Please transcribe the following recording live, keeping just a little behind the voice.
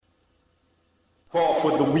Call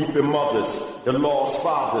for the weeping mothers, the lost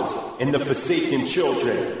fathers, and the forsaken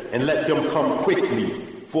children, and let them come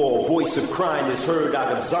quickly, for a voice of crying is heard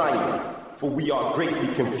out of Zion. For we are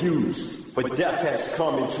greatly confused, for death has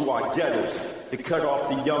come into our ghettos to cut off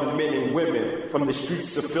the young men and women from the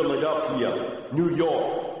streets of Philadelphia, New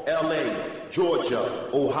York, LA, Georgia,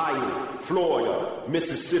 Ohio, Florida,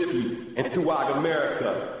 Mississippi, and throughout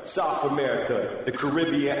America, South America, the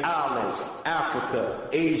Caribbean islands, Africa,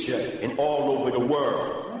 Asia, and all over the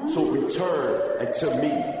world. So return unto me,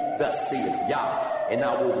 thus saith Yah, and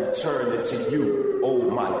I will return unto you, O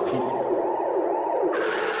my people.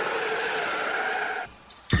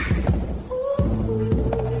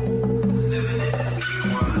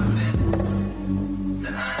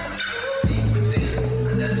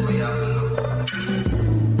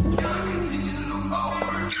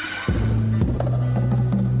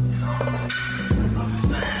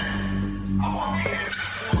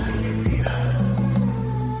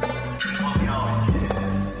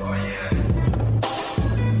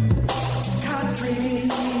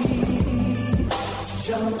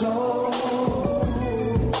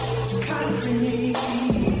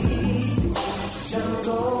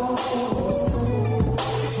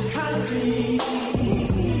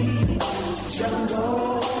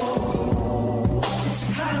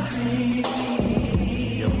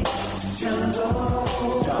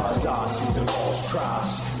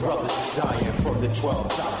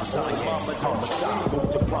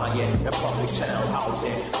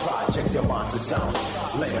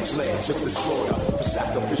 Took the slaughter for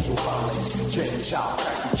sacrificial violence. Jenny Child,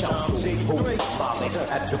 Cracky Council, Holy Molly,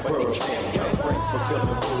 at the bird camp. Young friends fulfill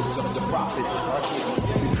the words of the prophets. Our cities,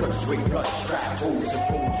 we curse with blood, crack holes and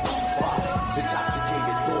holes with plots.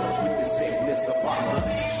 Intoxicated thoughts with the sickness of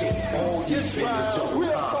poverty. Since all these traitors jump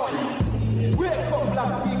concrete. Wake up,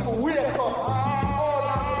 black people, wake up. All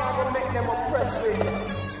I'm gonna make them oppressed with.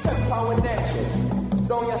 Step our neck.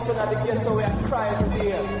 Don't you say that the ghetto we are crying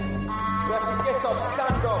here. We have to get up,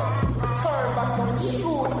 stand up. Turn back to the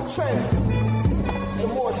true trend. The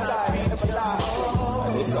more side, everlasting.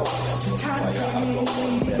 And this out.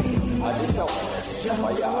 And this out.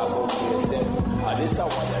 Fire, I go face them. And this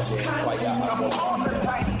out. Fire, I go on them.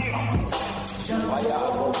 Fire, I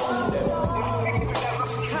go on them.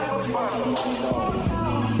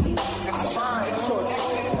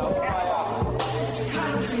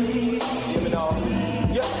 Give it all.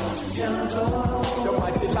 Yeah. The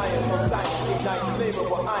mighty lions from Zion ignite flavor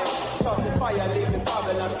for iron. Tossing fire, leaving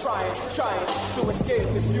Babylon trying to escape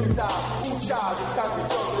is futile. Ooh, child, this country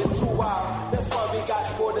jungle is too wild. That's why we got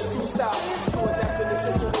more than two styles. Two and death in the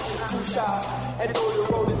situation is too shy. And though the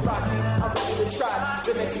road is rocky, I'm ready to try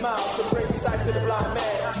the next mile to bring sight to the blind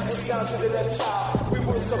man and sound to the deaf child. We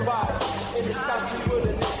will survive in this country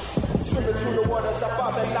wilderness. Swimming through the waters of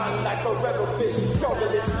Babylon like a rebel fish.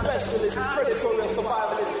 Journalist, specialist, predatory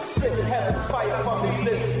survivalist. Spitting heaven's fire from his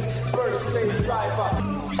lips. Burning slave driver.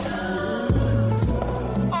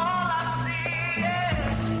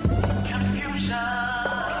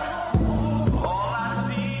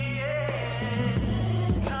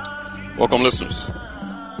 Welcome, listeners,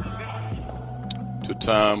 to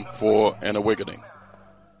Time for an Awakening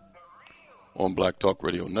on Black Talk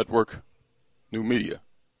Radio Network, new media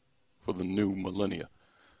for the new millennia.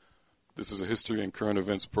 This is a history and current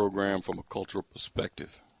events program from a cultural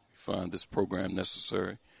perspective. We find this program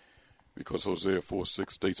necessary because Hosea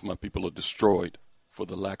 4:6 states, "My people are destroyed for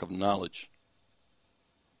the lack of knowledge."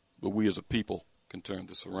 But we as a people can turn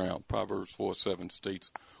this around. Proverbs 4:7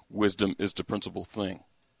 states, "Wisdom is the principal thing.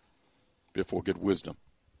 Therefore get wisdom.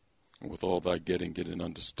 And with all thy getting, get an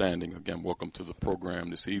understanding." Again, welcome to the program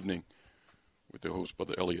this evening with your host,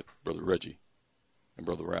 Brother Elliot, Brother Reggie, and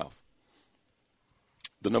Brother Ralph.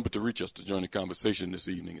 The number to reach us to join the conversation this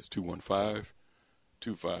evening is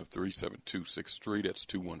 215-253-7263. That's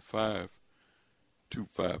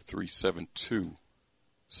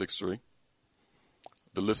 215-253-7263.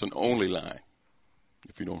 The listen-only line,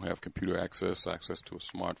 if you don't have computer access to a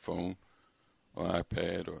smartphone or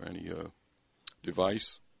iPad or any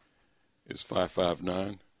device, is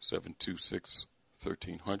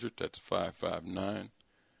 559-726-1300. That's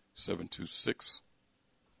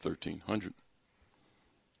 559-726-1300.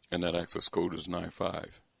 And that access code is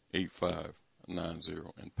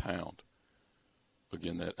 958590 and pound.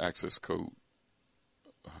 Again, that access code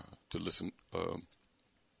to listen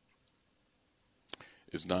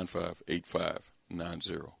is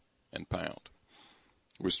 958590 and pound.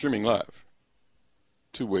 We're streaming live.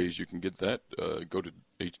 Two ways you can get that. Go to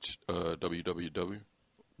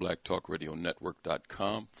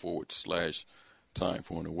www.blacktalkradionetwork.com/Time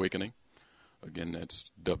for an Awakening. Again,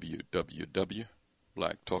 that's www.blacktalkradionetwork.com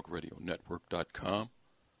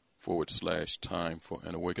blacktalkradionetwork.com/time for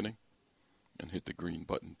an awakening and hit the green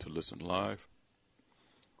button to listen live.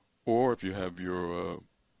 Or if you have your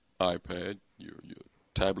iPad, your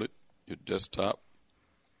tablet, your desktop,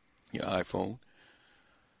 your iPhone,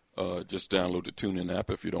 just download the TuneIn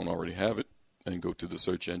app if you don't already have it, and go to the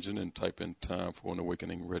search engine and type in Time for an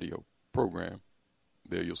Awakening radio program.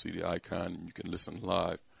 There you'll see the icon, and you can listen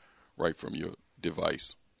live right from your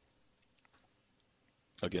device.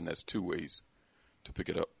 Again, that's two ways to pick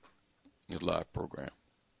it up, your live program.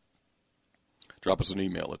 Drop us an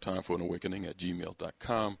email at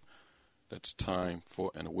timeforanawakening@gmail.com. That's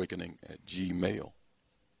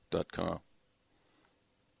timeforanawakening@gmail.com.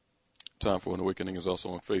 Time for an Awakening is also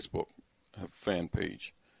on Facebook. I have a fan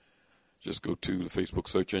page. Just go to the Facebook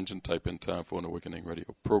search engine, type in Time for an Awakening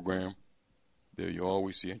radio program. There you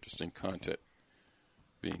always see interesting content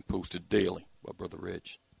being posted daily by Brother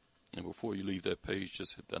Reg. And before you leave that page,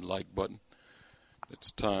 just hit that like button.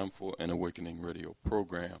 It's Time for an Awakening radio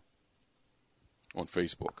program on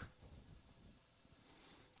Facebook.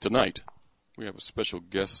 Tonight, we have a special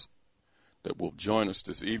guest that will join us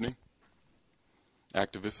this evening.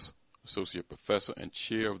 Activist, Associate Professor, and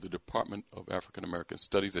Chair of the Department of African American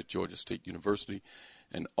Studies at Georgia State University,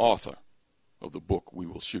 and author of the book We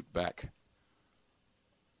Will Shoot Back,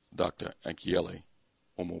 Dr.Akinyele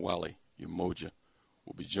Omowale Umoja,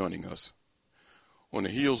 will be joining us. On the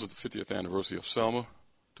heels of the 50th anniversary of Selma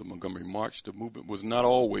to Montgomery March, the movement was not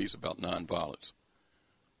always about nonviolence.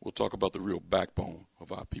 We'll talk about the real backbone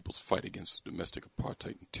of our people's fight against domestic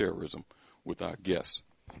apartheid and terrorism with our guests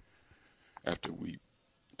after we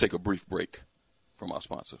take a brief break from our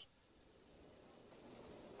sponsors.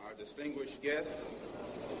 Our distinguished guests,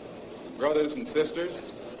 brothers and sisters,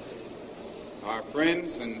 our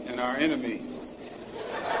friends and our enemies.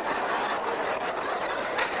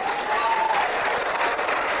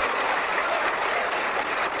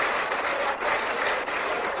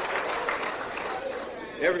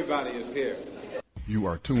 Everybody is here. You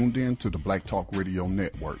are tuned in to the Black Talk Radio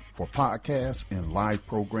Network. For podcasts and live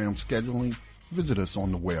program scheduling, visit us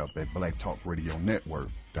on the web at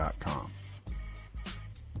blacktalkradionetwork.com.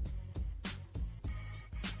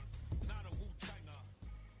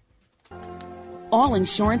 All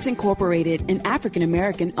Insurance Incorporated, an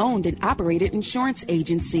African-American owned and operated insurance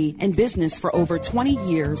agency and business for over 20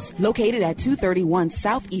 years, located at 231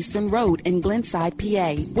 Southeastern Road in Glenside,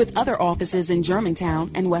 PA, with other offices in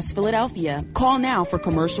Germantown and West Philadelphia. Call now for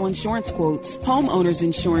commercial insurance quotes, homeowners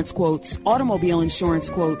insurance quotes, automobile insurance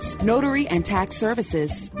quotes, notary and tax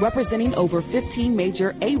services, representing over 15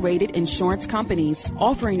 major A-rated insurance companies,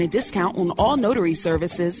 offering a discount on all notary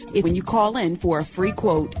services when you call in for a free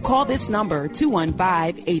quote. Call this number, 215-885-2444.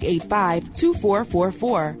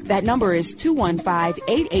 That number is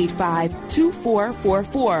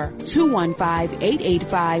 215-885-2444.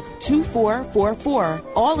 215-885-2444.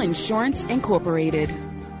 All Insurance Incorporated.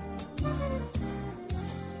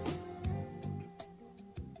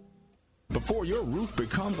 Before your roof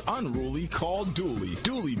becomes unruly, call Dooley.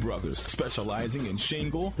 Dooley Brothers, specializing in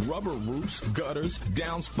shingle, rubber roofs, gutters,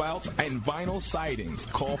 downspouts, and vinyl sidings.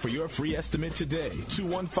 Call for your free estimate today.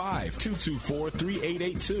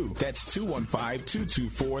 215-224-3882. That's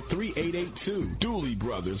 215-224-3882. Dooley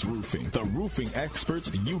Brothers Roofing, the roofing experts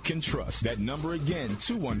you can trust. That number again,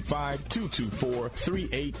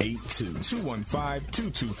 215-224-3882.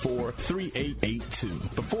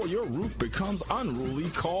 215-224-3882. Before your roof becomes unruly,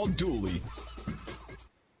 call Dooley.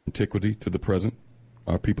 Antiquity to the present,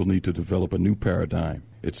 our people need to develop a new paradigm.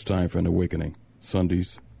 It's time for an awakening.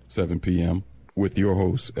 Sundays, 7 p.m. with your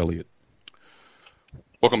host, Elliot.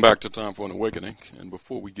 Welcome back to Time for an Awakening. And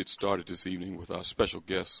before we get started this evening with our special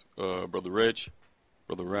guest, Brother Reg,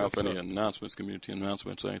 Brother Ralph, any announcements, community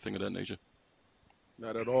announcements, anything of that nature?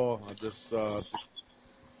 Not at all. I just,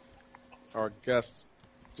 our guest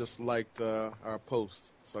just liked our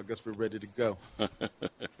post, so I guess we're ready to go.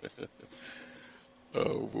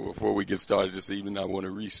 Before we get started this evening, I want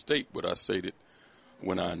to restate what I stated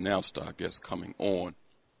when I announced our guest coming on.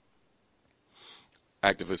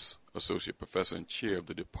 Activist, Associate Professor, and Chair of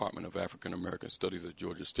the Department of African American Studies at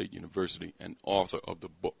Georgia State University, and author of the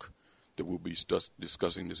book that we'll be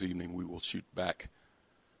discussing this evening, We Will Shoot Back,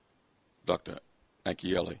 Dr.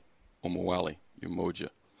 Akinyele Omowale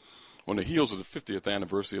Umoja. On the heels of the 50th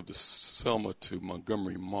anniversary of the Selma to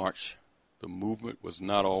Montgomery March, the movement was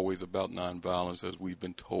not always about nonviolence, as we've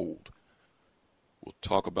been told. We'll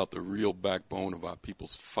talk about the real backbone of our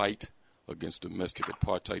people's fight against domestic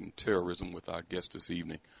apartheid and terrorism with our guest this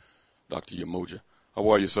evening, Dr. Umoja. How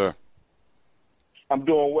are you, sir? I'm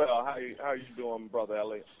doing well. How you doing, Brother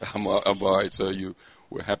Elliott? I'm all right, sir.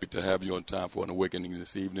 We're happy to have you on Time for an Awakening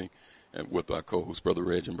this evening, and with our co-hosts, Brother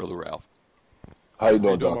Reg and Brother Ralph. How you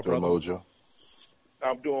doing, Dr. Umoja?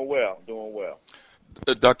 I'm doing well.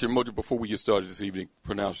 Dr. Umoja, before we get started this evening,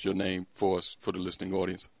 pronounce your name for us, for the listening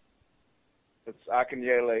audience. It's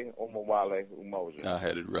Akinyele, Omowale, Umoja. I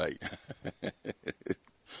had it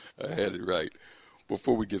right.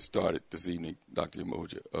 Before we get started this evening, Dr.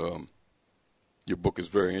 Umoja, your book is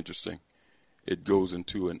very interesting. It goes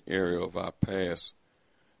into an area of our past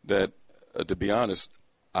that, to be honest,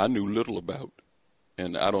 I knew little about,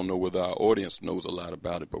 and I don't know whether our audience knows a lot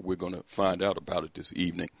about it, but we're going to find out about it this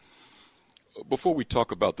evening. Before we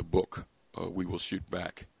talk about the book, we will shoot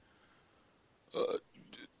back.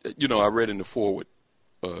 I read in the foreword,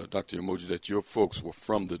 Dr. Umoja, that your folks were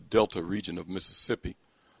from the Delta region of Mississippi.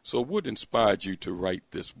 So what inspired you to write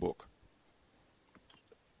this book?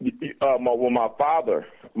 Well, my father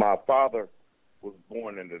was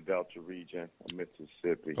born in the Delta region of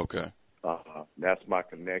Mississippi. Okay. That's my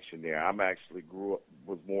connection there. I'm actually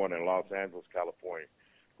was born in Los Angeles, California,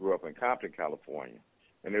 grew up in Compton, California.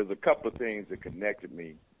 And there's a couple of things that connected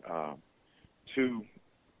me to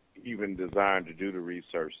even desiring to do the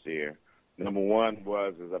research there. Number one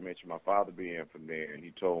was, as I mentioned, my father being from there, and he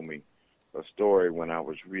told me a story when I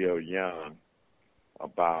was real young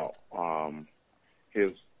about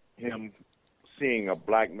him seeing a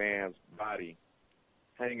black man's body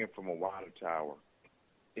hanging from a water tower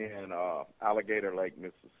in Alligator Lake,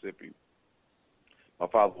 Mississippi. My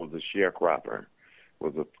father was a sharecropper,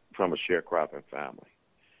 from a sharecropping family.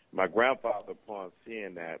 My grandfather, upon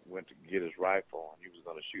seeing that, went to get his rifle, and he was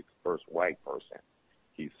going to shoot the first white person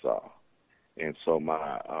he saw. And so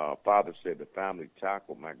my father said the family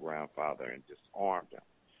tackled my grandfather and disarmed him.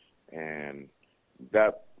 And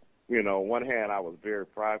that, on one hand, I was very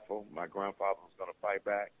prideful. My grandfather was going to fight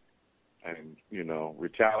back and,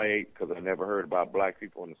 retaliate, because I never heard about black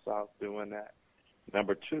people in the South doing that.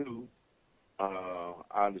 Number two, I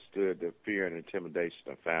understood the fear and intimidation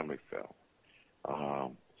the family felt.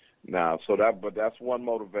 But that's one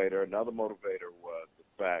motivator. Another motivator was the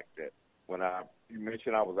fact that you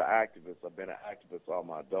mentioned I was an activist. I've been an activist all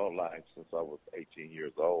my adult life since I was 18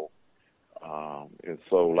 years old. And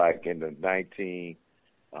so, like in the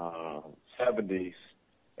 1970s,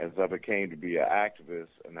 as I became to be an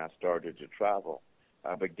activist and I started to travel,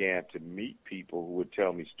 I began to meet people who would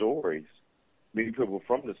tell me stories, meet people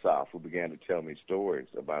from the South who began to tell me stories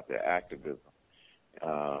about their activism.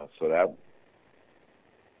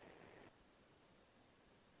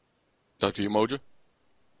 Dr. Umoja?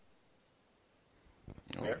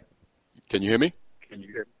 Yeah. Can you hear me? Can you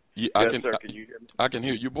hear me? Yeah, Yes, sir. Can you hear me? I can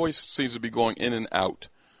hear you. Your voice seems to be going in and out.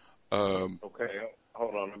 Okay,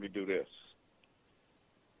 hold on. Let me do this.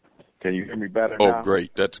 Can you hear me better now? Oh,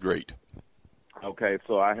 great. That's great. Okay,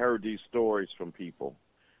 so I heard these stories from people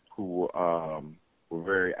who were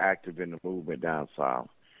very active in the movement down south.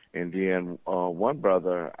 And then one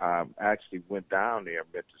brother, I actually went down there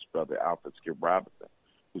and met this brother, Alfred Skip Robinson,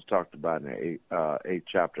 who's talked about in the eighth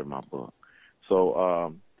chapter of my book.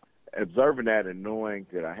 So observing that and knowing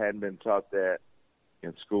that I hadn't been taught that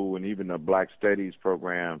in school, and even the Black Studies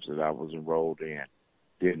programs that I was enrolled in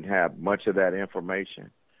didn't have much of that information,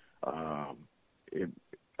 I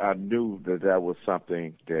knew that was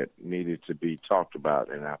something that needed to be talked about,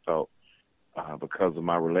 and I felt because of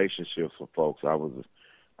my relationships with folks, I was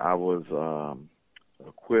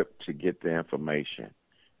equipped to get the information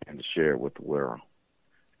and to share it with the world.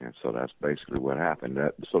 And so that's basically what happened.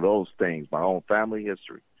 So those things, my own family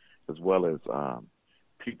history, as well as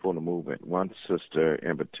people in the movement. One sister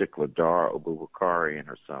in particular, Dara Abubakari, and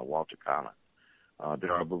her son, Walter Collins.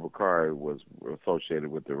 Dara Abubakari was associated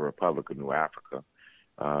with the Republic of New Africa.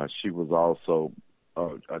 She was also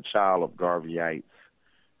a child of Garveyites,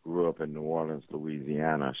 grew up in New Orleans,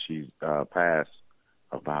 Louisiana. She passed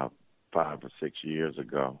about 5 or 6 years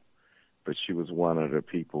ago, but she was one of the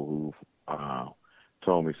people who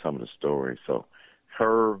told me some of the stories. So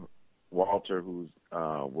her, Walter, who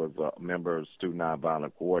was a member of the Student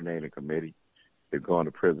Nonviolent Coordinating Committee, they're going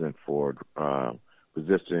to prison for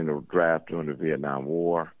resisting the draft during the Vietnam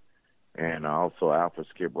War, and also Alfred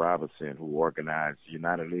Skip Robinson, who organized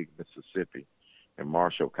United League Mississippi in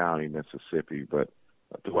Marshall County, Mississippi, but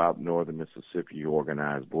throughout northern Mississippi, he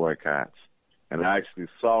organized boycotts. And I actually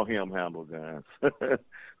saw him handle guns.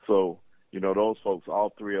 So, those folks, all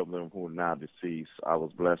three of them who are now deceased, I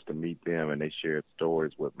was blessed to meet them, and they shared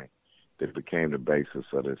stories with me that became the basis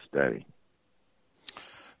of this study.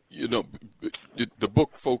 The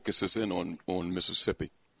book focuses in on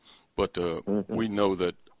Mississippi, but we know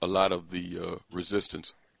that a lot of the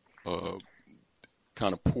resistance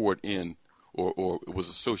kind of poured in or was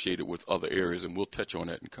associated with other areas, and we'll touch on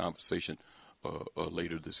that in conversation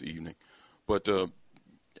later this evening. But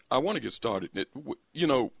I want to get started.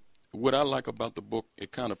 What I like about the book,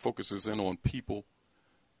 it kind of focuses in on people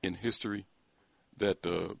in history that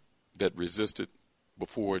resisted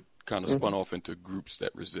before it kind of spun off into groups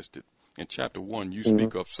that resisted. In Chapter 1, you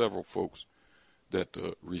speak of several folks that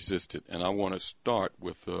resisted, and I want to start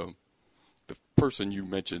with the person you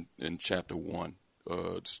mentioned in Chapter 1,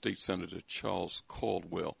 State Senator Charles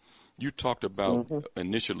Caldwell. You talked about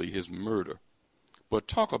initially his murder, but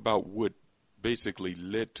talk about what basically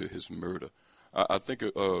led to his murder. I think,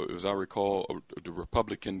 as I recall, the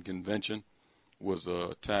Republican convention was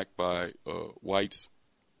attacked by whites,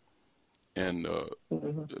 and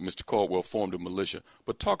Mr. Caldwell formed a militia.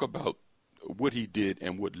 But talk about what he did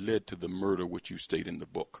and what led to the murder, which you state in the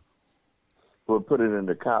book. We'll put it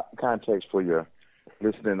into context for your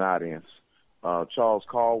listening audience. Charles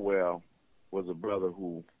Caldwell was a brother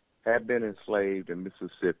who had been enslaved in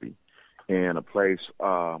Mississippi in a place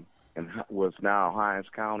and was now Hinds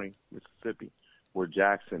County, Mississippi, where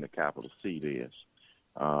Jackson, the capital seat, is.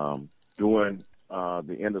 During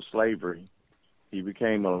the end of slavery, he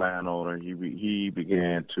became a landowner. He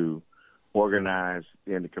began to organize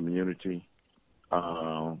in the community,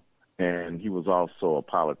 and he was also a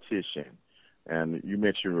politician. And you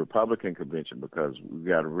mentioned Republican convention because we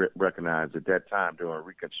got to recognize at that time during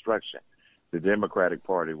Reconstruction, the Democratic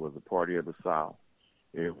Party was a party of the South.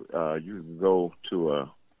 You can go to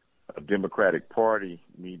a Democratic Party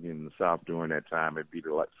meeting in the South during that time. It'd be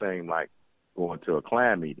the same like going to a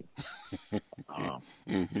Klan meeting.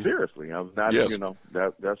 Seriously, I was not. Yes.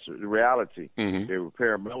 That's the reality. There were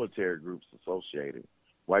paramilitary groups associated,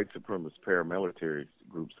 white supremacist paramilitary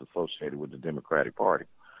groups associated with the Democratic Party,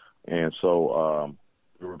 and so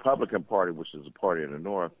the Republican Party, which is a party of the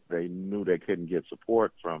North, they knew they couldn't get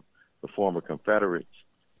support from the former Confederates,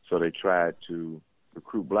 so they tried to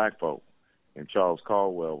recruit black folk. And Charles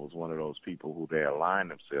Caldwell was one of those people who they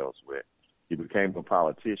aligned themselves with. He became a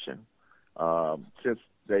politician. Since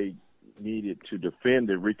they needed to defend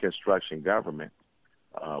the Reconstruction government,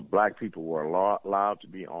 black people were allowed to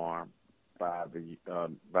be armed by the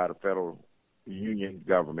federal Union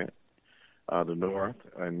government, the North,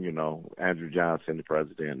 and, Andrew Johnson, the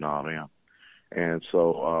president, and all them. And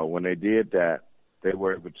so when they did that, they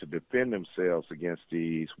were able to defend themselves against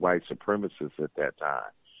these white supremacists at that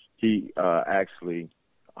time. He actually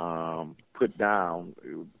put down,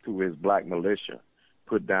 through his black militia,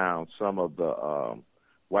 put down some of the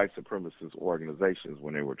white supremacist organizations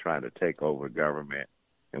when they were trying to take over government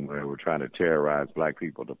and when they were trying to terrorize black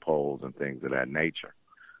people to polls and things of that nature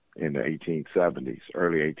in the 1870s,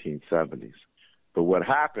 early 1870s. But what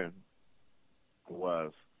happened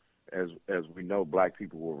was, as we know, black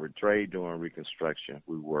people were betrayed during Reconstruction.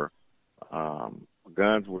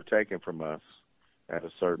 Guns were taken from us at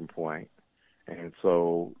a certain point. And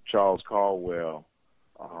so Charles Caldwell,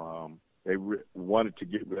 they wanted to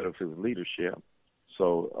get rid of his leadership.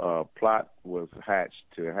 So a plot was hatched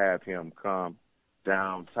to have him come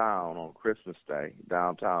downtown on Christmas Day,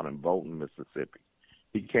 downtown in Bolton, Mississippi.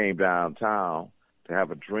 He came downtown to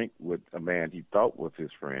have a drink with a man he thought was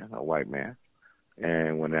his friend, a white man.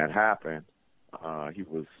 And when that happened, he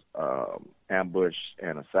was ambushed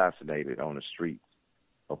and assassinated on the streets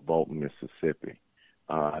of Bolton, Mississippi.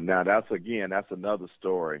 Now, that's another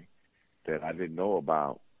story that I didn't know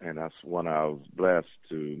about, and that's one I was blessed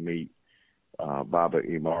to meet Baba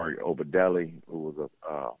Imari Obadeli, who was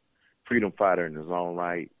a freedom fighter in his own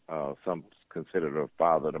right, some considered a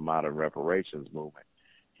father of the modern reparations movement.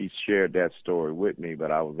 He shared that story with me,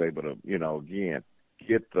 but I was able to, again,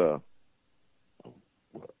 get the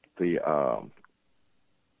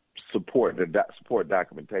support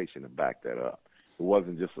documentation to back that up. It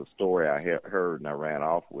wasn't just a story I heard and I ran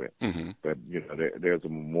off with, but there's a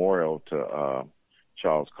memorial to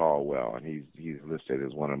Charles Caldwell, and he's listed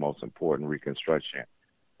as one of the most important Reconstruction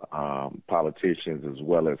politicians, as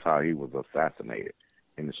well as how he was assassinated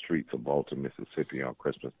in the streets of Bolton, Mississippi on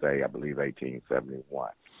Christmas Day, I believe 1871.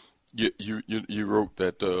 You wrote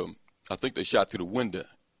that I think they shot through the window,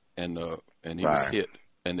 and he was hit,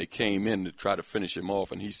 and they came in to try to finish him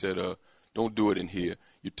off, and he said, "Don't do it in here.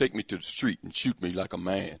 You take me to the street and shoot me like a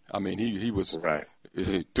man." I mean, he was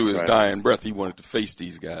to his dying breath. He wanted to face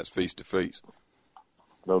these guys face to face.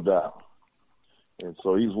 No doubt. And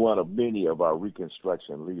so he's one of many of our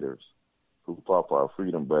Reconstruction leaders who fought for our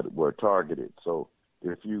freedom, but were targeted. So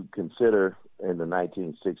if you consider in the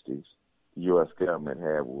 1960s, the U.S. government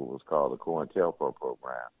had what was called the COINTELPRO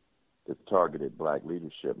program that targeted black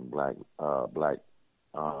leadership and black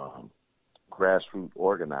grassroots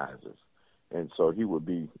organizers. And so he would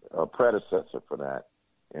be a predecessor for that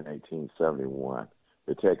in 1871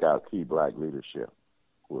 to take out key black leadership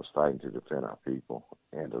who was fighting to defend our people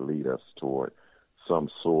and to lead us toward some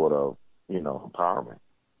sort of, empowerment.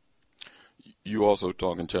 You also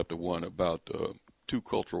talk in Chapter 1 about two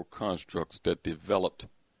cultural constructs that developed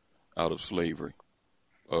out of slavery.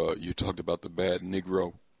 You talked about the bad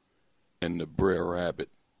Negro and the Brer Rabbit.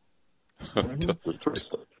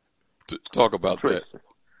 Talk about that.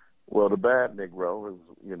 Well, the bad Negro is,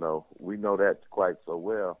 we know that quite so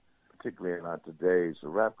well, particularly in our today's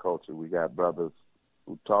rap culture. We got brothers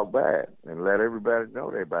who talk bad and let everybody know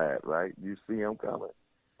they're bad, right? You see them coming.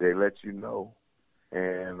 They let you know.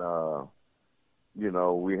 And,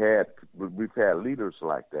 we've had leaders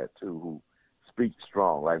like that, too, who speak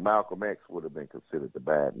strong. Like Malcolm X would have been considered the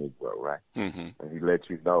bad Negro, right? Mm-hmm. And he let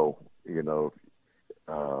you know,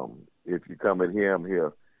 if you come at him,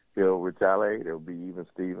 he'll retaliate. It'll be even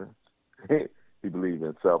Stevens. He believed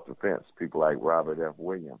in self-defense. People like Robert F.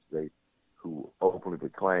 Williams, who openly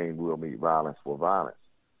proclaimed we'll meet violence for violence.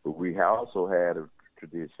 But we also had a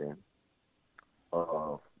tradition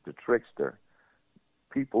of the trickster,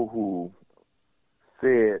 people who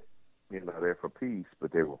said, they're for peace,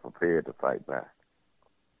 but they were prepared to fight back,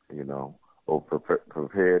 or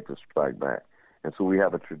prepared to strike back. And so we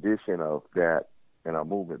have a tradition of that in our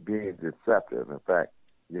movement being deceptive. In fact,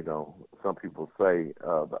 some people say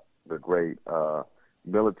the great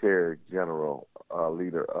military general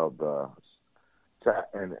leader of the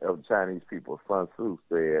Chinese people, Sun Tzu,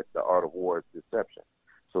 said the art of war is deception.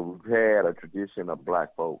 So we've had a tradition of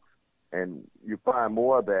black folks, and you find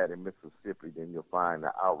more of that in Mississippi than you'll find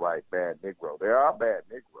the outright bad Negro. There are bad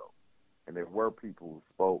Negroes, and there were people who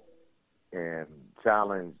spoke and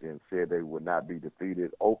challenged and said they would not be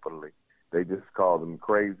defeated openly. They just called them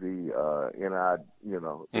crazy, the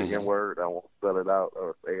N-word. I won't spell it out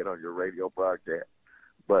or say it on your radio broadcast.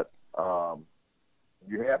 But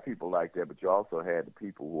you have people like that, but you also had the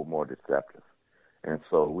people who were more deceptive. And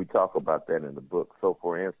so we talk about that in the book. So,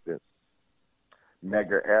 for instance,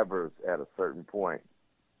 Medgar Evers at a certain point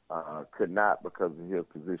could not, because of his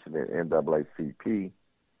position at NAACP,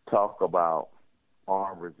 talk about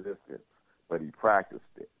armed resistance, but he practiced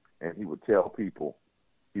it. And he would tell people,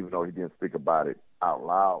 even though he didn't speak about it out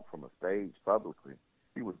loud from a stage publicly,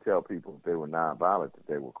 he would tell people if they were nonviolent that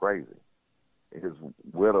they were crazy. His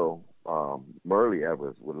widow, Merle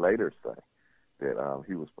Evers, would later say that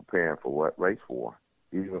he was preparing for what race war,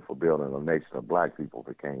 even for building a nation of black people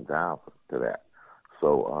if it came down to that.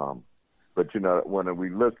 So, but when we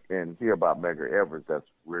look and hear about Medgar Evers, that's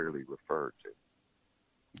rarely referred to.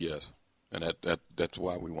 Yes, and that's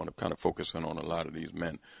why we want to kind of focus in on a lot of these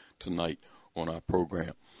men tonight on our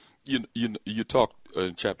program. You talked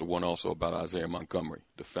in Chapter 1 also about Isaiah Montgomery,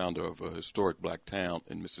 the founder of a historic black town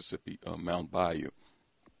in Mississippi, Mount Bayou.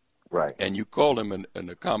 Right. And you call him an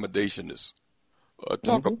accommodationist.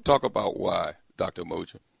 Talk about why, Dr.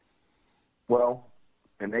 Umoja. Well,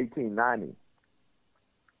 in 1890,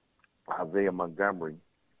 Isaiah Montgomery,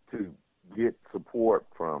 to get support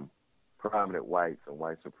from prominent whites and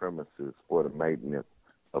white supremacists for the maintenance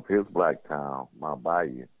of his black town, Mount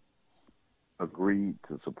Bayou, agreed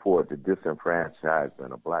to support the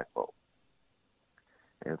disenfranchisement of black folks.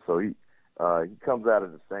 And so he comes out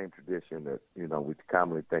of the same tradition that, we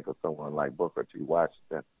commonly think of someone like Booker T.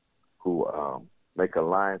 Washington, who make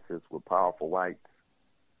alliances with powerful whites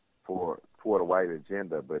for the white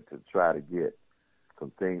agenda, but to try to get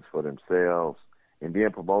some things for themselves, and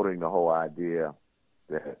then promoting the whole idea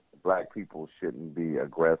that black people shouldn't be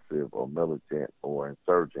aggressive or militant or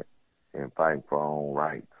insurgent in fighting for our own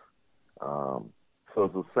rights. So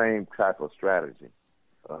it's the same type of strategy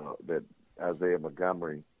that Isaiah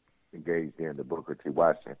Montgomery engaged in to Booker T.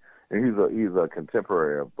 Washington. And he's a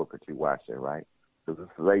contemporary of Booker T. Washington, right? Because this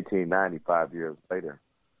is 1895 years later.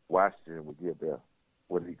 Washington would give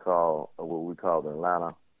what we call the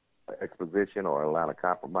Atlanta Exposition or Atlanta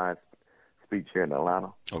Compromise speech here in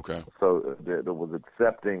Atlanta. Okay. So there was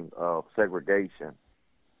accepting of segregation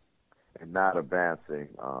and not advancing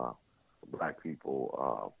black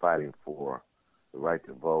people fighting for the right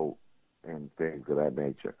to vote and things of that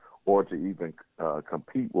nature, or to even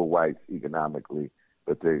compete with whites economically,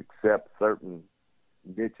 but to accept certain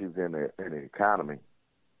niches in the economy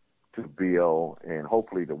to build, and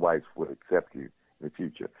hopefully the whites would accept you in the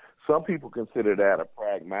future. Some people consider that a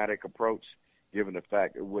pragmatic approach, given the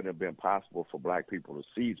fact it wouldn't have been possible for black people to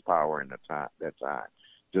seize power in that time,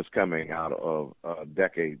 just coming out of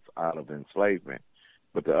decades out of enslavement.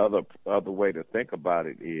 But the other way to think about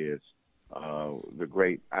it is the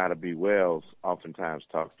great Ida B. Wells oftentimes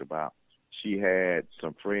talked about. She had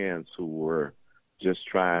some friends who were just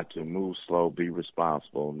trying to move slow, be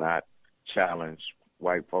responsible, not challenge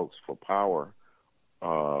white folks for power,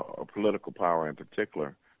 or political power in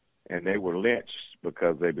particular. And they were lynched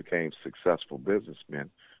because they became successful businessmen.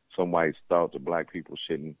 Some whites thought that black people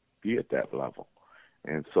shouldn't be at that level.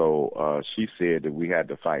 And so she said that we had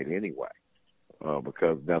to fight anyway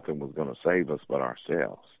because nothing was going to save us but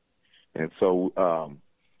ourselves. And so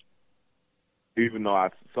even though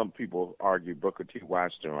some people argue Booker T.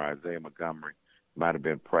 Washington or Isaiah Montgomery might have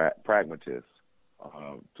been pragmatists,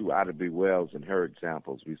 through Ida B. Wells and her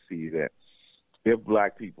examples, we see that if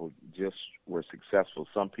black people just were successful,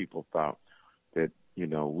 some people thought that,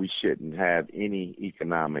 we shouldn't have any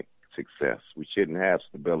economic success. We shouldn't have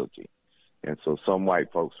stability. And so some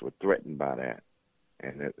white folks were threatened by that.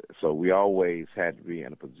 And so we always had to be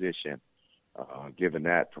in a position, given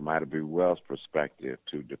that from Ida B. Wells' perspective,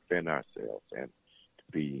 to defend ourselves and to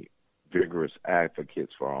be vigorous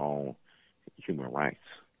advocates for our own human rights.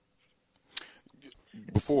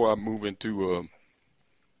 Before I move into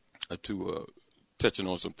touching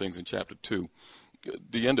on some things in Chapter 2,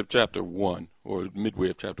 the end of Chapter 1, or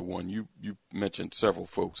midway of Chapter 1, you mentioned several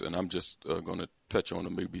folks, and I'm just going to touch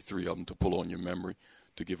on maybe three of them to pull on your memory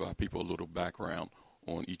to give our people a little background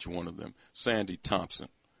on each one of them. Sandy Thompson.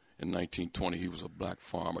 In 1920, he was a black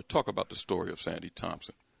farmer. Talk about the story of Sandy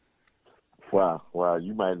Thompson. Wow,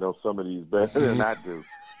 you might know some of these better than I do.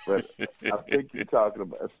 But I think you're talking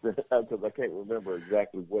about, because I can't remember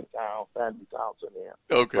exactly what town Sandy Thompson is.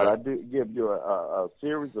 Okay. But I did give you a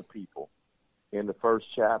series of people in the first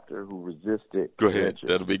chapter who resisted. Go ahead. Lynching.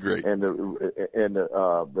 That'll be great. And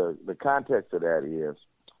the context of that is,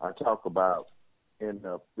 I talk about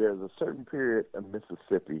there's a certain period of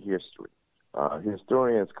Mississippi history.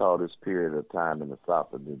 Historians call this period of time in the South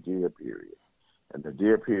the Deer period. And the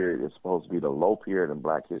Deer period is supposed to be the low period in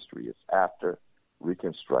black history. It's after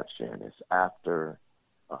Reconstruction. It's after,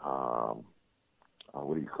 what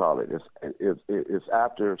do you call it? It's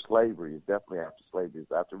after slavery. It's definitely after slavery.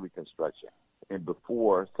 It's after Reconstruction. And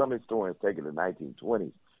before, some historians take it to the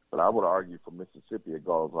 1920s, but I would argue for Mississippi it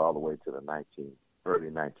goes all the way to the early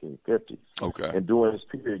 1950s. Okay. And during this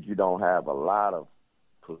period, you don't have a lot of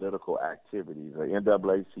political activities. The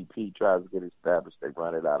NAACP tries to get established. They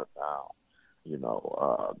run it out of town. You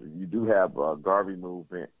do have Garvey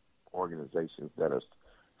movement organizations that are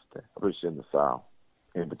established in the South,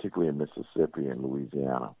 and particularly in Mississippi and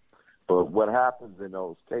Louisiana. But what happens in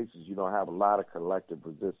those cases, you don't have a lot of collective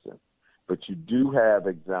resistance, but you do have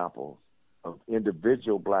examples of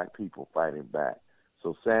individual black people fighting back.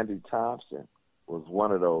 So Sandy Thompson was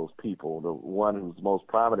one of those people. The one who's most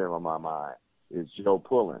prominent on my mind is Joe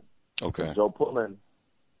Pullen. Okay. Joe Pullen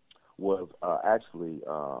was actually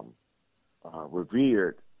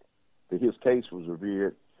revered. His case was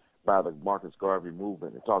revered by the Marcus Garvey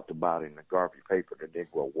movement. It talked about it in the Garvey paper, The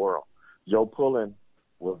Negro World. Joe Pullen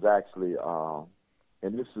was actually,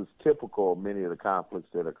 and this is typical of many of the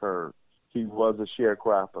conflicts that occurred, he was a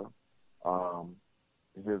sharecropper. A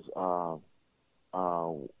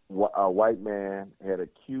white man had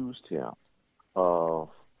accused him of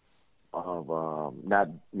not,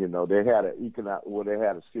 they had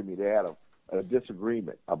a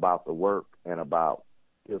disagreement about the work and about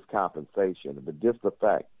his compensation. But just the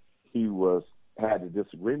fact he had a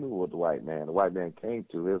disagreement with the white man came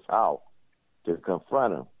to his house to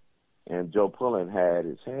confront him. And Joe Pullen had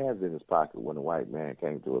his hands in his pocket when the white man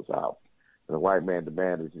came to his house. And the white man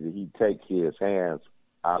demanded that he take his hands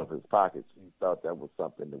out of his pockets. He thought that was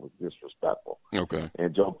something that was disrespectful. Okay.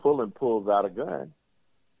 And Joe Pullen pulls out a gun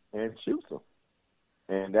and shoots him.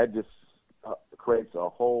 And that just creates a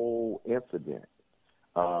whole incident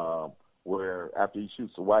where after he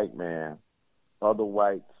shoots the white man, other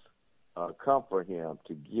whites come for him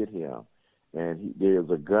to get him. And there's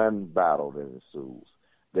a gun battle that ensues.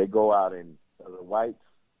 They go out and the whites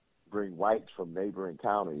bring whites from neighboring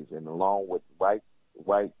counties, and along with white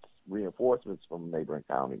reinforcements from neighboring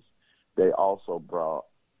counties, they also brought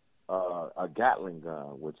a Gatling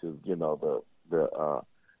gun, which is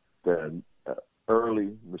the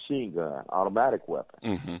early machine gun, automatic weapon.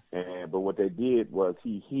 Mm-hmm. But what they did was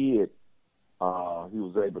he hid. He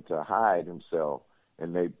was able to hide himself,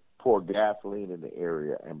 and they poured gasoline in the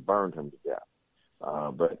area and burned him to death.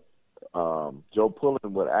 But Joe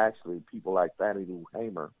Pullen would actually, people like Fannie Lou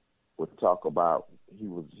Hamer would talk about,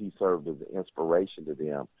 he served as an inspiration to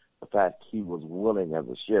them, the fact he was willing as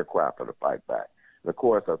a sharecropper to fight back. And of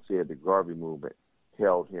course, I said the Garvey movement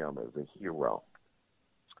held him as a hero.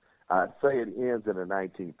 I'd say it ends in the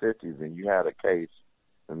 1950s, and you had a case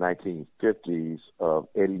in the 1950s of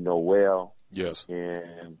Eddie Noel. Yes.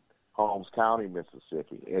 In Holmes County,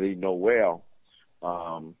 Mississippi. Eddie Noel,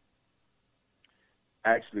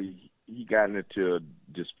 actually he got into a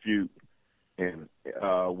dispute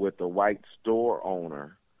with a white store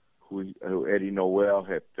owner who Eddie Noel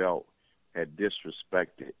had felt had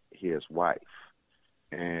disrespected his wife.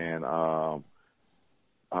 And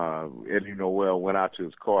Eddie Noel went out to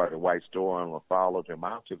his car. The white store owner followed him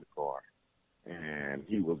out to the car. And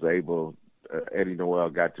he was able, Eddie Noel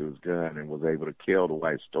got to his gun and was able to kill the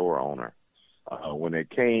white store owner. When they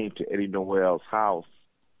came to Eddie Noel's house,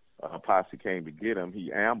 posse came to get him.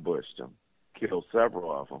 He ambushed him, killed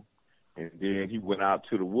several of them. And then he went out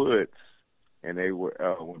to the woods. And they were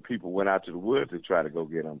when people went out to the woods to try to go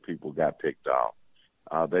get him, people got picked off.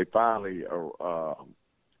 They finally,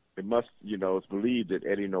 it's believed that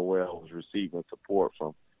Eddie Noel was receiving support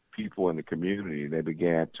from people in the community, and they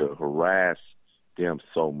began to harass them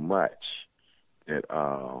so much that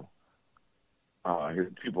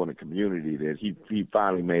his people in the community that he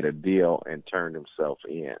finally made a deal and turned himself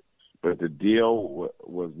in. But the deal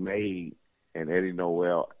was made, and Eddie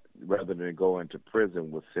Noel, rather than go into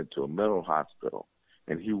prison, was sent to a mental hospital,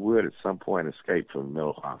 and he would at some point escape from the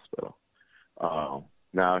mental hospital.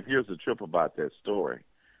 Now, here's the trip about that story.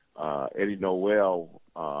 Eddie Noel,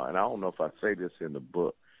 and I don't know if I say this in the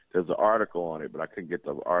book, there's an article on it, but I couldn't get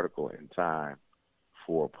the article in time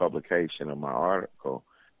for publication of my article.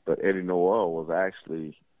 But Eddie Noel was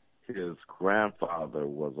actually, his grandfather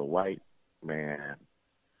was a white man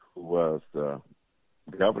who was the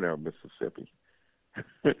governor of Mississippi.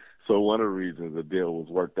 So one of the reasons the deal was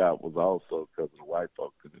worked out was also because of the white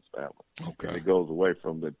folks in his family. Okay. And it goes away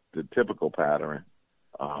from the typical pattern.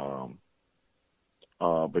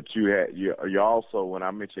 But you also, when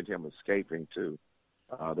I mentioned him escaping too,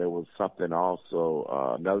 there was something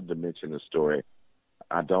also, another dimension of the story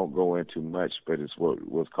I don't go into much, but it's what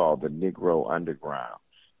was called the Negro Underground.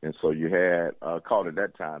 And so you had, called at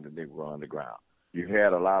that time the Negro Underground. You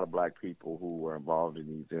had a lot of black people who were involved in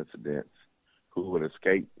these incidents who would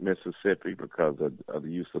escape Mississippi because of the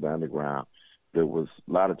use of the underground. That was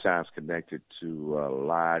a lot of times connected to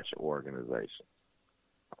large organizations,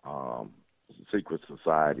 secret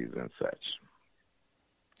societies and such.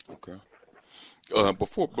 Okay.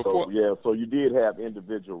 So you did have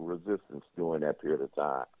individual resistance during that period of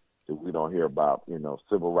time that we don't hear about,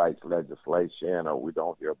 civil rights legislation, or we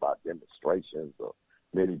don't hear about demonstrations or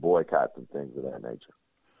many boycotts and things of that nature.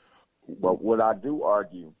 But what I do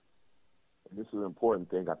argue, and this is an important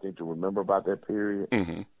thing I think to remember about that period,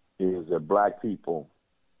 is that black people,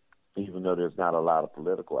 even though there's not a lot of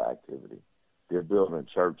political activity, they're building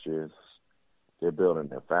churches, they're building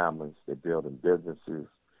their families, they're building businesses,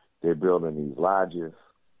 they're building these lodges,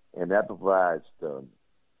 and that provides the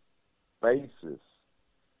basis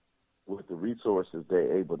with the resources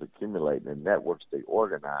they're able to accumulate and the networks they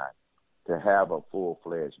organize to have a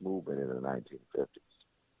full-fledged movement in the 1950s.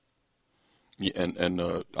 Yeah,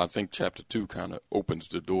 and I think Chapter 2 kind of opens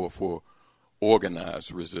the door for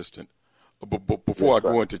organized resistance. But before I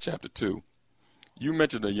go into Chapter 2, you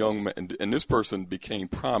mentioned a young man, and this person became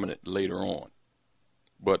prominent later on.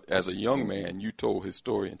 But as a young man, you told his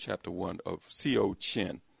story in Chapter 1 of C.O.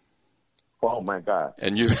 Chin. Oh, my God.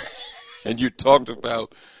 And you talked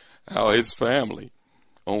about how his family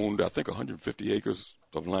owned, I think, 150 acres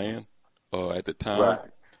of land at the time. Right.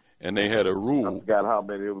 And they had a rule. I forgot how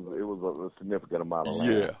many. It was a significant amount of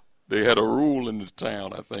land. Yeah. They had a rule in the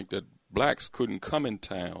town, I think, that blacks couldn't come in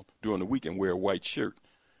town during the week and wear a white shirt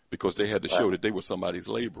because they had to show that they were somebody's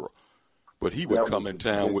laborer. But he would come in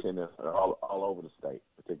town with all over the state,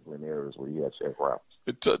 particularly in areas where he had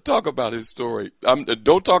sharecroppers. Talk about his story.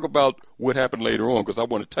 Don't talk about what happened later on because I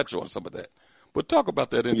want to touch on some of that. But talk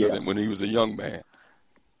about that incident when he was a young man.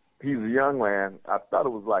 He's a young man. I thought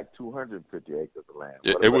it was like 250 acres of land.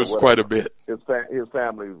 It was quite a bit. His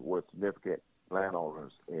family were significant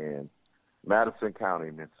landowners in Madison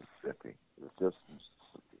County, Mississippi. It's just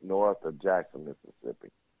north of Jackson,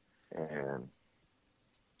 Mississippi. And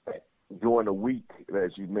during the week,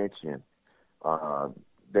 as you mentioned,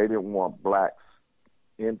 they didn't want blacks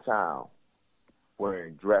in town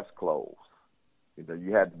wearing dress clothes.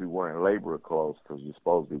 You had to be wearing laborer clothes because you're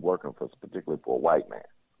supposed to be working particularly for a white man.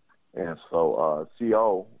 And so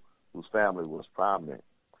C.O., whose family was prominent,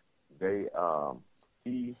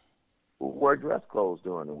 he wore dress clothes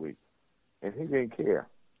during the week, and he didn't care.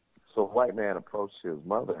 So a white man approached his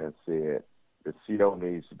mother and said that C.O.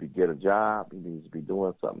 needs to get a job. He needs to be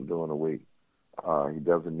doing something during the week. He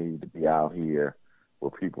doesn't need to be out here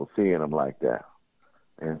with people seeing him like that.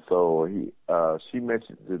 And so she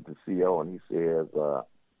mentioned it to C.O., and he says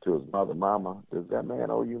to his mother, "Mama, does that man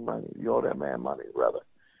owe you money? You owe that man money, brother."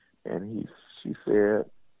 And she said,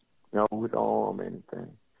 "No, we don't owe him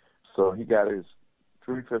anything." So he got his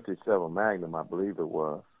 .357 Magnum, I believe it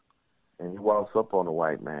was, and he walks up on the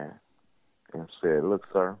white man and said, "Look,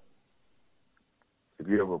 sir, if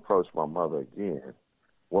you ever approach my mother again,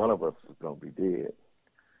 one of us is going to be dead."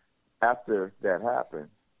 After that happened,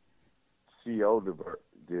 CO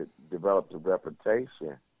developed a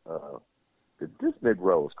reputation that this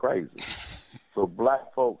Negro is crazy. So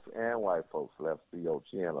black folks and white folks left CO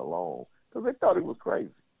Chin alone because they thought he was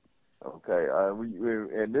crazy. Okay,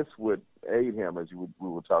 and this would aid him, as we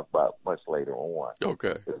will talk about much later on.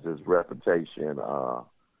 Okay, as his reputation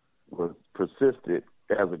was persisted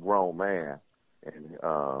as a grown man, and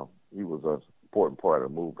he was an important part of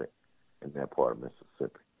the movement in that part of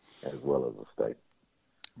Mississippi, as well as the state.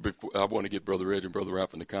 Before, I want to get Brother Edge and Brother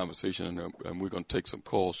Ralph in the conversation, and we're going to take some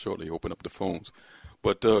calls shortly, open up the phones.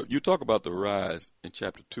 But you talk about the rise in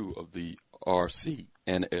Chapter 2 of the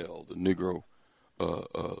RCNL, the Negro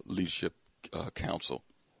Leadership Council.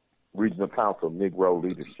 Regional Council of Negro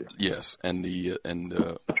Leadership. Yes, and the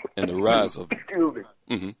rise of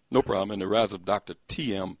no problem, and the rise of Dr.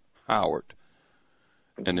 T.M. Howard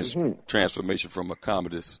and his transformation from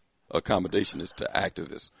accommodationist to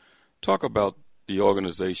activist. Talk about the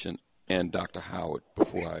organization and Dr. Howard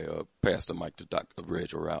before I pass the mic to Dr.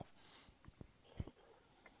 Reg or Ralph.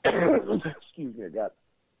 Excuse me, I got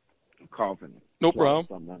coughing. No problem.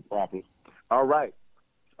 Something properly. All right.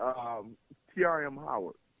 T.R.M.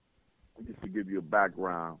 Howard, just to give you a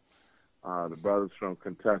background, the brother's from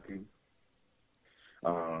Kentucky.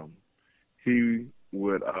 He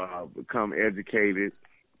would become educated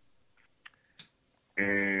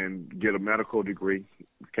and get a medical degree,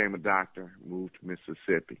 became a doctor, moved to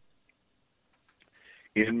Mississippi.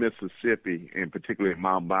 In Mississippi, and particularly in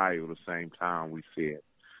Mount Bayou, the same town we said,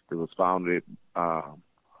 it was founded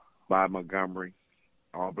by Montgomery,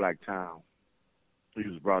 all-black town. He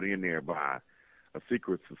was brought in there by a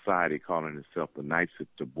secret society calling itself the Knights of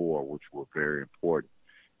Tabor, which were very important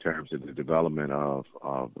in terms of the development of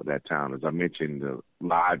that town. As I mentioned, the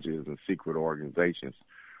lodges and secret organizations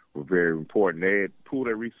were very important. They had pooled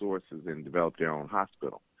their resources and developed their own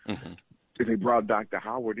hospital. And they brought Dr.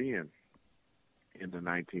 Howard in the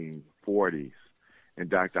 1940s, and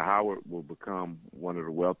Dr. Howard will become one of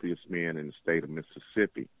the wealthiest men in the state of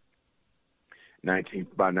Mississippi. By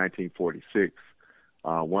 1946,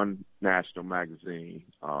 one national magazine,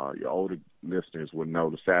 your older listeners would know,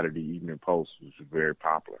 the Saturday Evening Post, was very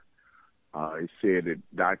popular. It said that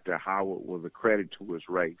Dr. Howard was a credit to his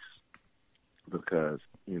race because,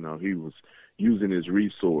 he was using his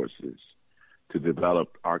resources to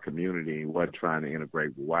develop our community. He wasn't trying to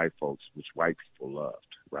integrate with white folks, which white people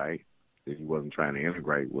loved, right? That he wasn't trying to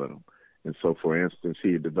integrate with them. And so, for instance,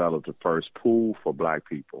 he had developed the first pool for black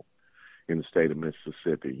people in the state of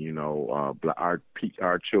Mississippi. Our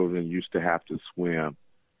children used to have to swim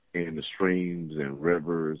in the streams and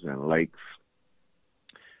rivers and lakes,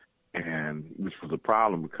 and which was a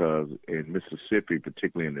problem because in Mississippi,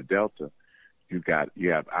 particularly in the Delta, you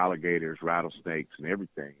have alligators, rattlesnakes, and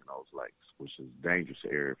everything in those lakes, which is a dangerous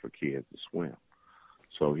area for kids to swim.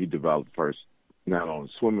 So he developed first, not only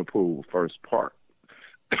swimming pool, first park,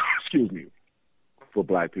 for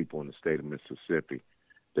black people in the state of Mississippi.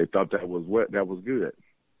 They thought that was good.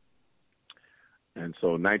 And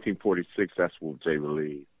so in 1946, that's what they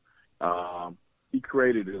believed. He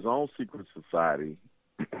created his own secret society,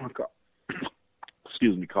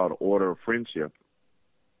 called the Order of Friendship.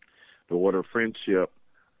 The Order of Friendship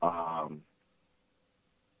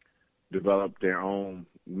developed their own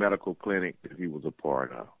medical clinic that he was a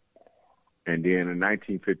part of. And then in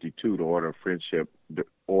 1952, the Order of Friendship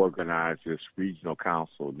organized this Regional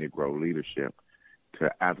Council of Negro Leadership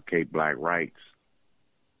to advocate black rights.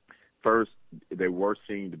 First, they were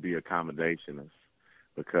seen to be accommodationists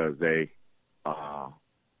because they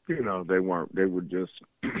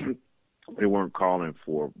weren't calling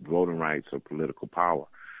for voting rights or political power.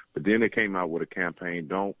 But then they came out with a campaign,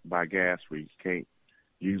 don't buy gas where you can't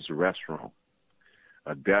use the restroom,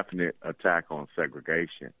 a definite attack on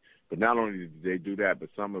segregation. But not only did they do that, but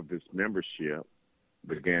some of this membership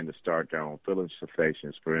began to start their own filling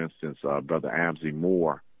stations. For instance, Brother Amzie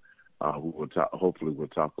Moore, who hopefully we'll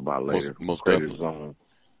talk about later, created his own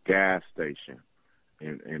gas station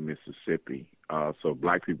in Mississippi. So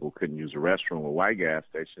black people couldn't use a restroom with white gas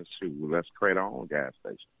stations, too. Well, let's create our own gas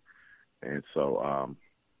station. And so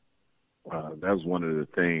that was one of the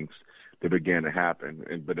things that began to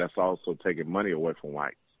happen. But that's also taking money away from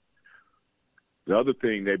whites. The other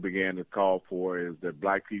thing they began to call for is that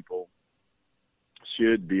black people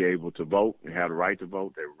should be able to vote and have the right to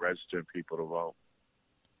vote. They were registering people to vote.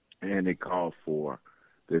 And they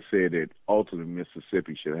said that ultimately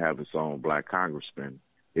Mississippi should have its own black congressman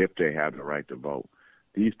if they have the right to vote.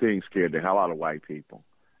 these things scared the hell out of white people.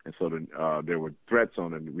 And so there were threats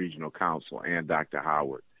on the regional council and Dr.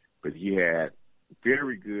 Howard, but he had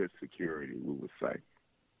very good security, we would say.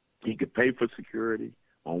 He could pay for security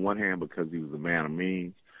on one hand because he was a man of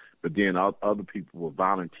means, but then other people would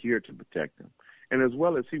volunteer to protect him. And as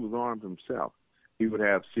well as he was armed himself, he would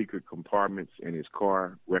have secret compartments in his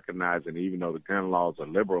car, recognizing even though the gun laws are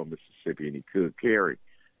liberal in Mississippi and he could carry,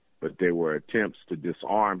 but there were attempts to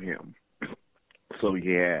disarm him. So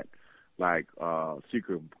he had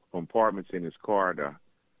secret compartments in his car to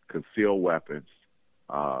conceal weapons,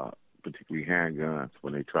 particularly handguns,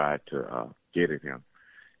 when they tried to get at him.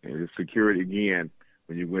 And his security, again,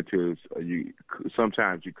 when you went to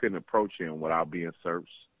sometimes you couldn't approach him without being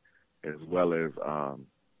searched, as well as,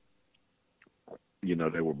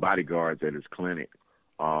 there were bodyguards at his clinic.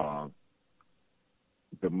 The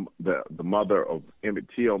mother of Emmett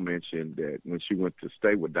Till mentioned that when she went to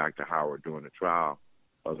stay with Dr. Howard during the trial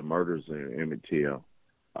of the murders in Emmett Till,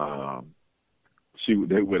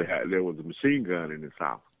 there was a machine gun in his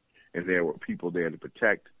house, and there were people there to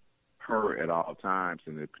protect her at all times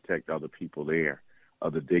and to protect other people there,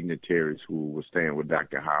 other dignitaries who were staying with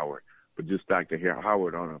Dr. Howard, but just Dr.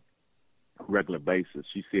 Howard on a regular basis.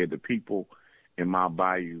 She said the people in my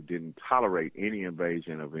bayou didn't tolerate any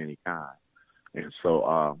invasion of any kind. And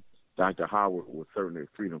so Dr. Howard was certainly a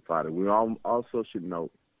freedom fighter. We also should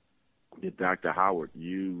note that Dr. Howard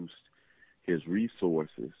used his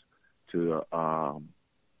resources to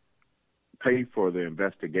pay for the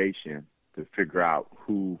investigation to figure out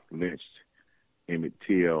who lynched Emmett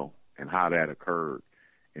Till and how that occurred.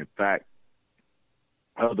 In fact,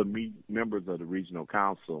 other members of the regional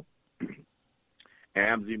council,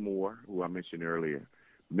 Amzie Moore, who I mentioned earlier,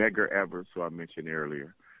 Medgar Evers, who I mentioned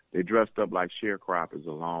earlier, they dressed up like sharecroppers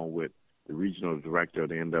along with the regional director of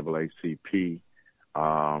the NAACP.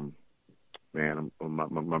 My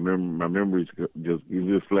memories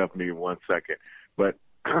just left me in 1 second. But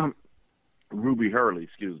Ruby Hurley,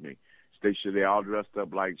 they all dressed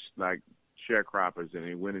up like sharecroppers, and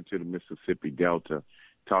they went into the Mississippi Delta,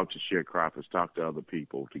 talked to sharecroppers, talked to other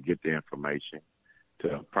people to get the information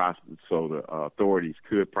so the authorities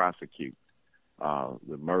could prosecute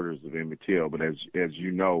the murders of Emmett Till. But as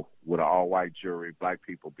you know, with an all-white jury, black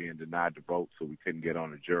people being denied the vote, so we couldn't get on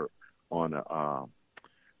the jury.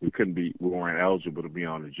 We weren't eligible to be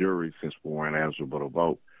on the jury since we weren't eligible to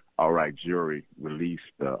vote. All-right jury released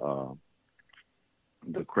the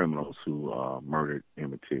criminals who murdered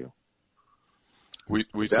Emmett Till.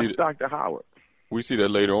 That's Dr. Howard. We see that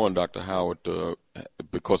later on. Dr. Howard,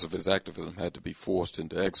 because of his activism, had to be forced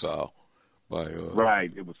into exile.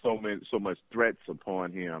 Right. There was so much threats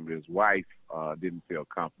upon him. His wife didn't feel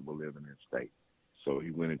comfortable living in the state, so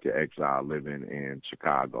he went into exile, living in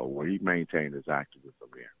Chicago, where he maintained his activism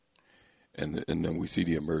there. And then we see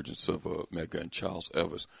the emergence of Medgar and Charles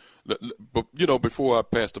Evers. But before I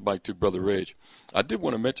pass the mic to Brother Reg, I did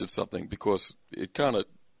want to mention something because it kind of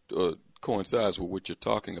coincides with what you're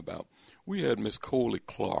talking about. We had Miss Coley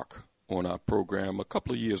Clark on our program a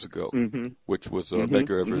couple of years ago, which was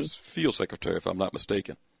Medgar Evers' field secretary, if I'm not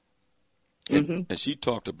mistaken. And she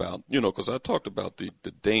talked about, because I talked about the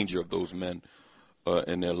danger of those men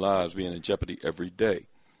and their lives being in jeopardy every day.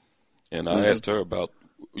 And I asked her about,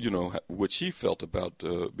 what she felt about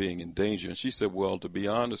being in danger. And she said, well, to be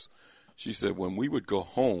honest, she said, when we would go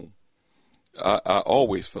home, I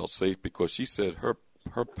always felt safe because she said her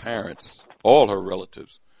parents, all her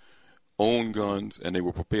relatives, owned guns and they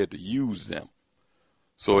were prepared to use them.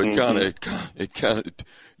 So it kind of,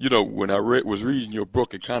 when I was reading your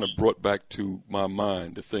book, it kind of brought back to my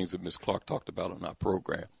mind the things that Ms. Clark talked about on our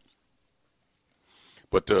program.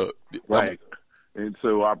 But right. And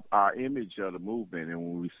so our image of the movement, and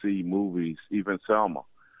when we see movies, even Selma,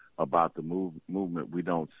 about the movement, we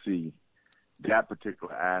don't see that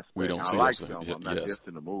particular aspect. We don't I see like Selma, Selma, not just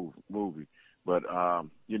in the movie, but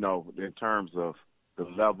in terms of the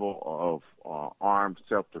level of armed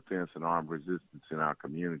self-defense and armed resistance in our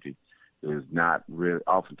community is not really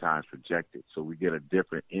oftentimes projected. So we get a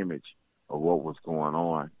different image of what was going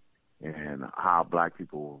on and how black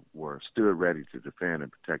people were stood ready to defend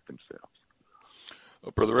and protect themselves.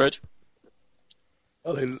 Brother Reg?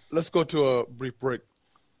 Okay, let's go to a brief break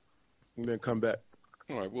and then come back.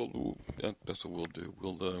 All right, that's what we'll do.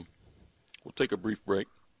 We'll take a brief break.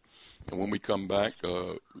 And when we come back,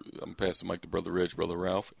 I'm passing the mic to Brother Reg, Brother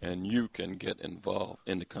Ralph, and you can get involved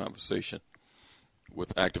in the conversation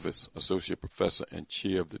with activist, associate professor, and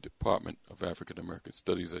chair of the Department of African American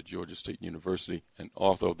Studies at Georgia State University, and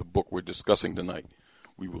author of the book we're discussing tonight.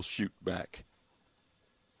 We will shoot back.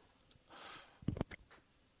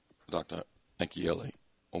 Dr. Akinyele,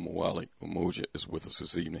 Omowale, Umoja, is with us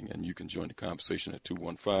this evening, and you can join the conversation at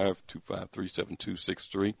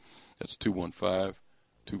 215-253-7263. That's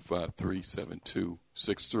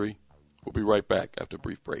 215-253-7263. We'll be right back after a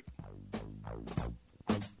brief break.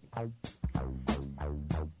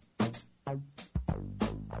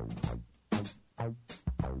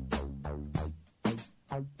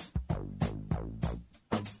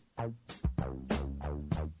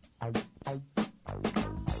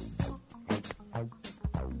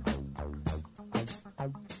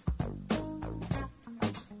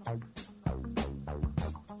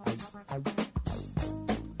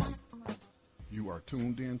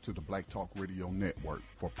 Tuned in to the Black Talk Radio Network.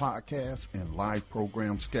 For podcasts and live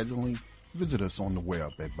program scheduling, visit us on the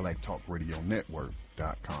web at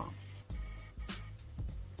blacktalkradionetwork.com.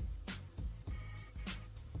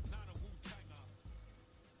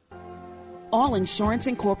 All Insurance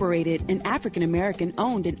Incorporated, an African-American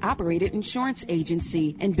owned and operated insurance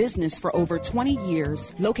agency in business for over 20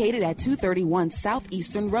 years, located at 231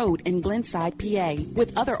 Southeastern Road in Glenside, PA,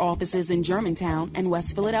 with other offices in Germantown and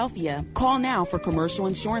West Philadelphia. Call now for commercial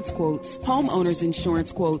insurance quotes, homeowners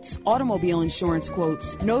insurance quotes, automobile insurance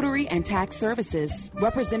quotes, notary and tax services,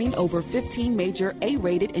 representing over 15 major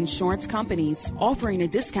A-rated insurance companies, offering a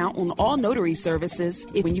discount on all notary services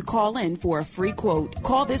when you call in for a free quote.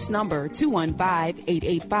 Call this number,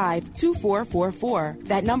 215-885-2444.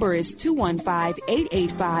 That number is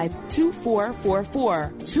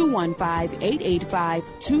 215-885-2444.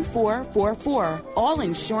 215-885-2444. All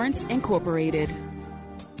Insurance Incorporated.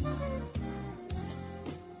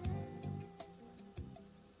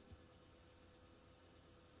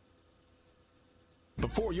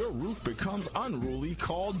 Before your roof becomes unruly,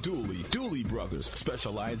 call Dooley. Dooley Brothers,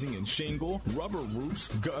 specializing in shingle, rubber roofs,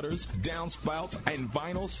 gutters, downspouts, and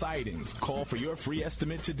vinyl sidings. Call for your free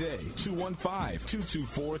estimate today.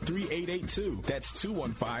 215-224-3882. That's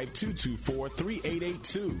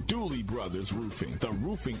 215-224-3882. Dooley Brothers Roofing, the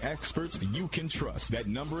roofing experts you can trust. That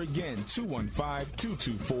number again,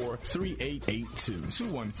 215-224-3882.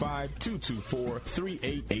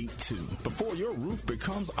 215-224-3882. Before your roof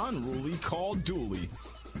becomes unruly, call Dooley.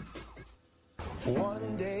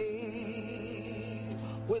 One day,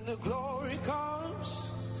 when the glory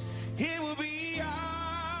comes, it will be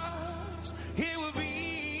ours, it will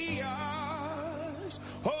be ours.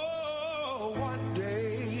 Oh, one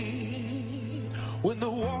day, when the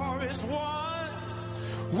war is won,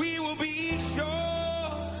 we will be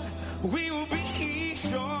sure, we will be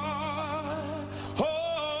sure.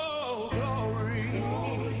 Oh, glory,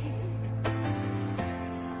 glory,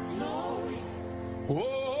 glory.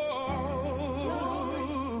 Oh,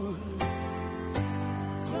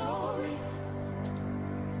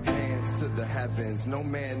 to the heavens, no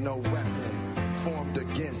man, no weapon formed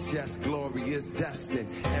against, yes, glory is destined.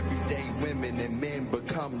 Everyday women and men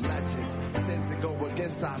become legends. Sins that go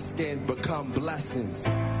against our skin become blessings.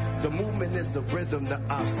 The movement is a rhythm to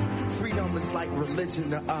us. Freedom is like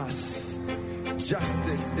religion to us.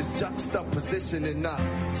 Justice is juxtaposition in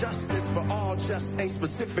us. Justice for all just ain't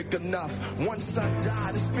specific enough. One son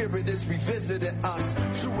died, the spirit is revisiting us.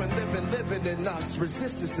 True and living in us.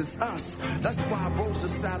 Resistance is us. That's why Rosa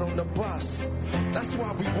sat on the bus. That's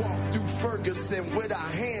why we walk through Ferguson with our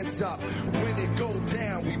hands up. When it go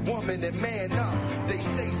down, we woman and man up. They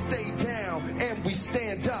say stay down, and we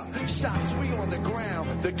stand up. Shots, we on the ground.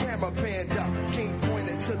 The camera panned up. King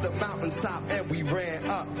pointed to the mountaintop, and we ran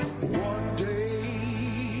up. One day,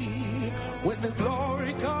 when the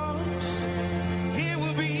glory comes, it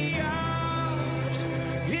will be ours,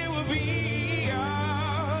 it will be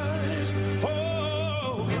ours.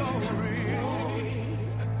 Oh, glory,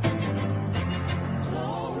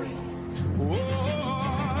 glory,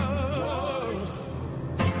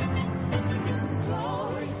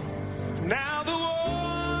 glory. Now the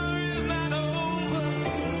war is not over,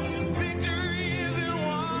 victory isn't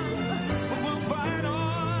won, but we'll fight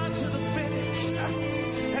on to the finish,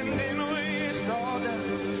 and then when it's all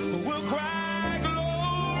done, we'll cry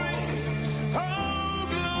glory, oh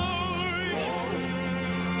glory,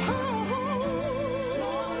 oh,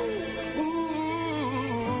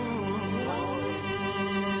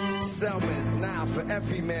 Selma is now for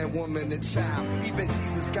every man, woman, and child. Even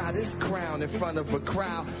Jesus got his crown in front of a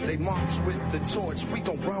crowd. They march with the torch, we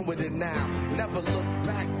gon' run with it now. Never look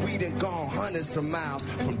back, we done gone hundreds of miles.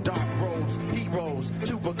 From dark roads, heroes,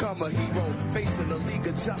 to become a hero. Facing a league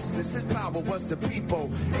of justice, his power was the people.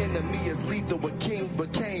 Enemy is lethal, but king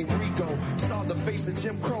became regal. Saw the face of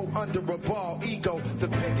Jim Crow under a bald ego. The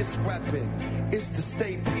biggest weapon is to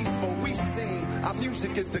stay peaceful. We sing, our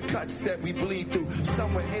music is the cuts that we bleed through.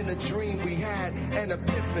 Somewhere in a dream, dream, we had an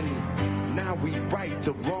epiphany. Now we right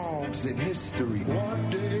the wrongs in history. One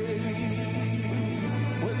day,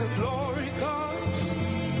 when the glory comes,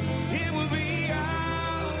 it will be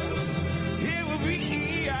ours. It will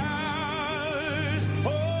be ours.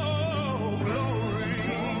 Oh, glory.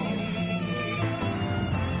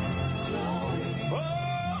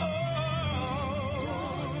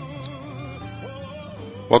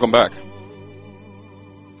 Welcome back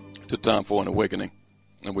to Time for an Awakening.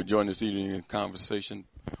 And we're joined this evening in conversation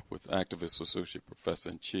with activist, associate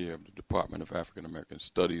professor and chair of the Department of African American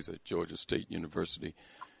Studies at Georgia State University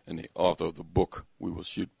and the author of the book, We Will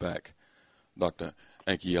Shoot Back. Dr.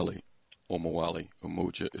 Akinyele Omowale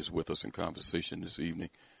Umoja is with us in conversation this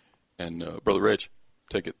evening. And Brother Reg,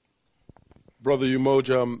 take it. Brother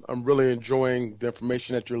Umoja, I'm really enjoying the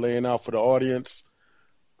information that you're laying out for the audience.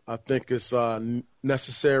 I think it's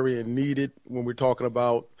necessary and needed when we're talking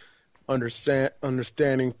about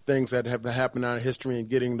understanding things that have happened in our history and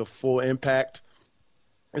getting the full impact.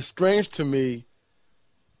 It's strange to me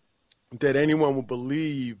that anyone would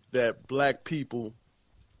believe that black people,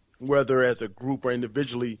 whether as a group or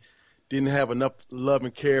individually, didn't have enough love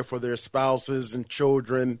and care for their spouses and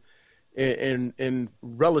children and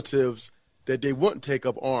relatives that they wouldn't take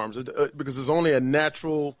up arms, because it's only a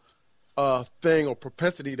natural thing or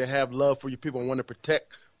propensity to have love for your people and want to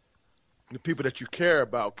protect the people that you care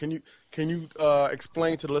about. Can you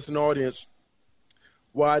explain to the listening audience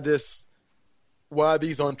why these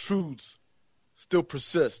untruths still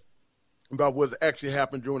persist about what's actually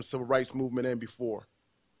happened during the civil rights movement and before?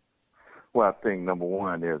 Well, I think, number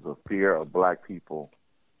one, there's a fear of black people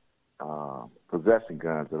possessing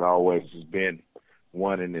guns. There's always been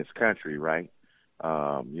one in this country, right?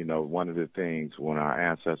 One of the things when our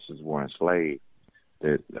ancestors were enslaved,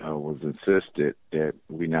 that was insisted that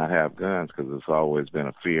we not have guns because it's always been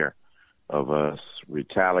a fear of us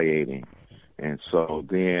retaliating. And so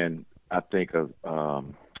then I think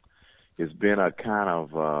it's been a kind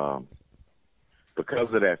of,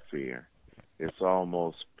 because of that fear, it's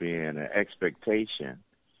almost been an expectation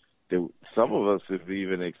that some of us have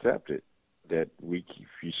even accepted that you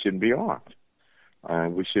shouldn't be armed.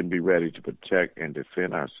 We shouldn't be ready to protect and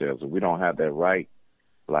defend ourselves. And we don't have that right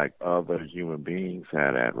like other human beings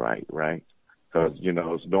have that right? Because,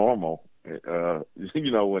 it's normal.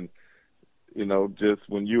 Just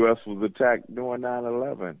when U.S. was attacked during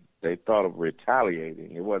 9/11, they thought of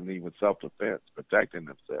retaliating. It wasn't even self-defense, protecting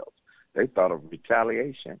themselves. They thought of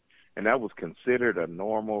retaliation, and that was considered a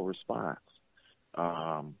normal response.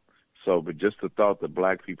 But just the thought that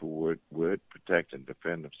black people would protect and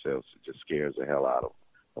defend themselves, it just scares the hell out of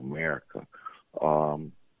America.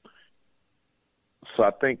 So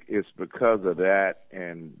I think it's because of that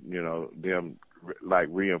and, them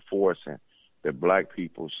reinforcing that black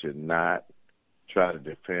people should not try to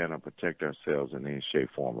defend or protect ourselves in any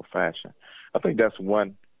shape, form, or fashion. I think that's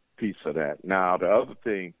one piece of that. Now, the other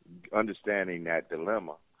thing, understanding that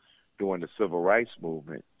dilemma during the civil rights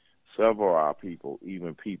movement, several of our people,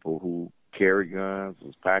 even people who carry guns,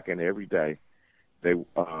 was packing every day, there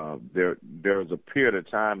was a period of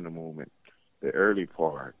time in the movement, the early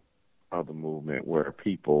part of the movement, where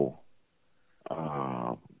people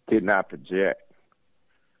did not project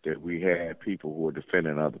that we had people who were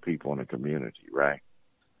defending other people in the community, right?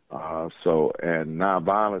 And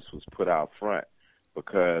nonviolence was put out front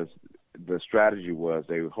because the strategy was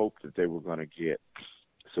they hoped that they were going to get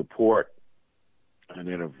support and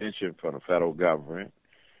intervention from the federal government,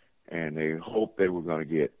 and they hoped they were going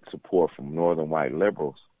to get support from northern white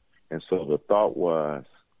liberals. And so the thought was,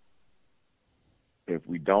 if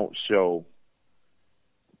we don't show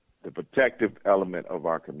the protective element of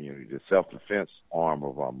our community, the self-defense arm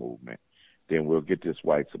of our movement, then we'll get this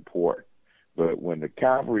white support. But when the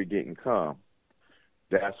cavalry didn't come,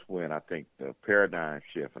 that's when I think the paradigm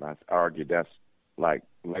shift, and I argue that's like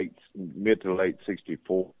mid to late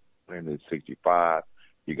 64 into 65,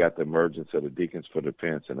 you got the emergence of the Deacons for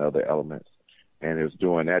Defense and other elements. And it was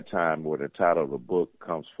during that time where the title of the book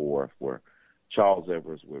comes forth, where Charles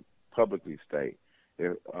Edwards would publicly state,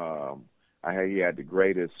 he had the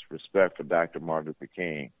greatest respect for Dr. Martin Luther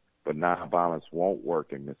King, but nonviolence won't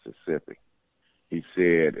work in Mississippi. He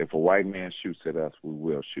said, if a white man shoots at us, we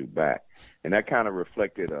will shoot back. And that kind of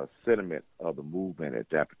reflected a sentiment of the movement at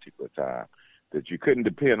that particular time, that you couldn't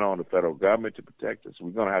depend on the federal government to protect us. We're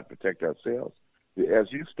going to have to protect ourselves,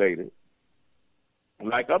 as you stated,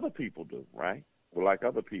 like other people do, right? Well, like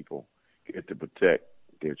other people get to protect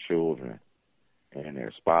their children and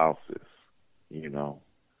their spouses,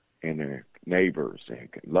 and their neighbors and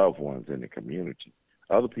loved ones in the community.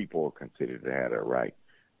 Other people are considered to have that right,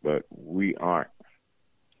 but we aren't.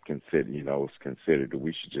 it's considered that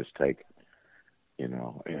we should just take it,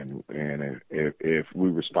 and if we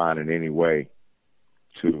respond in any way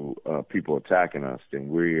to people attacking us, then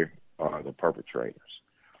we are the perpetrators.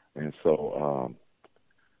 And so,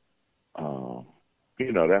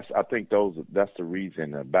 I think that's the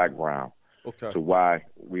reason, the background to why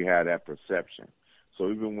we had that perception.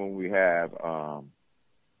 So even when we have, I'll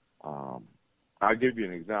give you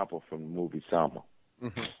an example from the movie Selma.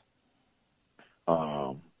 Mm-hmm.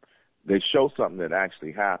 They show something that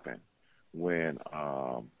actually happened when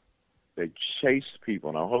they chased people,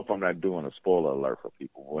 and I hope I'm not doing a spoiler alert for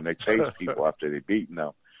people, when they chased people after they beaten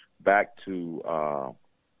them back to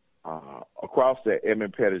across the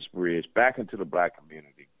Edmund Pettus Bridge, back into the black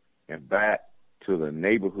community, and back to the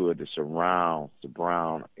neighborhood that surrounds the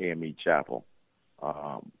Brown AME Chapel,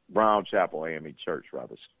 Brown Chapel AME Church,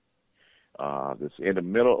 rather. This in the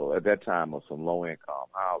middle at that time of some low-income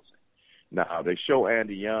housing. Now, they show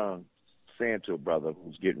Andy Young saying to a brother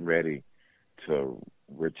who's getting ready to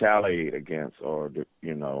retaliate against, or,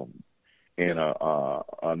 in a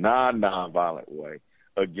non-violent way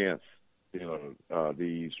against,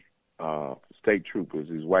 these state troopers,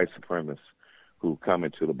 these white supremacists who come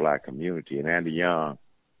into the black community. And Andy Young,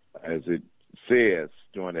 as it says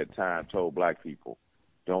during that time, told black people,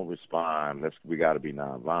 don't respond, we got to be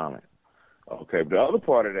nonviolent. Okay, but the other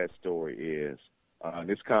part of that story is,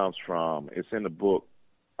 this comes from, it's in the book,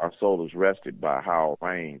 Our Soul is Rested by Howard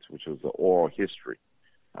Raines, which was the oral history.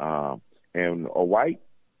 And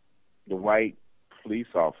the white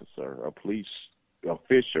police officer, a police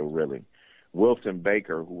official really, Wilson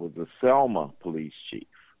Baker, who was the Selma police chief,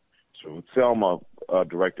 so Selma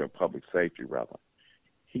director of public safety, rather,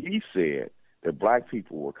 he said that black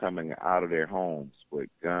people were coming out of their homes with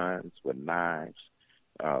guns, with knives.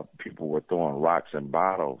 People were throwing rocks and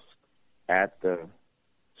bottles at the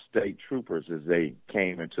state troopers as they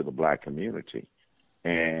came into the black community.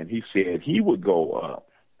 And he said he would go up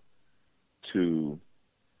to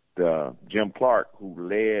the Jim Clark, who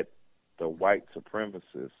led the white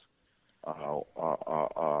supremacist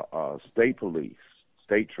state police,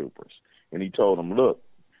 state troopers, and he told them, look,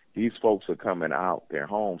 these folks are coming out their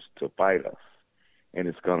homes to fight us, and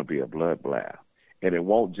it's going to be a bloodbath. And it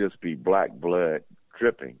won't just be black blood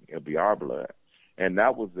dripping, it'll be our blood. And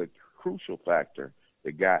that was the crucial factor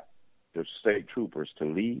that got the state troopers to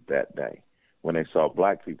leave that day when they saw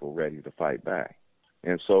black people ready to fight back.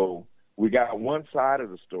 And so we got one side of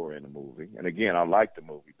the story in the movie, and again, I like the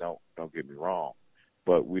movie, don't get me wrong,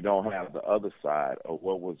 but we don't have the other side of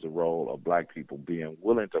what was the role of black people being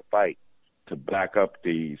willing to fight to back up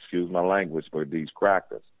these, excuse my language, but these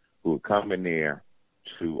crackers who would come in there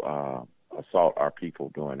to assault our people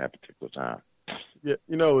during that particular time. Yeah,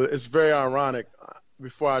 it's very ironic.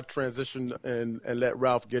 Before I transition and let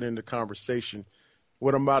Ralph get into conversation,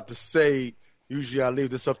 what I'm about to say, usually I leave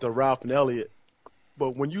this up to Ralph and Elliot,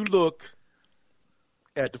 but when you look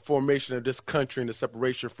at the formation of this country and the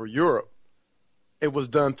separation for Europe, it was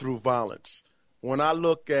done through violence. When I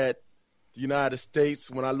look at the United States,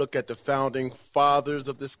 when I look at the founding fathers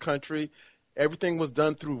of this country, everything was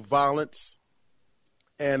done through violence,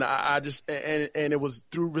 and and it was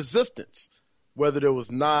through resistance, whether there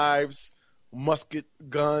was knives, musket,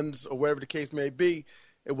 guns, or whatever the case may be.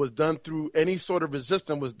 It was done through any sort of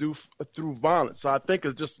resistance was through violence. So I think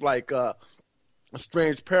it's just like a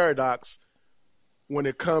strange paradox when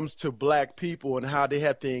it comes to black people and how they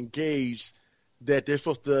have to engage, that they're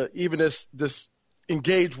supposed to, even this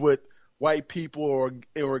engage with white people or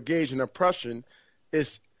engage in oppression,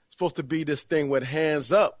 is supposed to be this thing with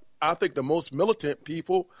hands up. I think the most militant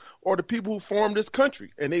people are the people who formed this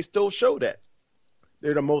country, and they still show that.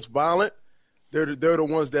 They're the most violent. They're the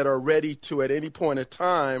ones that are ready to, at any point in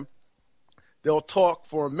time, they'll talk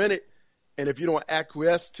for a minute, and if you don't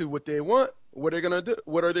acquiesce to what they want, what are they going to do?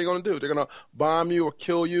 What are they going to do? They're going to bomb you or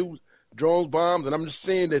kill you, drone bombs. And I'm just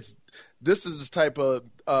saying that this is the type of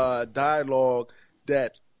dialogue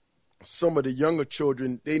that some of the younger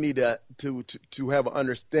children, they need to have an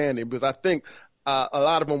understanding, because I think a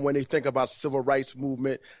lot of them, when they think about civil rights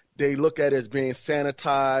movement, they look at it as being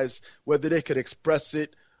sanitized, whether they could express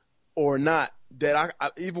it or not. That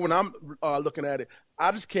I even when I'm looking at it,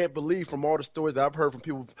 I just can't believe, from all the stories that I've heard from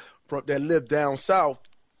people that live down south,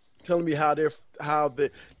 telling me how the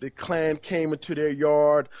Klan came into their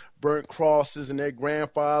yard, burnt crosses, and their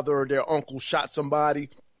grandfather or their uncle shot somebody,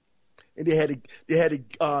 and they had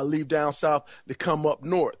to leave down south to come up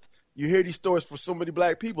north. You hear these stories for so many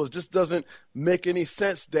black people. It just doesn't make any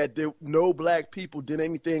sense that no black people did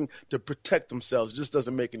anything to protect themselves. It just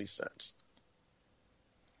doesn't make any sense.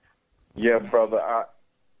 Yeah, brother,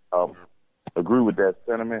 I agree with that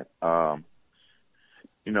sentiment.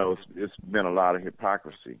 it's been a lot of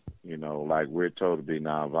hypocrisy. Like we're told to be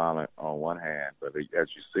nonviolent on one hand, but as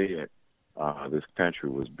you see it, this country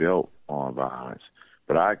was built on violence.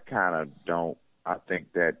 But I kind of don't. I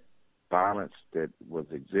think that violence that was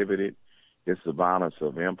exhibited, it's the violence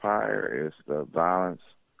of empire. It's the violence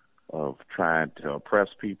of trying to oppress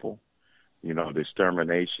people. The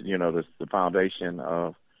extermination. The foundation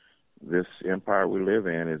of this empire we live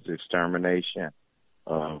in is the extermination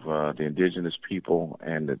of the indigenous people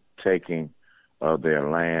and the taking of their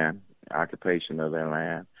land, occupation of their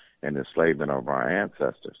land, and the enslavement of our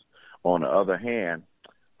ancestors. On the other hand,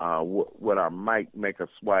 what I might make a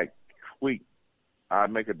slight tweak, I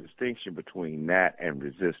make a distinction between that and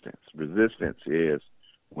resistance. Resistance is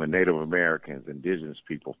when Native Americans, indigenous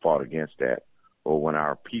people fought against that, or when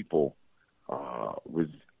our people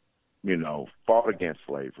fought against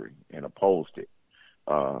slavery and opposed it.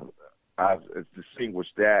 I distinguish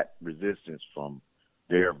that resistance from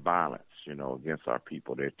their violence, against our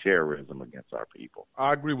people, their terrorism against our people.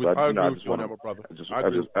 I agree with you on that, my brother.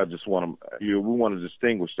 I just want to, we want to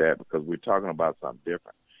distinguish that because we're talking about something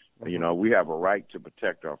different. Mm-hmm. We have a right to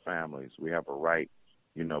protect our families. We have a right,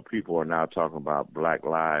 people are now talking about Black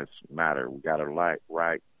Lives Matter. We got a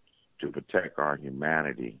right to protect our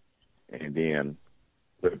humanity. And then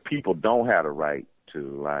the people don't have the right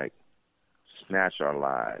to, snatch our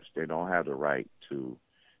lives. They don't have the right to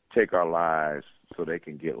take our lives so they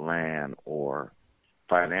can get land or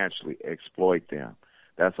financially exploit them.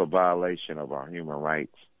 That's a violation of our human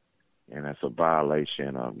rights, and that's a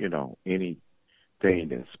violation of, anything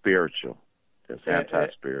that's spiritual, that's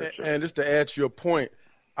anti-spiritual. And just to add to your point,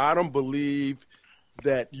 I don't believe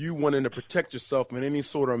that you wanting to protect yourself in any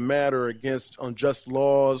sort of matter against unjust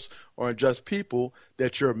laws or unjust people,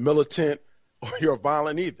 that you're militant or you're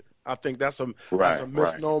violent either. I think that's a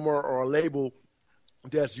misnomer or a label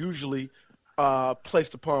that's usually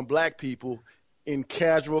placed upon black people in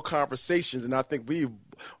casual conversations, and I think we've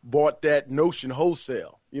bought that notion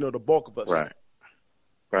wholesale, the bulk of us.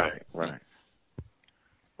 Right.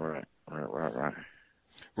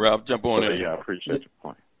 Ralph, jump on in. Yeah, I appreciate your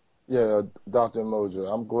point. Yeah, Dr.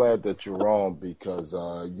 Umoja, I'm glad that you're wrong because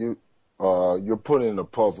you're putting the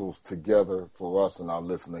puzzles together for us and our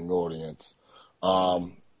listening audience.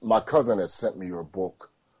 My cousin had sent me your book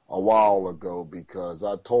a while ago because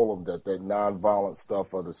I told him that nonviolent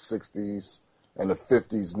stuff of the 60s and the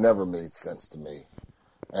 50s never made sense to me.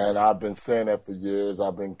 And I've been saying that for years.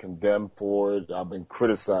 I've been condemned for it. I've been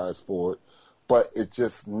criticized for it. But it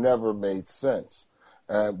just never made sense.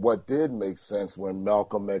 And what did make sense when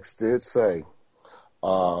Malcolm X did say,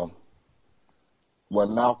 when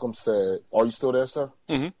Malcolm said, are you still there, sir?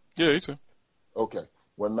 Mm-hmm. Yeah, he's here. Okay.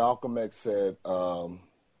 When Malcolm X said,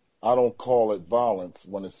 I don't call it violence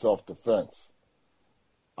when it's self-defense.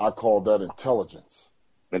 I call that intelligence.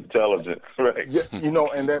 Intelligence, right. Yeah,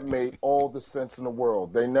 and that made all the sense in the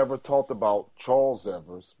world. They never talked about Charles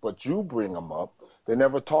Evers, but you bring him up. They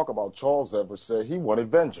never talk about Charles Evers said he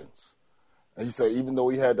wanted vengeance. And he said even though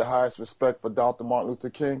he had the highest respect for Dr. Martin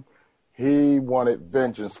Luther King, he wanted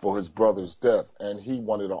vengeance for his brother's death, and he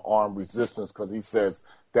wanted an armed resistance because he says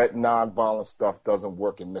that nonviolent stuff doesn't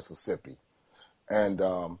work in Mississippi. And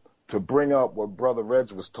to bring up what Brother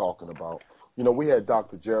Reg was talking about, we had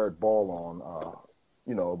Dr. Jared Ball on,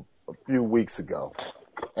 a few weeks ago.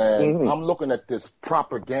 And I'm looking at this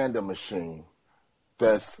propaganda machine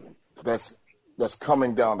that's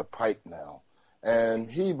coming down the pike now. And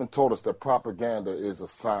he even told us that propaganda is a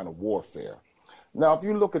sign of warfare. Now, if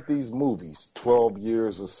you look at these movies, 12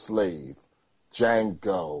 Years a Slave,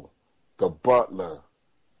 Django, The Butler,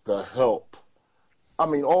 The Help,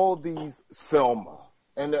 all these, Selma,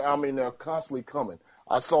 and they're constantly coming.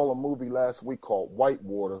 I saw a movie last week called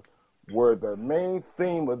Whitewater, where the main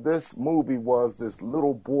theme of this movie was this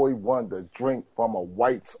little boy wanted to drink from a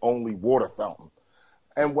whites-only water fountain.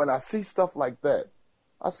 And when I see stuff like that,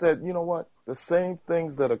 I said, you know what? The same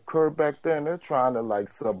things that occurred back then, they're trying to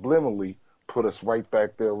subliminally put us right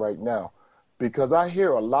back there right now. Because I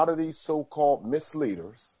hear a lot of these so-called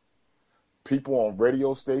misleaders, people on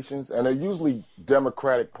radio stations, and they're usually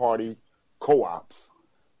Democratic Party co-ops.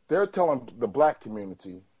 They're telling the black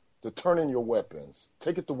community to turn in your weapons,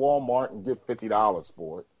 take it to Walmart and get $50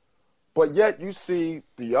 for it. But yet you see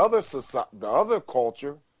the other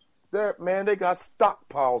culture, they got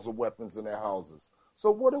stockpiles of weapons in their houses.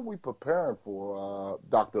 So what are we preparing for,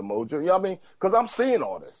 Dr. Umoja? Because I'm seeing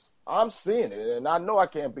all this. I'm seeing it, and I know I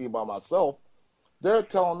can't be by myself. They're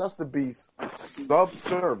telling us to be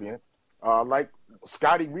subservient. Like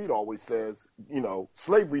Scotty Reed always says,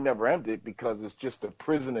 slavery never ended because it's just a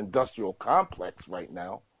prison industrial complex right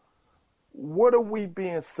now. what are we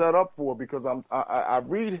being set up for? Because I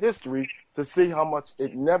read history to see how much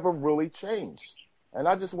it never really changed. And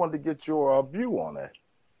I just wanted to get your view on that.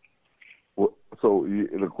 So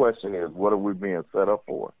the question is, what are we being set up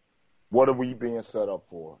for? What are we being set up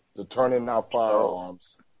for? The turning our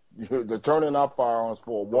firearms. The turning our firearms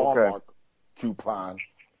for a Walmart coupon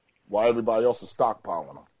while everybody else is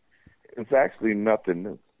stockpiling them. It's actually nothing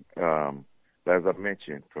new. As I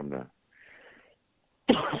mentioned, from the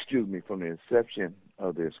from the inception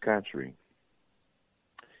of this country,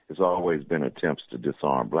 it's always been attempts to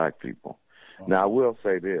disarm black people. Now, I will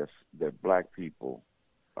say this, that black people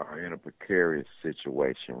are in a precarious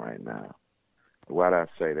situation right now. Why do I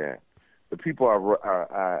say that? The people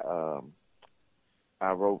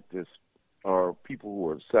I wrote this, or people who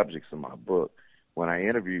are subjects of my book, when I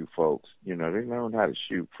interview folks, they learn how to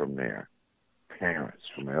shoot from their parents,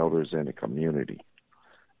 from elders in the community.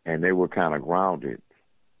 And they were kind of grounded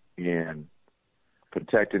in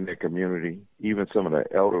protecting their community. Even some of the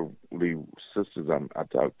elderly sisters I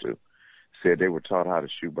talked to said they were taught how to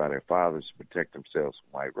shoot by their fathers to protect themselves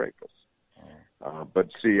from white rapists. But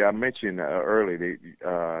see, I mentioned earlier, it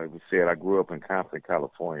was said I grew up in Compton,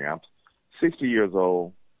 California. I'm 60 years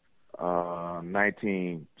old.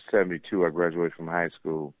 1972, I graduated from high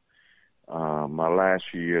school. My last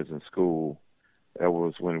few years in school, that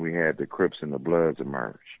was when we had the Crips and the Bloods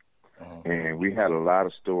emerge. And we had a lot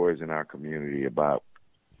of stories in our community about,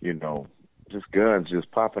 just guns just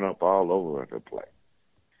popping up all over the place.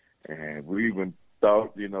 And we even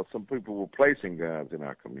thought, some people were placing guns in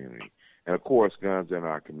our community. And, of course, guns in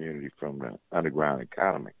our community from the underground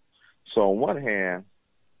economy. So on one hand,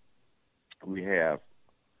 we have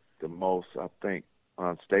the most, I think,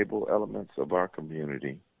 unstable elements of our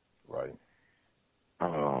community. Right.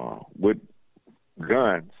 With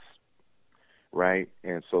guns, right?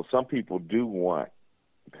 And so some people do want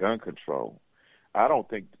gun control. I don't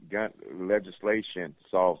think gun legislation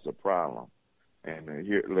solves the problem. And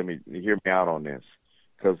hear me out on this.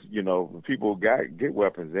 Because, when people get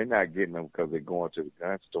weapons, they're not getting them because they're going to the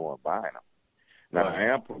gun store and buying them. Now, I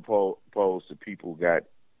am opposed to people who got,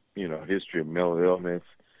 history of mental illness,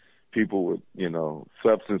 people with,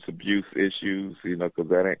 substance abuse issues, because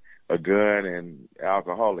that ain't a gun and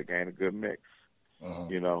alcoholic ain't a good mix,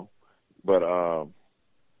 But on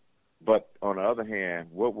the other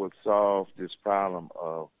hand, what would solve this problem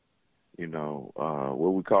of,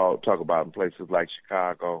 what we talk about in places like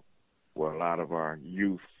Chicago, where a lot of our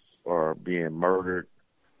youth are being murdered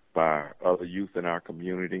by other youth in our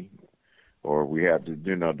community, or we have the,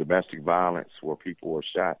 domestic violence where people are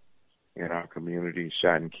shot in our community,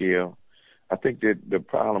 shot and killed. I think that the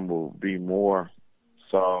problem will be more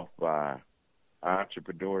solved by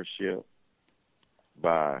entrepreneurship,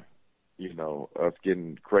 by, us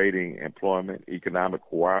creating employment, economic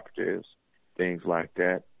cooperatives, things like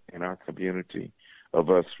that in our community, of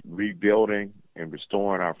us rebuilding and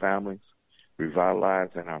restoring our families,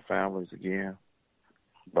 revitalizing our families again,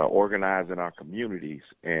 by organizing our communities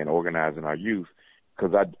and organizing our youth.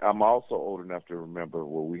 Because I'm also old enough to remember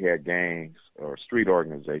where we had gangs, or street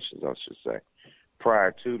organizations, I should say,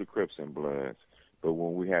 prior to the Crips and Bloods. But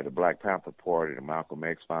when we had the Black Panther Party, the Malcolm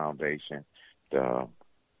X Foundation, the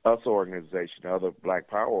US organization, other Black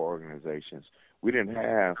Power organizations, we didn't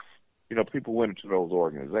have, people went into those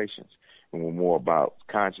organizations and were more about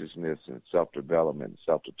consciousness and self-development and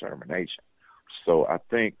self-determination. So I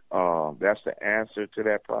think that's the answer to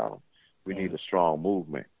that problem. We need a strong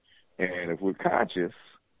movement. And if we're conscious,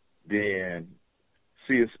 then,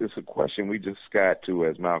 see, it's a question we just got to,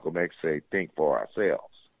 as Malcolm X said, think for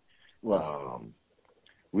ourselves. Wow.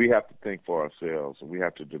 We have to think for ourselves, and we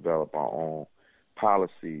have to develop our own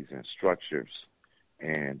policies and structures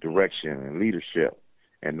and direction and leadership,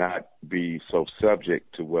 and not be so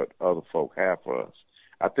subject to what other folk have for us.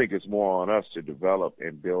 I think it's more on us to develop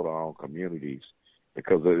and build our own communities,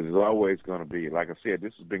 because there's always going to be, like I said,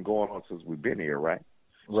 this has been going on since we've been here, right?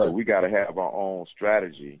 So we got to have our own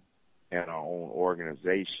strategy and our own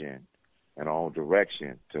organization and our own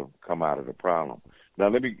direction to come out of the problem. Now,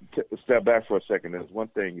 let me step back for a second. There's one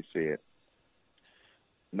thing you said.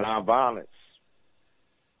 Nonviolence,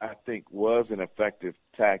 I think, was an effective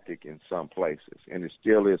tactic in some places, and it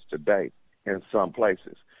still is today in some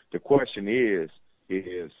places. The question is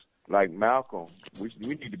like Malcolm,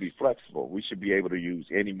 we need to be flexible. We should be able to use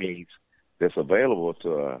any means that's available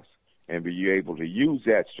to us and be able to use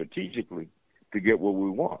that strategically to get what we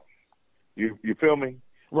want. You feel me?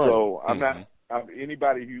 Right. So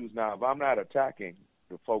anybody who uses nonviolence, I'm not attacking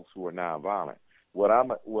the folks who are nonviolent.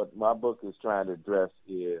 What my book is trying to address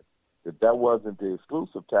is that wasn't the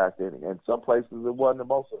exclusive tactic, and in some places it wasn't the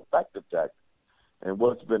most effective tactic. And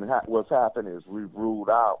what's happened is we've ruled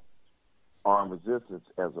out armed resistance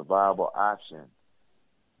as a viable option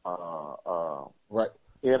right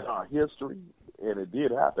in our history, and it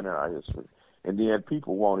did happen in our history. And then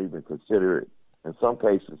people won't even consider it in some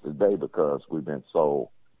cases today because we've been sold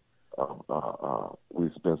some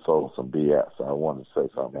BS. I wanted to say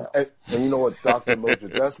something else. And you know what, Dr. Umoja,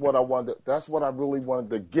 that's what I really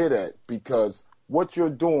wanted to get at, because what you're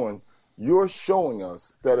doing, you're showing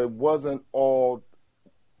us that it wasn't all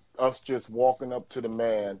us just walking up to the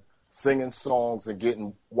man, singing songs and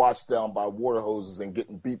getting washed down by water hoses and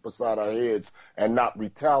getting beat beside our heads and not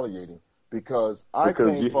retaliating. Because with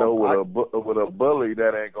a bully,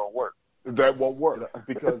 that ain't gonna work. That won't work,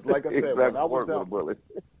 because, like I said, exactly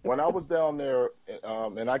when I was down there,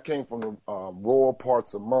 and I came from the rural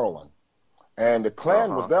parts of Maryland, and the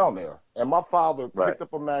Klan was down there, and my father picked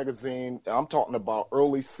up a magazine. I'm talking about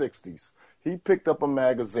early '60s. He picked up a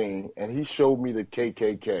magazine and he showed me the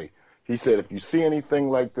KKK. He said, "If you see anything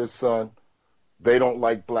like this, son, they don't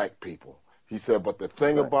like black people." He said, "But the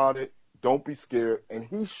thing about it, don't be scared." And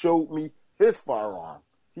he showed me his firearm.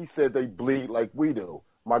 He said, "They bleed like we do."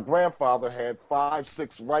 My grandfather had 5,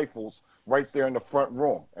 6 rifles right there in the front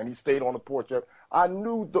room, and he stayed on the porch. I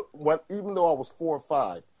knew, even though I was 4 or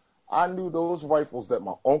 5, I knew those rifles that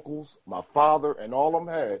my uncles, my father, and all of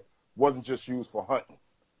them had wasn't just used for hunting.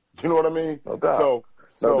 You know what I mean? No doubt.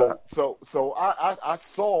 So I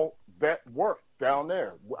saw that work down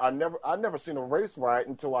there. I never seen a race riot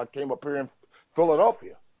until I came up here in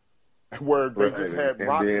Philadelphia, where they just had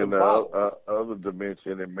rocks and bottles. Other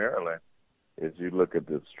dimension in Maryland is you look at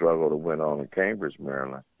the struggle that went on in Cambridge,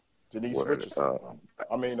 Maryland. Bernice Richardson.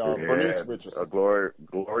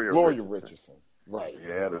 Gloria Richardson. Right.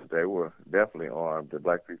 Yeah, they were definitely armed. The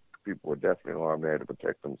black people were definitely armed there to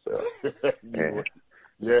protect themselves.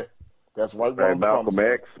 Yeah, that's right. Malcolm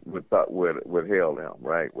X would hail them,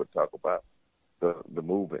 right? Would talk about the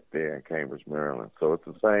movement there in Cambridge, Maryland. So it's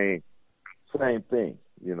the same thing,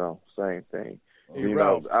 same thing.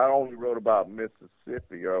 I only wrote about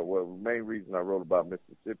Mississippi, the main reason I wrote about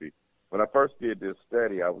Mississippi, when I first did this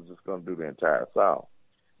study, I was just going to do the entire South.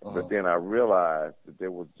 But then I realized that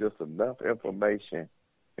there was just enough information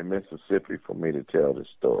in Mississippi for me to tell the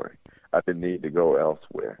story. I didn't need to go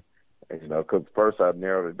elsewhere. Because first I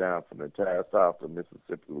narrowed it down from the entire South to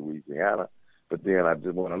Mississippi, Louisiana. But then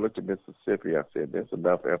when I looked at Mississippi, I said, there's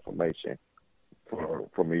enough information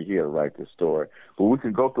for me here to write this story. But we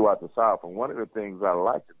can go throughout the South. And one of the things I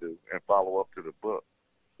like to do and follow up to the book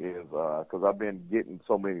is, because I've been getting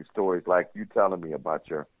so many stories like you telling me about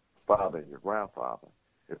your father and your grandfather.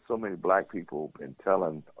 There's so many black people who've been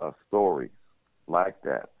telling stories like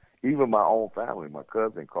that. Even my own family, my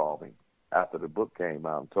cousin called me after the book came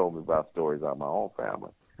out and told me about stories out of my own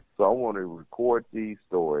family. So I want to record these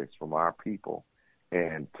stories from our people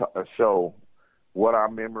and show what our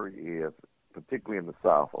memory is, particularly in the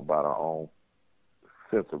South, about our own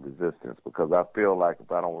sense of resistance, because I feel like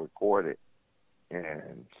if I don't record it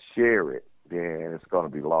and share it, then it's going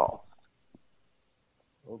to be lost.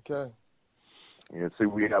 Okay. And see,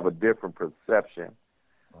 we have a different perception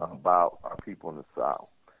about our people in the South.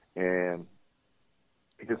 And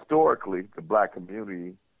historically, the black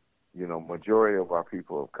community, majority of our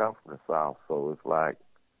people have come from the South, so it's like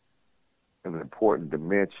an important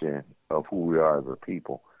dimension of who we are as a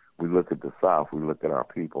people. We look at the South, we look at our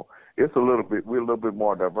people. We're a little bit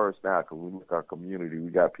more diverse now because we look at our community. We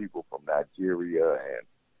got people from Nigeria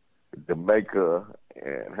and Jamaica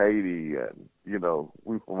and Haiti, and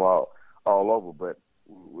we from all over. But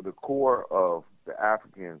the core of the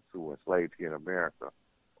Africans who were enslaved here in America,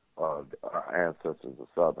 our ancestors are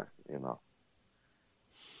Southern.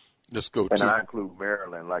 Let's go and I include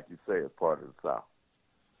Maryland, like you say, as part of the South.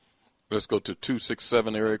 Let's go to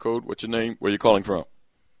 267 area code. What's your name? Where you calling from?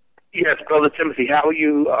 Yes, Brother Timothy. How are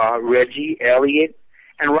you, Reggie, Elliot,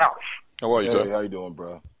 and Ralph? How are you, sir? How you doing,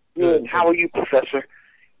 bro? Good. How are you, Professor?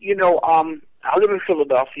 I live in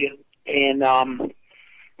Philadelphia, and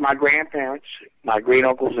my grandparents, my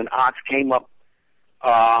great-uncles and aunts came up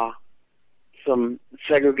from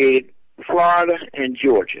segregated Florida and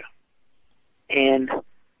Georgia. And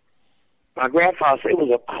my grandfather said it was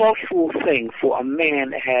a cultural thing for a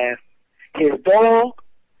man to have his dog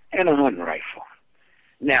and a hunting rifle.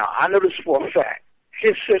 Now, I know this for a fact.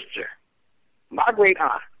 His sister, my great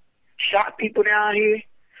aunt, shot people down here.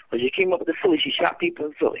 When she came up to Philly, she shot people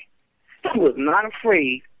in Philly. She was not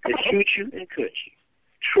afraid to shoot you and cut you.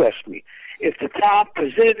 Trust me. If the time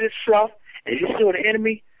presented itself and she saw the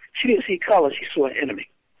enemy, she didn't see color, she saw an enemy.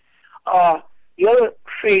 The other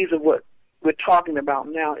phase of what we're talking about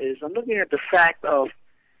now is I'm looking at the fact of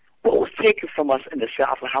what was taken from us in the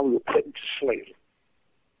South and how we were put into slavery.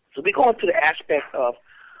 So we go into the aspect of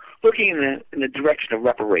looking in the direction of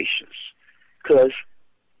reparations. Because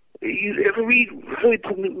you ever read Hilary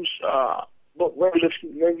Newton's book,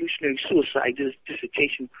 Revolutionary Suicide,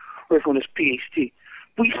 dissertation, work on his PhD,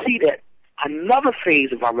 we see that another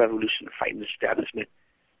phase of our revolution of fighting the establishment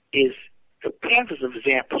is the Panthers of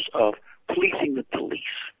examples of policing the police,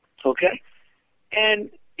 okay? And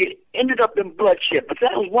it ended up in bloodshed, but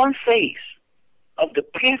that was one phase of the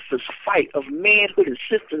Panthers' fight of manhood and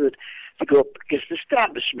sisterhood to go up against the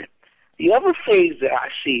establishment. The other phase that I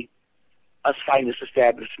see us fighting this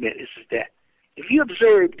establishment is that if you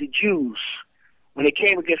observe the Jews when they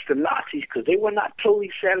came against the Nazis, because they were not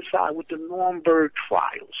totally satisfied with the Nuremberg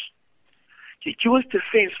trials, the Jewish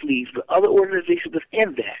Defense Leagues, but other organizations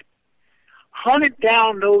within that, hunted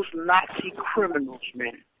down those Nazi criminals,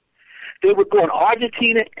 man. They would go in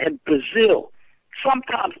Argentina and Brazil,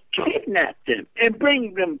 sometimes kidnap them and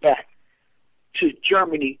bring them back to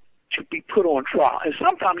Germany to be put on trial. And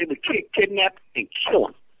sometimes they would kidnap and kill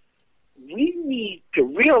them. We need to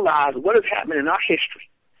realize what has happened in our history.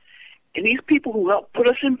 And these people who helped put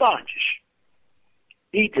us in bondage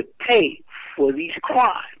need to pay for these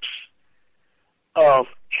crimes of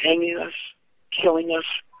hanging us, killing us,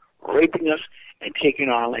 raping us, and taking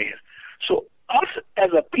our land. So us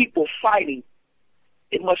as a people fighting,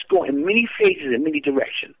 it must go in many phases, in many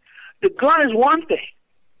directions. The gun is one thing,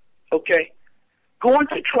 okay? Going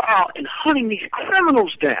to trial and hunting these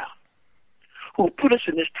criminals down who put us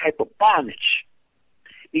in this type of bondage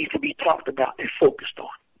needs to be talked about and focused on.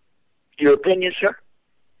 Your opinion, sir?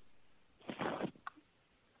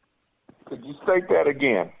 Could you state that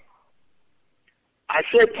again? I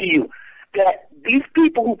said to you that these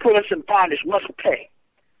people who put us in bondage must pay.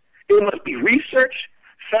 It must be researched,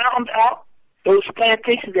 found out those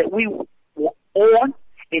plantations that we were on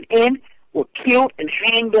and in were killed and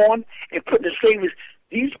hanged on and put in slavery.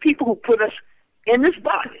 These people who put us in this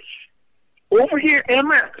bondage over here in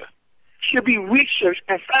America should be researched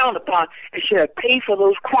and found upon and should have paid for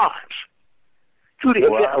those crimes through the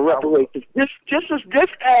event of reparations. Just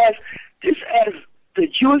as the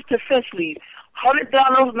Jewish Defense League hunted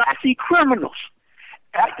down those Nazi criminals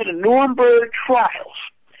after the Nuremberg trials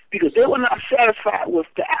because they were not satisfied with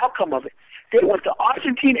the outcome of it. They went to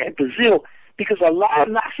Argentina and Brazil because a lot of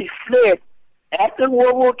Nazis fled after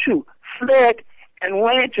World War II, fled and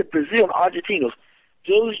ran to Brazil and Argentina.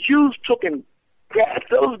 Those Jews took and grabbed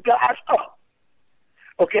those guys up.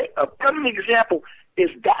 Okay, a perfect example is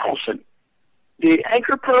Dawson, the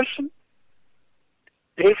anchor person.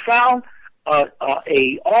 They found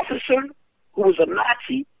a officer who was a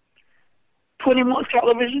Nazi, put him on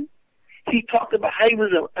television. He talked about how he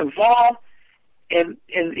was involved in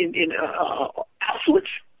Auschwitz.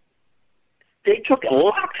 They took and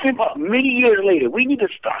locked him up many years later. We need to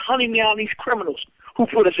start hunting down these criminals who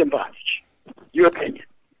put us in bondage. Your opinion?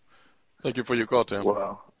 Thank you for your call, Tim.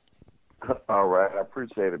 Well, all right. I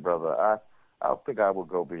appreciate it, brother. I think I will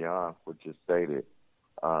go beyond what you stated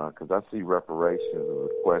because I see reparations as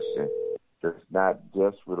a question that's not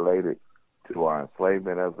just related to our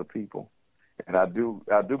enslavement as a people. And I do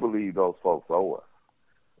believe those folks owe us.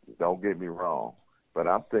 Don't get me wrong. But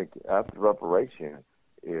I'm thinking after reparations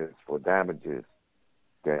is for damages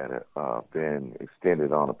that have been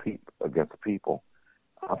extended on against the people.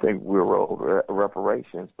 I think we're owed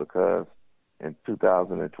reparations because in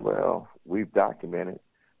 2012 we've documented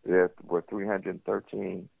there were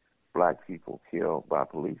 313 black people killed by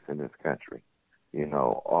police in this country. You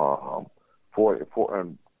know,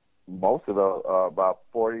 most of those, about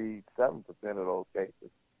 47% of those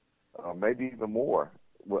cases, maybe even more.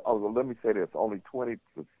 Well, let me say this: only 20%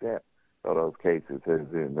 of those cases has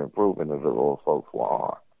been proven that those folks were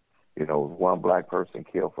armed. You know, one black person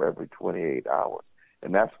killed for every 28 hours.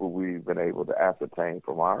 And that's what we've been able to ascertain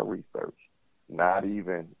from our research. Not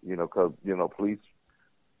even, because, police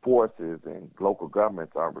forces and local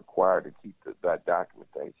governments are required to keep that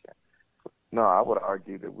documentation. No, I would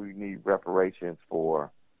argue that we need reparations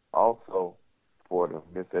for the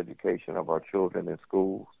miseducation of our children in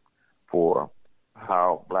schools, for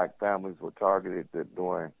how black families were targeted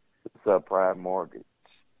during the subprime mortgage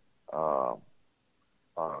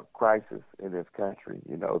crisis in this country.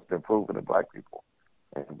 It's been proven that black people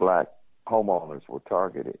and black homeowners were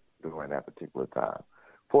targeted during that particular time.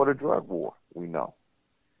 For the drug war, we know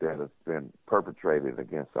that has been perpetrated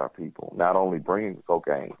against our people, not only bringing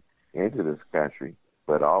cocaine into this country,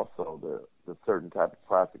 but also the certain type of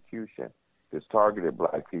prosecution that's targeted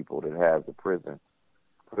black people that has the prison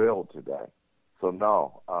filled today. So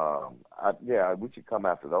no, we should come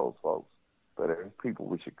after those folks, but there's people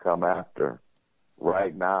we should come after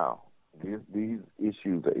right now. These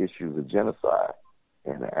issues are issues of genocide,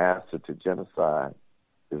 And the answer to genocide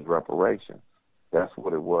is reparations. That's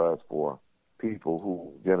what it was for people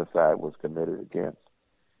who genocide was committed against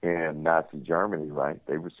in Nazi Germany, right?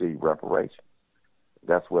 They received reparations.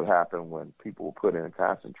 That's what happened when people were put in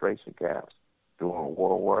concentration camps during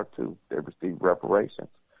World War II. They received reparations.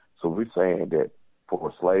 So we're saying that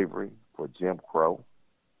for slavery, for Jim Crow,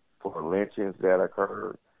 for lynchings that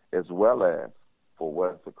occurred, as well as for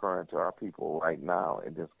what's occurring to our people right now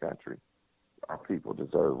in this country, our people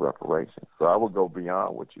deserve reparations. So I would go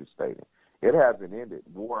beyond what you stated. It hasn't ended.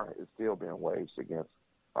 War is still being waged against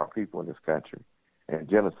our people in this country, and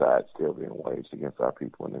genocide is still being waged against our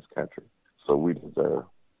people in this country. So we deserve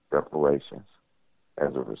reparations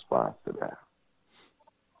as a response to that.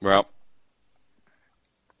 Well,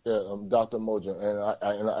 yeah, Dr. Moja,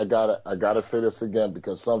 and I gotta say this again,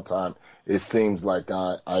 because sometimes it seems like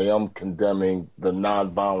I am condemning the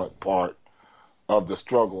nonviolent part of the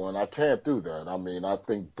struggle, and I can't do that. I mean, I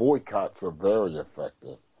think boycotts are very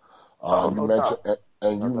effective. You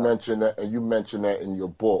mentioned that in your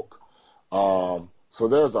book. So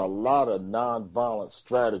there's a lot of nonviolent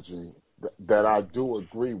strategy that I do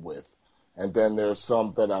agree with, and then there's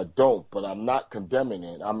some that I don't. But I'm not condemning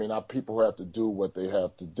it. I mean, people have to do what they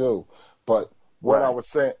have to do. But what I was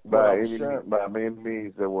saying, by any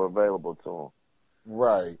means that were available to them,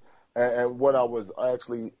 right? And what I was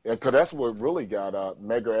actually, because that's what really got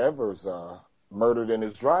Medgar Evers murdered in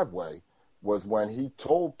his driveway, was when he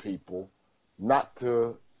told people not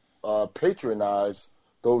to patronize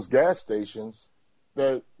those gas stations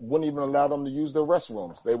that wouldn't even allow them to use their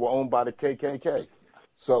restrooms. They were owned by the KKK.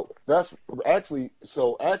 So that's actually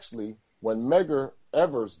when Medgar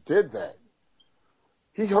Evers did that,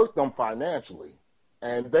 he hurt them financially,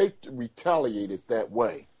 and they retaliated that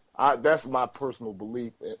way. That's my personal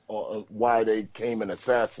belief on why they came and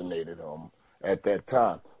assassinated him at that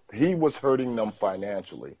time. He was hurting them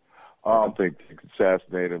financially. I think they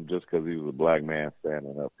assassinated him just because he was a black man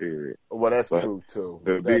standing up, period. Well, that's true, too.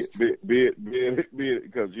 Be it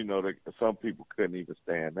because, some people couldn't even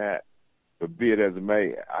stand that. But be it as it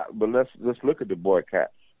may, but let's look at the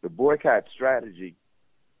boycott. The boycott strategy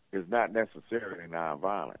is not necessarily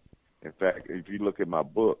nonviolent. In fact, if you look at my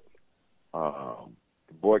book, the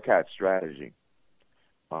boycott strategy,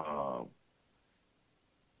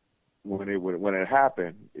 when it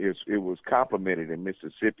happened, it was complemented in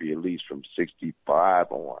Mississippi, at least from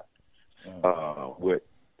 1965 on, with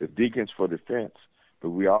the Deacons for Defense. But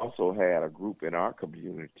we also had a group in our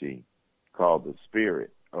community called the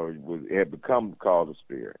Spirit, or it had become called the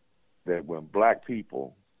Spirit, that when black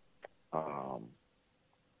people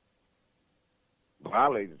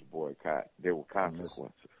violated the boycott, there were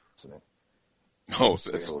consequences. Oh,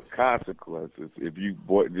 there were consequences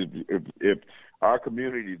if our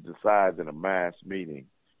community decides in a mass meeting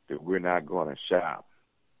that we're not going to shop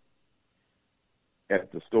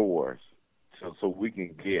at the stores, so we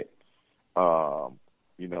can get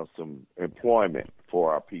some employment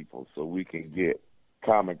for our people, so we can get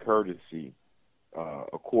common courtesy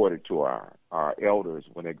accorded to our elders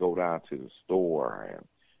when they go down to the store,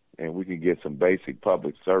 and we can get some basic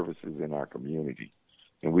public services in our community.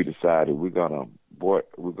 And we decided we're gonna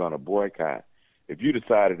boycott. If you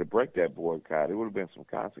decided to break that boycott, it would have been some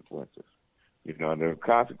consequences. And the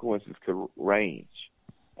consequences could range.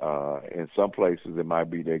 In some places, it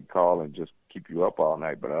might be they call and just keep you up all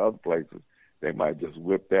night, but in other places, they might just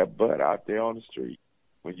whip that butt out there on the street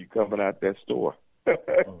when you're coming out that store.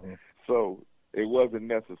 Mm-hmm. So it wasn't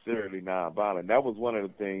necessarily nonviolent. That was one of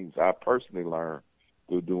the things I personally learned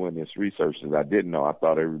through doing this research that I didn't know. I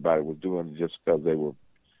thought everybody was doing it just because they were,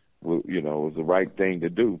 it was the right thing to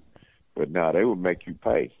do. But no, they would make you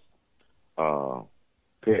pay a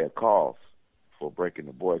cost for breaking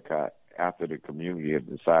the boycott after the community had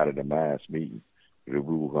decided a mass meeting that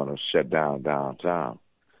we were going to shut down downtown.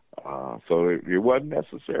 So it wasn't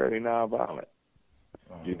necessarily nonviolent,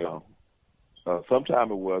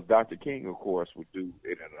 Sometimes it was. Dr. King, of course, would do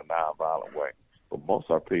it in a nonviolent way. But most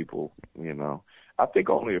of our people, I think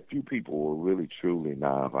only a few people were really, truly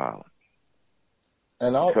nonviolent.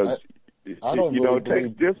 And it takes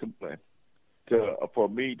discipline for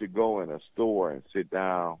me to go in a store and sit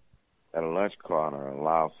down at a lunch counter and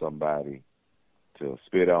allow somebody to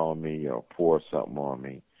spit on me or pour something on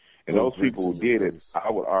me. And those people who did it,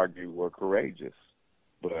 I would argue, were courageous.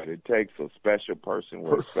 But it takes a special person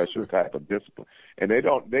with a special type of discipline. And they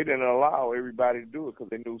didn't allow everybody to do it because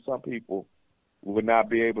they knew some people would not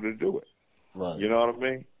be able to do it. Right. You know what I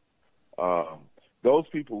mean? Those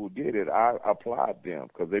people who did it, I applaud them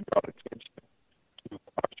because they brought attention to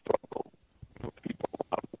our struggle with people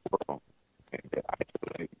around the world and that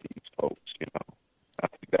isolated these folks, I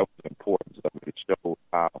think that was the importance of it. It showed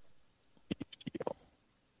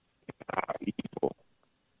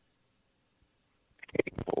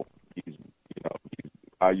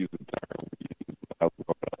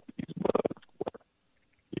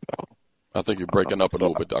I think you're breaking up a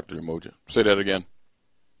little bit, Dr. Umoja. Say that again.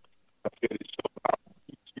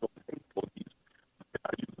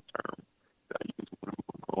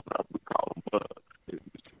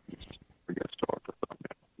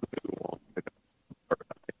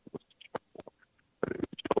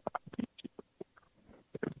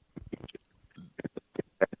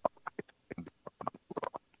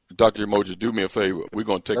 Dr. Umoja, do me a favor. We're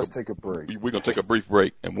going to take a break. We're going to take a brief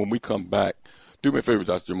break, and when we come back, do me a favor,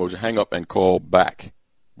 Dr. Umoja, hang up and call back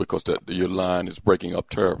because your line is breaking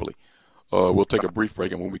up terribly. We'll take a brief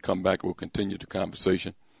break, and when we come back, we'll continue the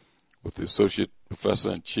conversation with the Associate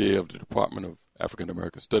Professor and Chair of the Department of African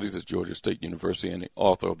American Studies at Georgia State University and the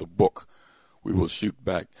author of the book. We will shoot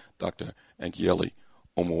back. Dr. Akinyele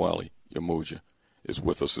Omowale Umoja is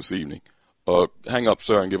with us this evening. Hang up,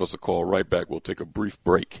 sir, and give us a call right back. We'll take a brief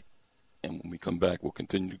break. And when we come back, we'll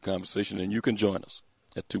continue the conversation, and you can join us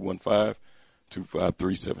at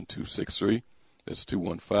 215-253-7263. That's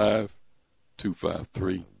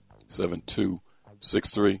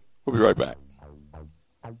 215-253-7263. We'll be right back.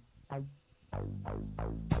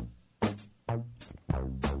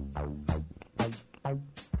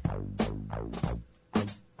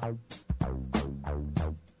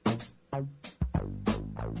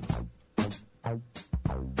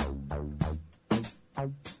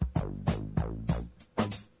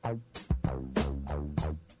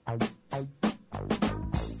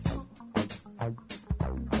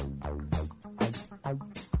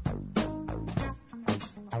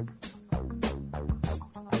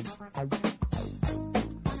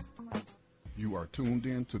 You are tuned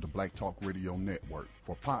in to the Black Talk Radio Network.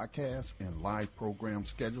 For podcasts and live program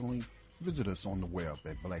scheduling, visit us on the web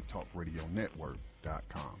at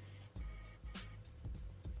blacktalkradionetwork.com.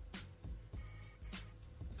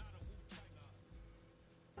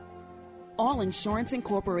 All Insurance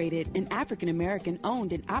Incorporated, an African-American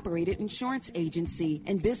owned and operated insurance agency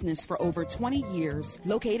and business for over 20 years,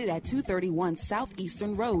 located at 231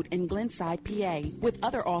 Southeastern Road in Glenside, PA, with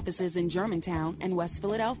other offices in Germantown and West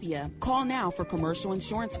Philadelphia. Call now for commercial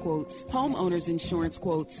insurance quotes, homeowners insurance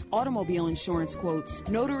quotes, automobile insurance quotes,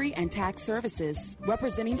 notary and tax services,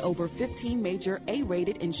 representing over 15 major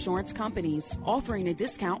A-rated insurance companies, offering a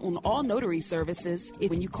discount on all notary services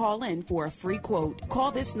when you call in for a free quote. Call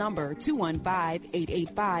this number,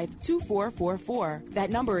 215-885-2444. That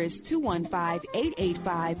number is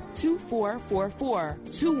 215-885-2444.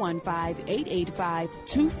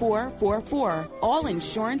 215-885-2444. All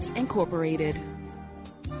Insurance Incorporated.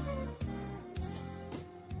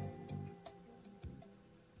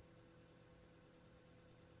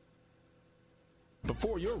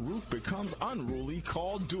 Before your roof becomes unruly,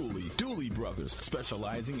 call Dooley. Dooley Brothers,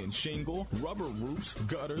 specializing in shingle, rubber roofs,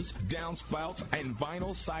 gutters, downspouts, and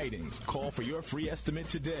vinyl sidings. Call for your free estimate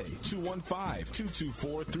today.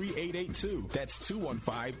 215-224-3882. That's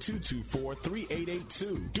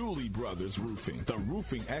 215-224-3882. Dooley Brothers Roofing, the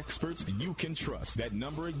roofing experts you can trust. That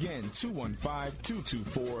number again,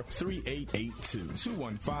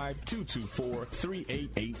 215-224-3882.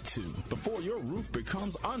 215-224-3882. Before your roof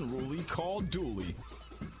becomes unruly, call Dooley.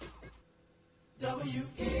 WELOVE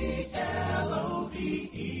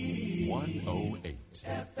 108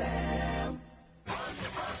 FM.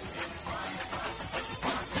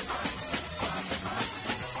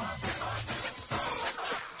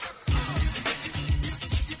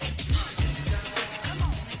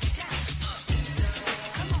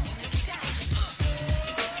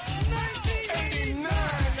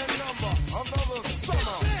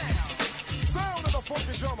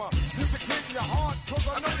 Music hitting your heart, cause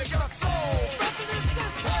I know you got a soul.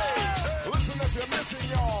 Hey, listen if you're missing,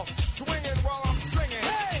 y'all. Swinging while I'm singing.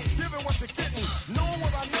 Hey, giving what you're getting. Knowing what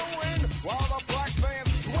I'm knowing. While the black band's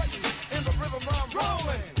sweating. In the rhythm I'm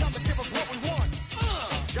rolling. Gotta give us what we want.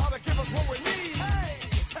 Gotta give us what we need. Hey,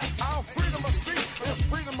 our freedom of speech is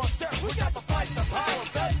freedom of death. We got to fight the powers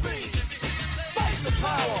that be. Fight the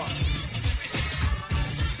power.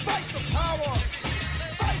 Fight the power.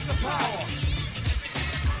 Fight the power.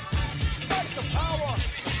 Fight the power!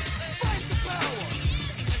 Fight the power!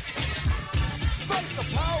 Fight the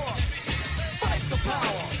power! Fight the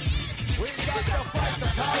power! We got to fight the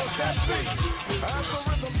powers that be! As the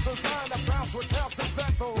rhythm's designed to bounce with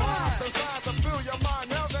transcendental rhymes, designed to fill your mind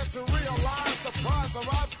now that you realize the prize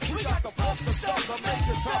arrives. We got to pump the stuff to make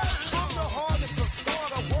it tough. From the heart, it's a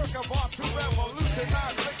start, a work of art to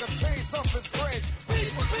revolutionize, make a change, something strange.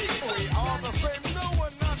 People, we are the same. No,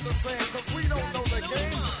 we're not the same, cause we don't know the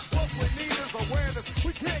game. Awareness.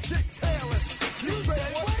 We can't get careless. You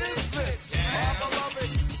say, what is this? Our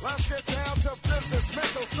beloved, let's get down to business.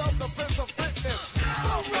 Mental self-defense of fitness.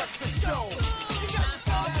 Don't rush the show. You got to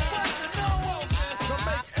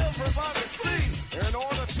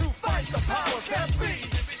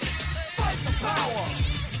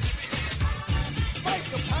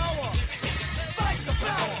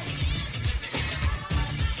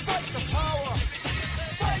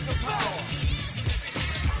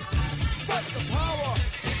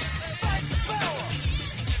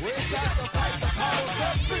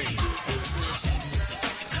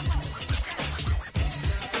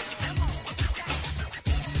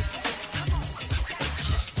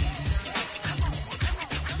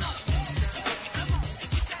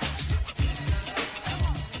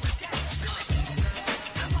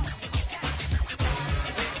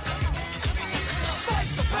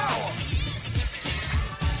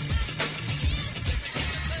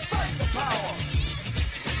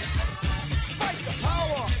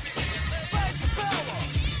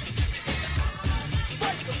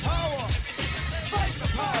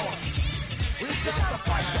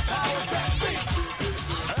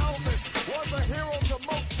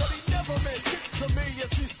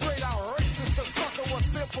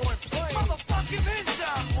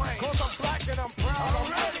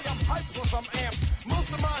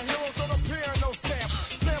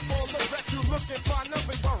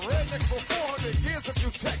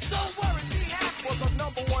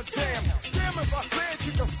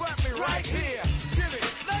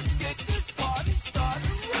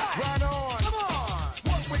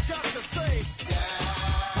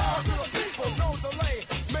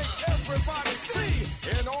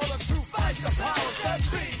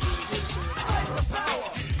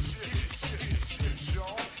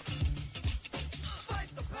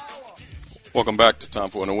Welcome back to Time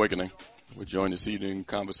for an Awakening. We're joined this evening in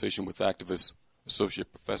conversation with activist,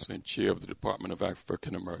 associate professor and chair of the Department of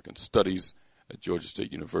African American Studies at Georgia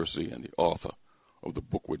State University and the author of the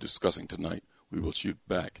book we're discussing tonight, We Will Shoot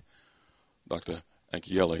Back. Dr.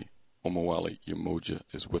 Akinyele Omowale Umoja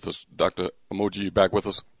is with us. Dr. Umoja, you back with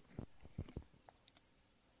us?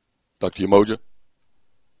 Dr. Umoja?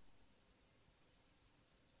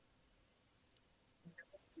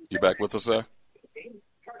 You back with us, sir?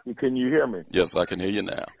 Can you hear me? Yes, I can hear you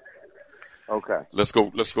now. Okay. Let's go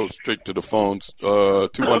straight to the phones.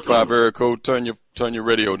 215 area code. Turn your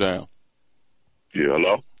radio down. Yeah,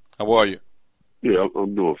 hello? How are you? Yeah,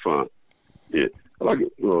 I'm doing fine. Yeah, I'd like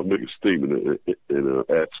to make a statement and ask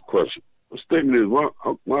a question. The statement is, when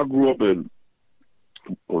I grew up in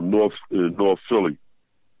North Philly,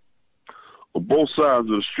 on both sides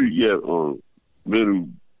of the street, you had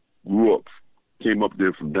men who came up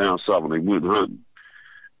there from down south and they went hunting.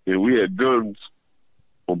 And we had guns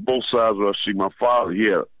on both sides of our street. My father, he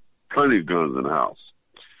had plenty of guns in the house.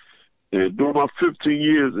 And during my 15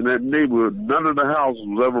 years in that neighborhood, none of the houses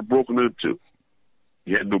was ever broken into.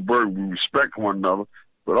 You had no burden. We respected one another,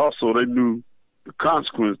 but also they knew the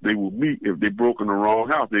consequence they would meet if they broke in the wrong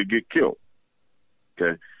house. They'd get killed.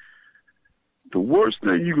 Okay? The worst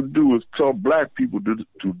thing you can do is tell black people to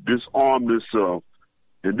disarm themselves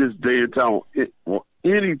in this day and time or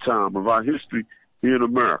any time of our history here in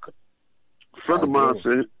America. A friend of mine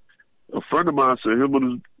said him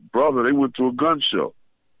and his brother, they went to a gun show.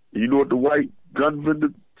 And you know what the white gun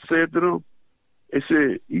vendor said to them?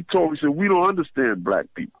 He told me, we don't understand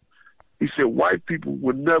black people. He said, white people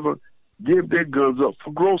would never give their guns up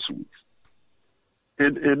for groceries.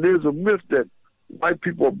 And there's a myth that white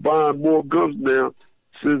people are buying more guns now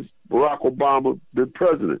since Barack Obama been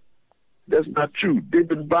president. That's not true. They've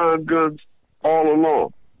been buying guns all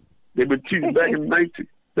along. They've been teaching back in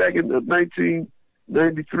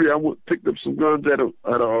 1993. I picked up some guns at a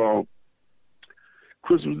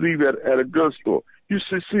Christmas Eve at a gun store. You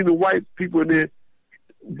should see the white people in there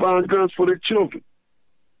buying guns for their children.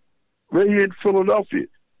 Right here in Philadelphia,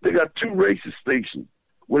 they got 2 racing stations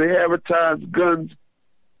where they advertise guns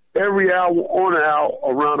every hour, on an hour,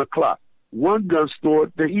 around the clock. One gun store,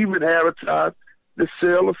 they even advertise the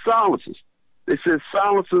sale of silencers. They said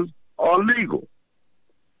silencers are legal.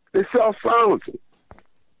 They sell silencers.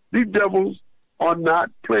 These devils are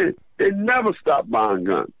not playing. They never stop buying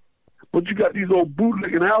guns. But you got these old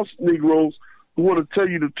bootlegging house Negroes who want to tell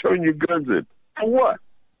you to turn your guns in. For what?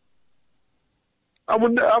 I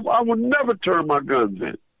would never turn my guns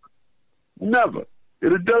in. Never.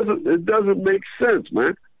 And it doesn't make sense,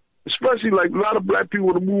 man. Especially like a lot of black people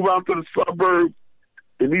want to move out to the suburbs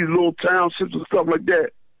and these little townships and stuff like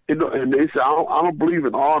that. And they say, I don't believe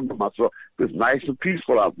in arming myself. It's nice and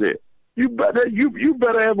peaceful out there. You better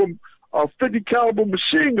have a 50 caliber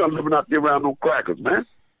machine gun living out there around those crackers, man.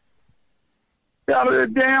 They're out of their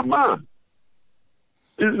damn mind.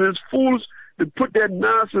 It's foolish to put that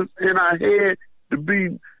nonsense in our head to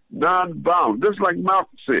be non-violent. Just like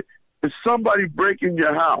Malcolm said, if somebody break in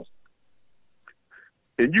your house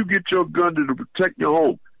and you get your gun to protect your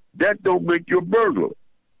home, that don't make you a burglar.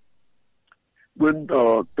 When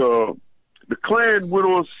the Klan went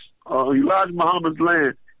on Elijah Muhammad's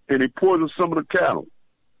land and they poisoned some of the cattle,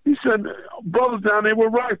 he said brothers down there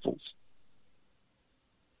with rifles.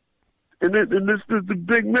 And this is the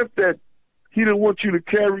big myth that he didn't want you to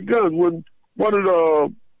carry guns. When one of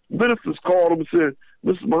the ministers called him and said,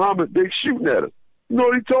 Mr. Muhammad, they shooting at us. You know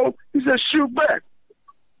what he told him? He said, shoot back.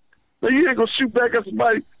 Now, you ain't going to shoot back at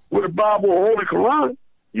somebody with a Bible or Holy Quran.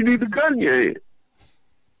 You need the gun in your hand.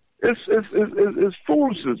 It's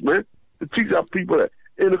foolishness, man, to teach our people that.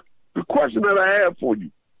 And the question that I have for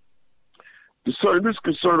you, this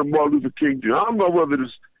concern of Martin Luther King Jr., I don't know whether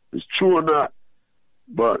this is true or not,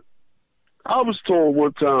 but I was told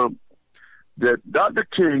one time that Dr.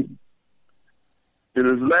 King, in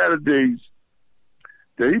his latter days,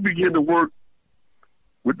 that he began to work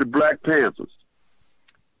with the Black Panthers.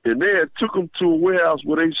 And they had took him to a warehouse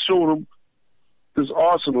where they showed him this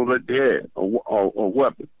arsenal that they had, or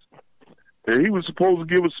weapons. And he was supposed to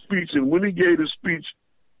give a speech, and when he gave his speech,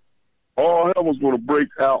 all hell was going to break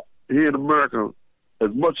out here in America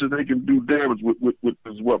as much as they can do damage with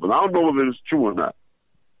this weapon. I don't know whether it's true or not.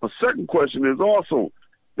 A second question is also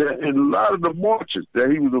that in a lot of the marches that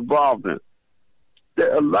he was involved in,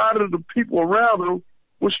 that a lot of the people around him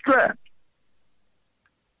were strapped.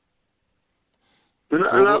 And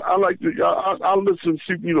I like to, I'll listen,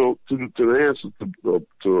 see, to the answers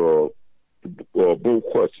to both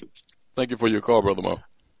questions. Thank you for your call, Brother Mo.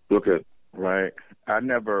 Okay. Right. I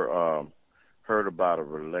never heard about a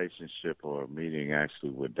relationship or a meeting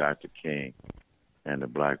actually with Dr. King and the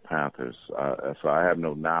Black Panthers. So I have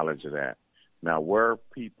no knowledge of that. Now, were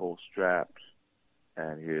people strapped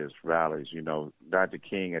at his rallies? You know, Dr.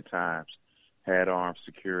 King at times had armed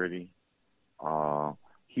security.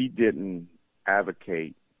 He didn't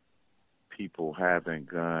advocate people having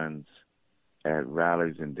guns at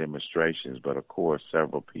rallies and demonstrations, but of course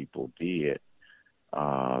several people did.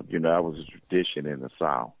 You know, that was a tradition in the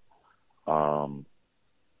South.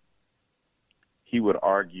 He would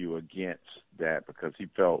argue against that because he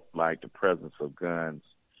felt like the presence of guns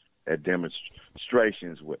at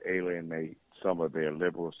demonstrations would alienate some of their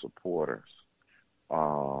liberal supporters.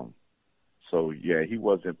 So, yeah, he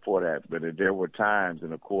wasn't for that. But there were times,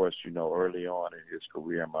 and of course, you know, early on in his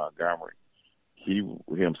career in Montgomery, he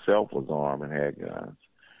himself was armed and had guns,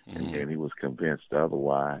 and he was convinced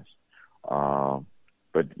otherwise.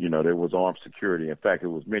 But, you know, there was armed security. In fact, it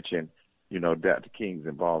was mentioned, you know, Dr. King's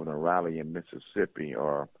involved in a rally in Mississippi,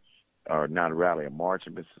 or not a rally, a march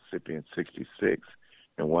in Mississippi in '66.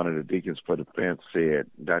 And one of the deacons for defense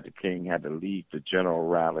said Dr. King had to leave the general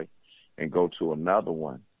rally and go to another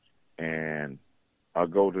one, and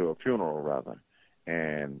go to a funeral, rather.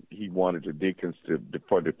 And he wanted the deacons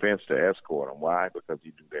for defense to escort him. Why? Because he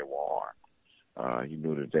knew they were armed. He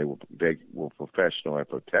knew that they were professional at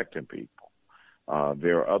protecting people.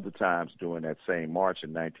 There are other times during that same march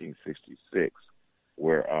in 1966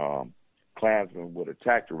 where Klansmen would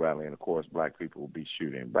attack the rally, and of course black people would be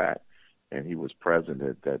shooting back. And he was present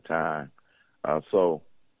at that time. So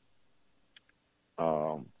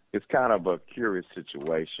it's kind of a curious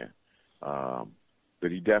situation. But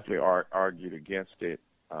he definitely argued against it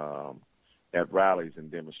at rallies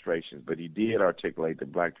and demonstrations. But he did articulate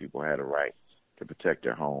that black people had a right to protect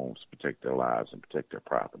their homes, protect their lives, and protect their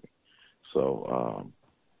property. So,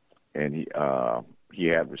 and he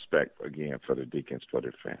had respect, again, for the deacons for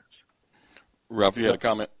defense. Ralph, you had a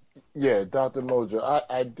comment? Yeah, Dr. Moja,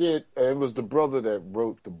 I did. It was the brother that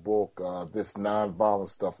wrote the book, this nonviolent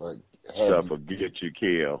stuff. Stuff will get you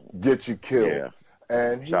killed. Get you killed. Yeah.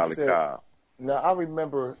 And he Charlie said, Cobb. Now, I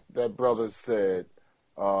remember that brother said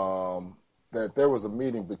that there was a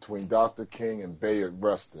meeting between Dr. King and Bayard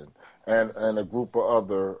Rustin and a group of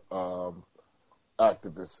other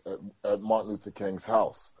activists at Martin Luther King's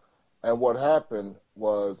house. And what happened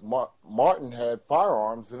was Martin had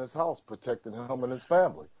firearms in his house protecting him and his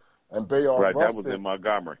family. And Bayard Rustin... Right, that was in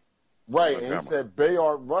Montgomery. Right, and he said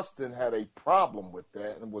Bayard Rustin had a problem with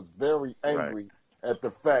that and was very angry at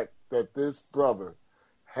the fact that this brother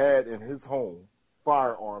had in his home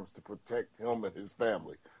firearms to protect him and his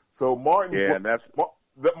family. So Martin,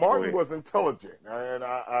 Martin was intelligent, and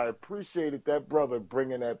I appreciated that brother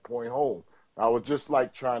bringing that point home. I was just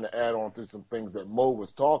like trying to add on to some things that Mo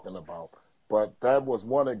was talking about, but that was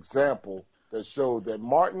one example that showed that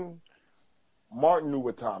Martin knew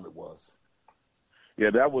what time it was. Yeah,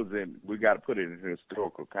 that was we got to put it in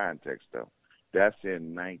historical context, though. That's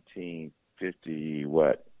in 1950,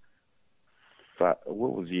 what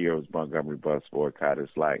was the year was Montgomery bus boycott?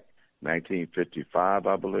 It's like 1955,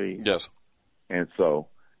 I believe. Yes. And so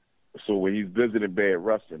when he's visiting Bayard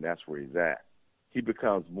Rustin, that's where he's at. He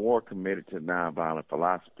becomes more committed to nonviolent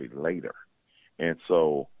philosophy later. And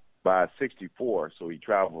so by 64, so he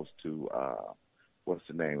travels to, what's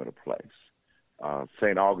the name of the place?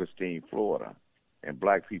 St. Augustine, Florida. And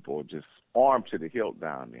black people are just armed to the hilt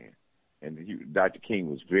down there. And Dr.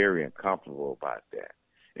 King was very uncomfortable about that.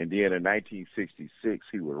 And then in 1966,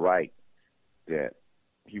 he would write that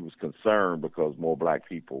he was concerned because more black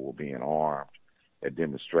people were being armed at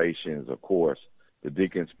demonstrations. Of course, the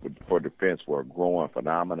deacons for defense were a growing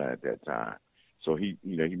phenomenon at that time. So he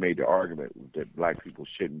made the argument that black people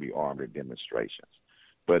shouldn't be armed at demonstrations.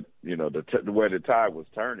 But, where the tide was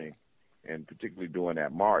turning, and particularly during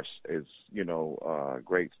that march, is,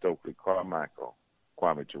 great Stokely Carmichael,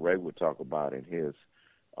 Kwame Ture would talk about in his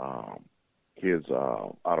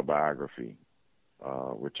autobiography,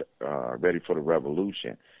 Ready for the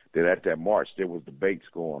Revolution, that at that march there was debates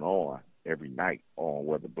going on every night on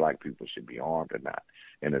whether black people should be armed or not.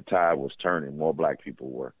 And the tide was turning. More black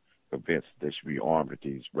people were convinced they should be armed at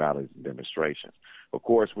these rallies and demonstrations. Of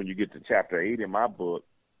course, when you get to chapter 8 in my book,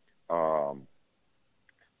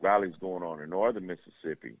 rallies going on in northern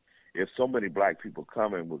Mississippi, there's so many black people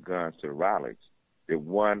coming with guns to the rallies that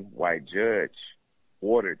one white judge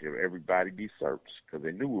ordered that everybody be searched because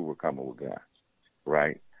they knew we were coming with guns,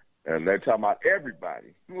 right? And they're talking about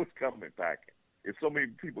everybody who was coming packing. There's so many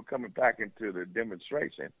people coming packing to the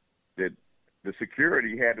demonstration that the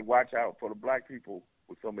security had to watch out for the black people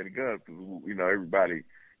with so many guns because, everybody,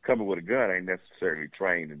 coming with a gun ain't necessarily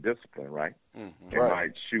trained and disciplined, right? Mm-hmm. They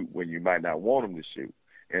might shoot when you might not want them to shoot.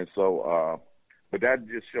 And so, but that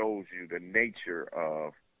just shows you the nature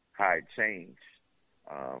of how it changed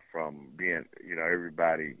from being,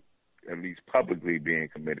 everybody, at least publicly, being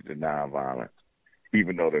committed to nonviolence,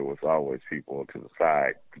 even though there was always people to the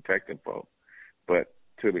side protecting folks. But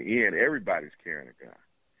to the end, everybody's carrying a gun.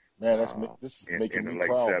 Man, this is making me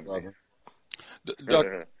proud, brother.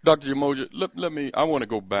 Dr. Umoja, let me. I want to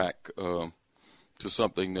go back to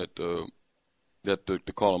something that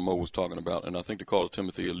the caller Mo was talking about, and I think the caller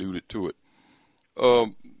Timothy alluded to it.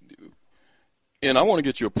 And I want to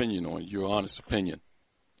get your opinion on it, your honest opinion.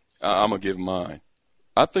 I'm gonna give mine.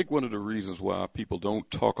 I think one of the reasons why our people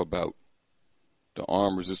don't talk about the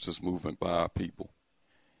armed resistance movement by our people,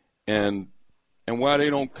 and why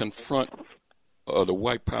they don't confront the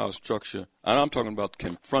white power structure, and I'm talking about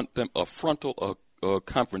confront them, a frontal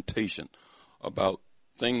confrontation about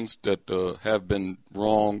things that have been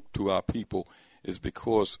wrong to our people, is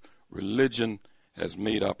because religion has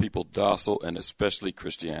made our people docile, and especially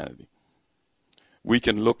Christianity. We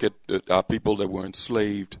can look at our people that were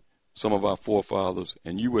enslaved, some of our forefathers,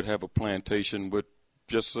 and you would have a plantation with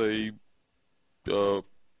just say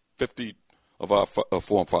 50 of our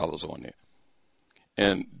forefathers on there,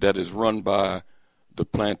 and that is run by the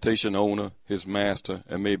plantation owner, his master,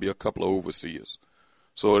 and maybe a couple of overseers.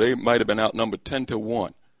 So they might have been outnumbered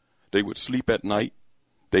 10-1. They would sleep at night.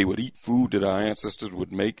 They would eat food that our ancestors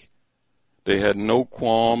would make. They had no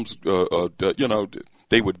qualms.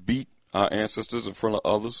 They would beat our ancestors in front of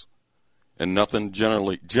others, and nothing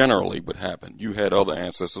generally would happen. You had other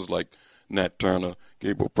ancestors like Nat Turner,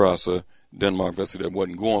 Gabriel Prosser, Denmark Vesey that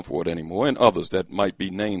wasn't going for it anymore, and others that might be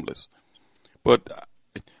nameless. But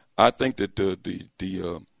I think that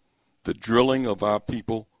the drilling of our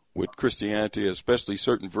people with Christianity, especially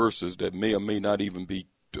certain verses that may or may not even be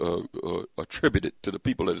attributed to the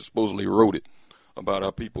people that supposedly wrote it, about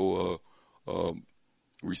our people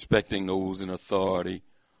respecting those in authority,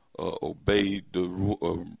 obey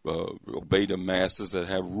the masters that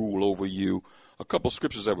have rule over you. A couple of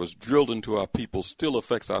scriptures that was drilled into our people still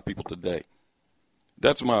affects our people today.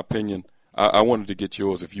 That's my opinion. I wanted to get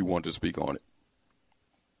yours if you wanted to speak on it.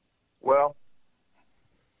 Well,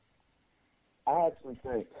 I actually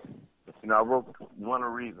think, I wrote, one of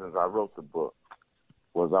the reasons I wrote the book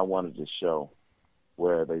was I wanted to show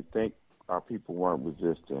where they think our people weren't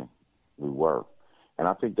resisting, we were. And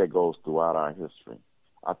I think that goes throughout our history.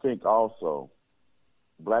 I think also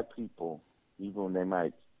black people, even when they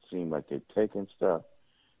might seem like they're taking stuff,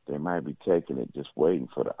 they might be taking it just waiting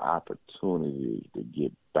for the opportunity to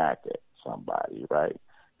get back at somebody, right?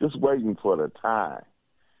 Just waiting for the time.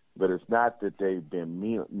 But it's not that they've been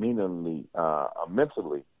mentally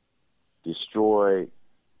destroyed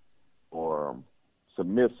or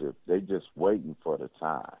submissive. They're just waiting for the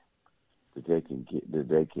time that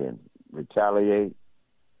they can retaliate,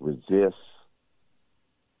 resist,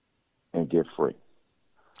 and get free.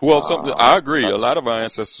 Well, I agree. A lot of our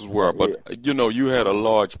ancestors were, but you had a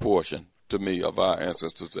large portion, to me, of our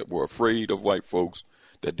ancestors that were afraid of white folks,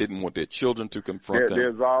 that didn't want their children to confront them.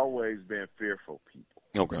 There's always been fearful people.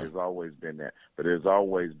 Okay. There's always been that. But there's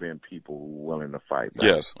always been people who are willing to fight back.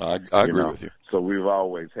 Yes, I agree with you. So we've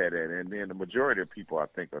always had that. And then the majority of people, I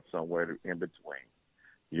think, are somewhere in between.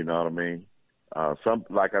 You know what I mean?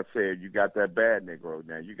 Like I said, you got that bad Negro.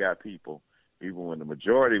 Now you got people, even when the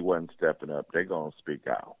majority wasn't stepping up, they're going to speak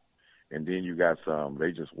out. And then you got some,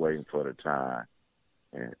 they just waiting for the time.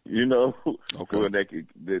 And, when they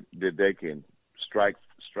can strike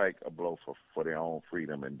a blow for their own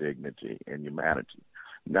freedom and dignity and humanity.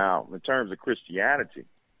 Now, in terms of Christianity,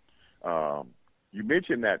 you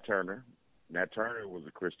mentioned Nat Turner. Nat Turner was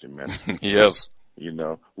a Christian minister. Yes.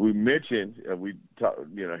 We mentioned,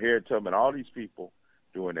 Harriet Tubman, all these people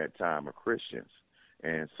during that time are Christians.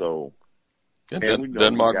 And so. And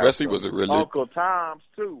Denmark Vesey was a religious. Uncle Tom's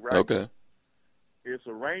too, right? Okay. It's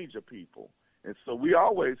a range of people. And so we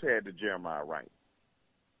always had the Jeremiah Wright.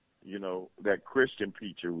 That Christian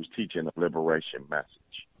preacher who's teaching a liberation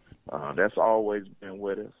message. That's always been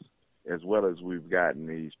with us, as well as we've gotten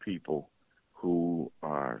these people who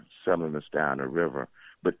are selling us down the river.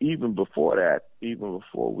 But even before that, even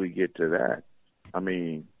before we get to that, I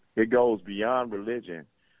mean, it goes beyond religion.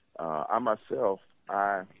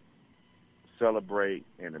 I celebrate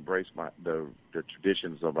and embrace the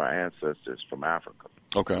traditions of our ancestors from Africa.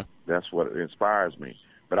 Okay. That's what inspires me.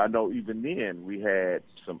 But I know even then we had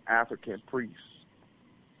some African priests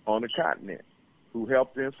on the continent who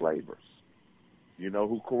helped the enslavers,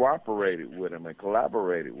 who cooperated with them and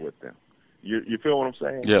collaborated with them. You feel what I'm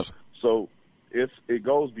saying? Yes. So it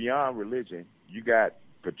goes beyond religion. You got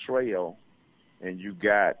betrayal and you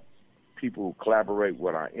got people who collaborate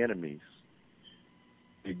with our enemies,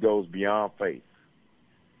 it goes beyond faith.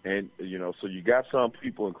 And, so you got some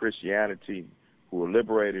people in Christianity who are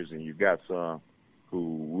liberators, and you got some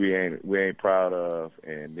who we ain't proud of,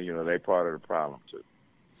 and, they part of the problem too.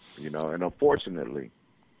 And unfortunately,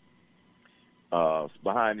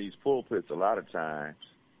 behind these pulpits, a lot of times,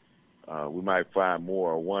 we might find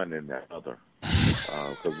more of one than the other.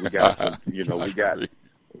 Because we got some, we got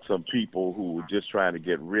some people who are just trying to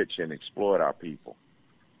get rich and exploit our people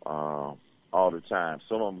all the time.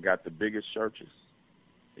 Some of them got the biggest churches.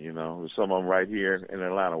 Some of them right here in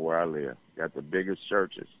Atlanta where I live got the biggest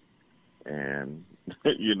churches, and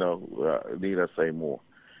need I say more?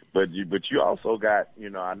 But you also got,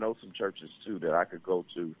 I know some churches too that I could go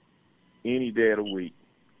to any day of the week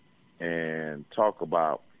and talk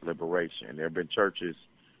about liberation. There have been churches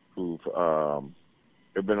who've there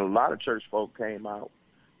have been a lot of church folk came out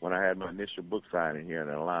when I had my initial book signing here in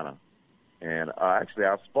Atlanta, and actually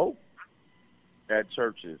I spoke at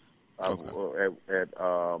churches. At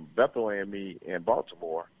Bethel AME in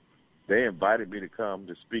Baltimore, they invited me to come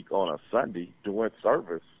to speak on a Sunday during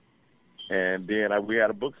service, and then we had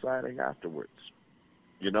a book signing afterwards.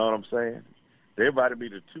 You know what I'm saying? They invited me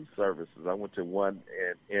to 2 services. I went to one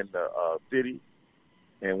in the city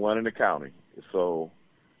and one in the county. So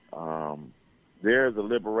there's a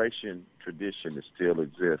liberation tradition that still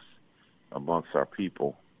exists amongst our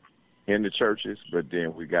people in the churches, but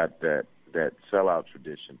then we got that sellout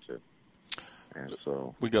tradition too. And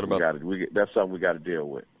so that's something we got to deal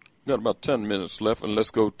with. Got about 10 minutes left, and let's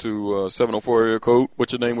go to 704 area code.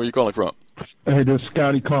 What's your name? Where you calling from? Hey, this is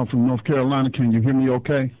Scotty calling from North Carolina. Can you hear me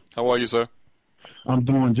okay? How are you, sir? I'm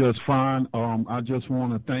doing just fine. I just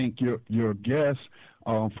want to thank your guest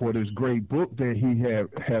for this great book that he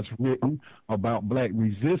has written about black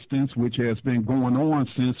resistance, which has been going on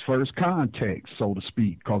since first contact, so to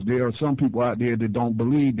speak, because there are some people out there that don't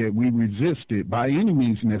believe that we resisted by any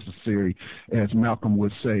means necessary, as Malcolm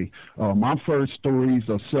would say. My first stories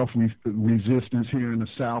of self-resistance here in the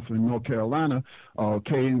South in North Carolina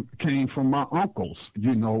came from my uncles,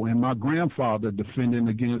 and my grandfather defending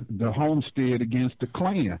against the homestead against the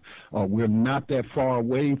Klan. We're not that far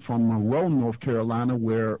away from Monroe, North Carolina,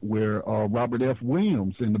 where Robert F.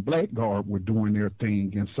 Williams and the Black Guard were doing their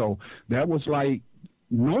thing. And so that was like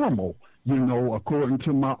normal, according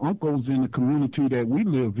to my uncles in the community that we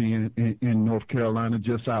live in North Carolina,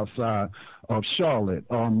 just outside of Charlotte.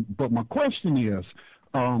 But my question is,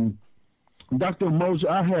 Dr. Umoja,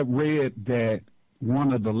 I have read that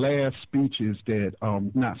one of the last speeches that,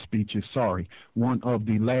 one of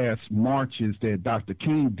the last marches that Dr.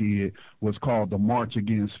 King did was called the March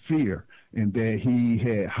Against Fear, and that he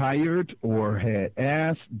had hired or had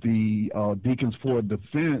asked the Deacons for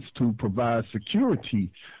Defense to provide security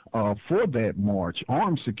for that march,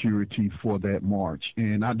 armed security for that march.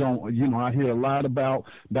 And I don't, I hear a lot about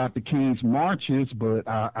Dr. King's marches, but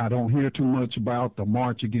I don't hear too much about the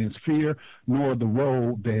March Against Fear, nor the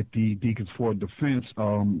role that the Deacons for Defense,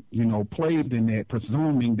 played in that,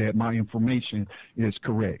 presuming that my information is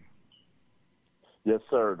correct. Yes,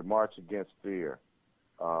 sir. The March Against Fear.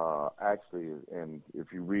 Actually, and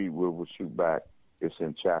if you read We'll Shoot Back, it's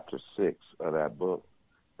in chapter 6 of that book.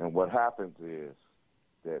 And what happens is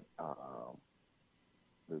that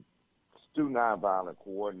the Student Nonviolent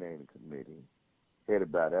Coordinating Committee,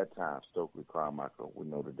 headed by that time Stokely Carmichael, we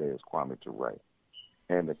know today as Kwame Ture,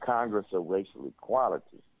 and the Congress of Racial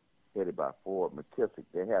Equality, headed by Ford McKissick,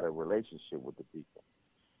 they had a relationship with the people.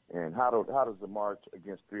 And how does the March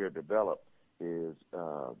Against Fear develop is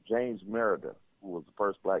James Merida, who was the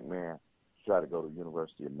first black man to try to go to the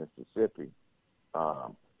University of Mississippi,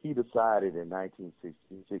 he decided in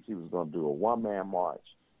 1966 he was going to do a one-man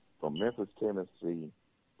march from Memphis, Tennessee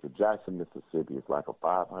to Jackson, Mississippi. It's like a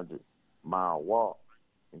 500-mile walk.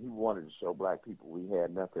 And he wanted to show black people we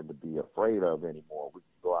had nothing to be afraid of anymore. We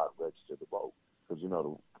could go out and register to vote. Because,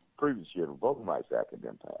 the previous year the Voting Rights Act had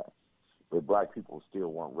been passed. But black people still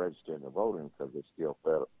weren't registering to voting because they still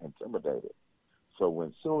felt intimidated. So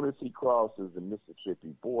when soon as he crosses the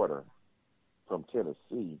Mississippi border from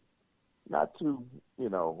Tennessee, not too,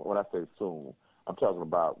 when I say soon, I'm talking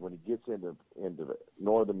about when he gets into the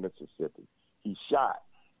northern Mississippi, he's shot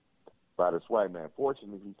by this white man.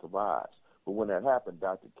 Fortunately, he survives. But when that happened,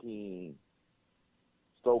 Dr. King,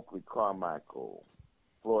 Stokely Carmichael,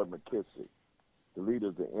 Floyd McKissick, the leaders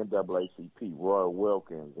of the NAACP, Roy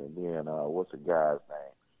Wilkins, and then what's the guy's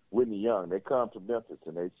name? Whitney Young, they come to Memphis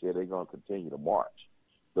and they said they're going to continue to march.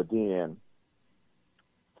 But then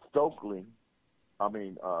what's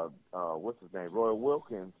his name? Roy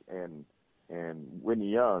Wilkins and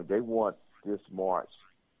Whitney Young, they want this march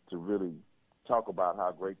to really talk about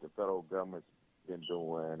how great the federal government's been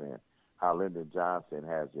doing and how Lyndon Johnson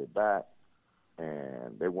has their back,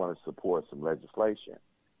 and they want to support some legislation.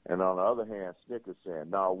 And on the other hand, SNCC is saying,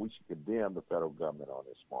 no, we should condemn the federal government on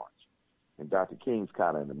this march. And Dr. King's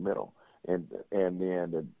kind of in the middle. And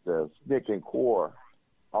then the SNCC and CORE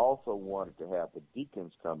also wanted to have the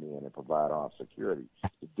deacons come in and provide armed security.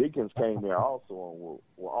 The deacons came there also and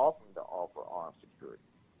were offering to offer armed security.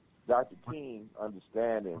 Dr. King,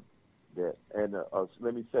 understanding that, and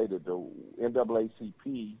let me say that the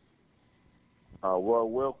NAACP, Roy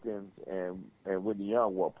Wilkins and Whitney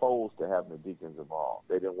Young were opposed to having the deacons involved.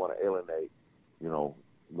 They didn't want to alienate,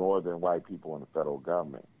 northern white people in the federal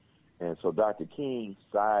government. And so Dr. King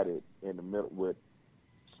sided in the middle with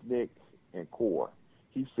SNCC and CORE.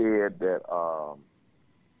 He said that,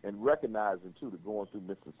 and recognizing, too, that going through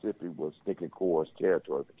Mississippi was SNCC and CORE's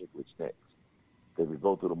territory, particularly SNCC. They would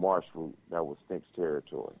go through the marsh route, that was SNCC's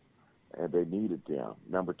territory, and they needed them.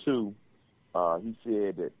 Number two, he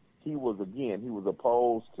said that he was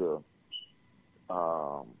opposed to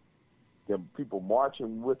the people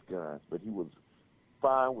marching with guns, but he was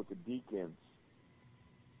fine with the deacons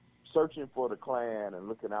searching for the Klan and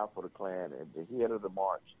looking out for the Klan at the head of the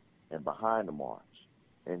march and behind the march.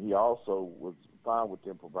 And he also was fine with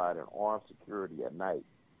them providing armed security at night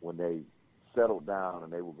when they settled down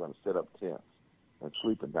and they were going to set up tents and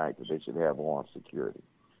sleep at night, that they should have armed security.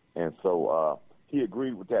 And so he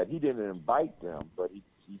agreed with that. He didn't invite them, but he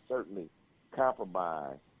certainly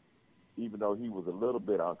compromised, even though he was a little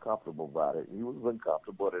bit uncomfortable about it. He was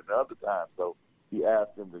uncomfortable at other times, so he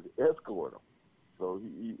asked them to escort him. So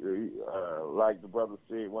he like the brother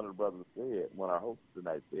said, one of the brothers said, one of our hosts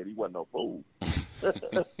tonight said, he wasn't no fool. He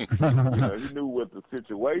knew what the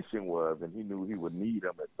situation was, and he knew he would need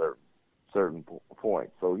them at certain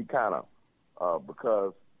points. So he kind of,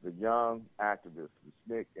 because the young activists,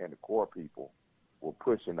 the SNCC and the CORE people, were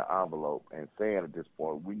pushing the envelope and saying at this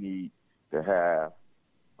point, we need to have,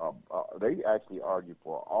 they actually argued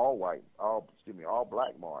for all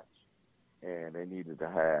black march, and they needed to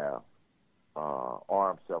have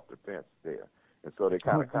armed self-defense there. And so they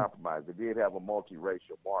kind of compromised. They did have a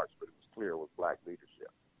multiracial march, but it was clear it was black leadership.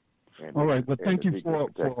 All right, but thank you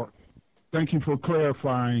for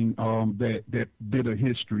clarifying that bit of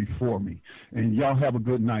history for me. And y'all have a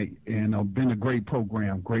good night. And been a great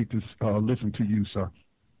program. Great to listen to you, sir.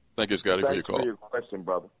 Thank you, Scotty, for your call. Thanks for your question,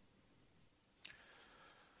 brother.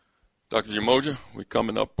 Dr. Umoja, we're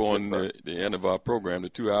coming up on the end of our program. The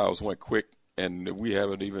 2 hours went quick, and we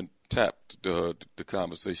haven't even tapped the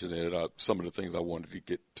conversation and some of the things I wanted to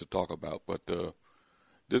get to talk about. But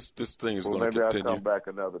this thing is going to continue. Maybe I'll come back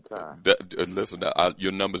another time. Listen,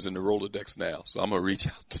 your number's in the Rolodex now, so I'm going to reach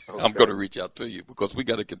out. I'm going to reach out to you because we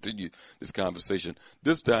got to continue this conversation.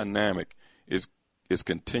 This dynamic is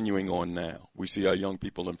continuing on now. We see our young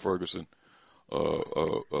people in Ferguson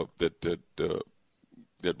that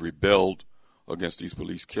rebelled against these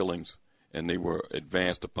police killings, and they were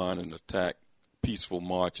advanced upon and attacked peaceful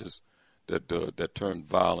marches that turned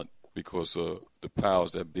violent because the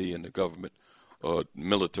powers that be in the government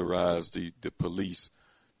militarized the police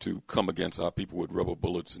to come against our people with rubber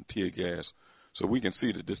bullets and tear gas. So we can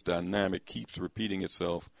see that this dynamic keeps repeating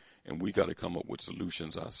itself, and we got to come up with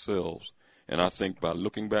solutions ourselves. And I think by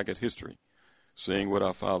looking back at history, seeing what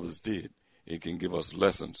our fathers did, it can give us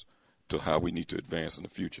lessons to how we need to advance in the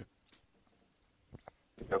future.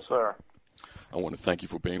 Yes, sir. I want to thank you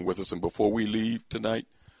for being with us. And before we leave tonight,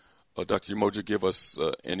 Dr. Umoja, give us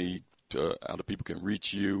how the people can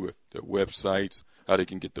reach you, if their websites, how they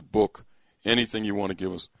can get the book, anything you want to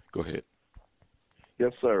give us. Go ahead.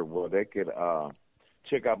 Yes, sir. Well, they could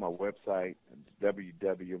check out my website,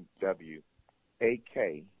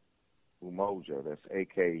 www.akumoja, that's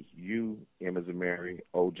A-K-U, M as in Mary,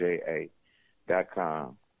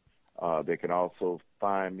 O-J-A.com. They can also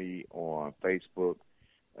find me on Facebook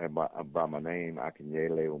and by my name,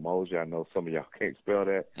 Akinyele Umoja. I know some of y'all can't spell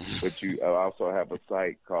that, but I also have a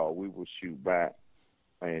site called We Will Shoot Back,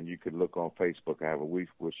 and you can look on Facebook. I have a We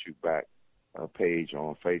Will Shoot Back page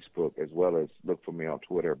on Facebook, as well as look for me on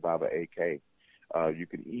Twitter, Baba AK. You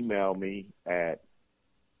can email me at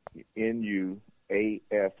NUAFRIKA,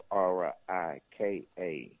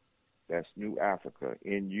 that's New Africa,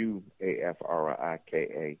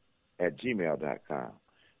 NUAFRIKA @gmail.com.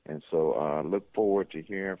 And so look forward to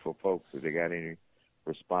hearing from folks. If they got any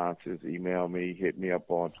responses, email me, hit me up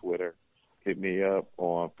on Twitter, hit me up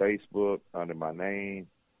on Facebook under my name.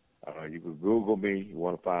 You can Google me. You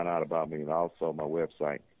want to find out about me, and also my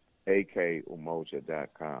website,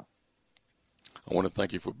 akumoja.com. I want to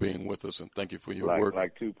thank you for being with us, and thank you for your work.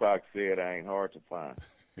 Like Tupac said, I ain't hard to find.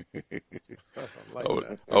 I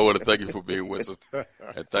want to thank you for being with us,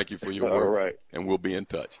 and thank you for your work. All right. And we'll be in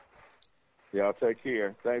touch. Y'all take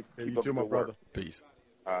care. Thanks. Hey, you too, my brother. Peace.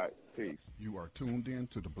 All right. Peace. You are tuned in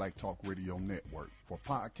to the Black Talk Radio Network. For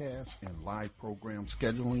podcasts and live program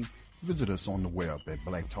scheduling, visit us on the web at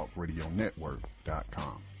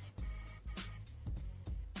blacktalkradionetwork.com.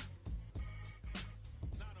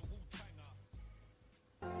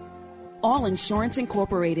 All Insurance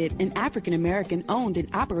Incorporated, an African-American owned and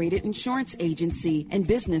operated insurance agency and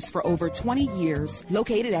business for over 20 years,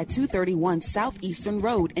 located at 231 Southeastern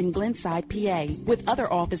Road in Glenside, PA, with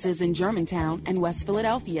other offices in Germantown and West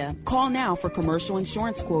Philadelphia. Call now for commercial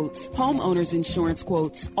insurance quotes, homeowners insurance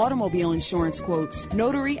quotes, automobile insurance quotes,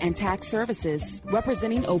 notary and tax services,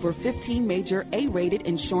 representing over 15 major A-rated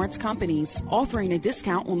insurance companies, offering a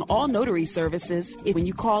discount on all notary services when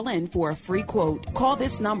you call in for a free quote. Call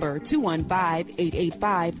this number,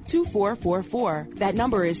 215-885-2444. That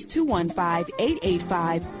number is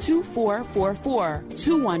 215-885-2444.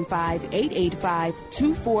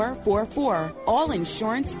 215-885-2444. All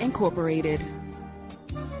Insurance Incorporated.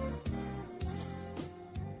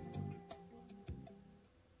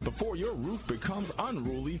 Before your roof becomes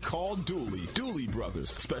unruly, call Dooley. Dooley Brothers,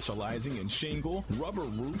 specializing in shingle, rubber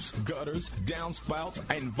roofs, gutters, downspouts,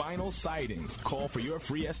 and vinyl sidings. Call for your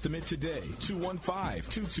free estimate today.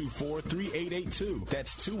 215-224-3882.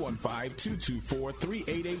 That's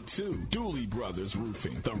 215-224-3882. Dooley Brothers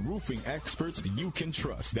Roofing, the roofing experts you can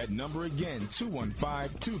trust. That number again,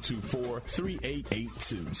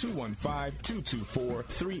 215-224-3882.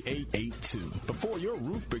 215-224-3882. Before your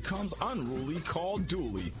roof becomes unruly, call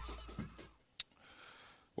Dooley.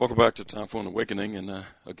 Welcome back to Time for an Awakening, and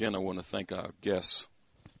again, I want to thank our guest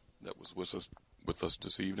that was with us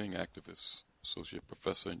this evening, activist, associate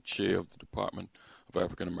professor and chair of the Department of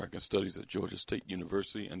African American Studies at Georgia State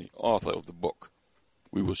University, and the author of the book,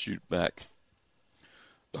 We Will Shoot Back,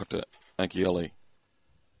 Dr. Akinyele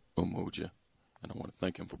Umoja, and I want to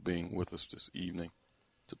thank him for being with us this evening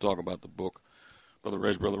to talk about the book. Brother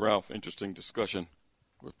Reg, Brother Ralph, interesting discussion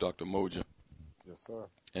with Dr. Umoja. Yes, sir.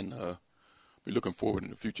 And be looking forward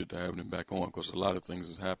in the future to having him back on, because a lot of things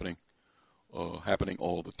is happening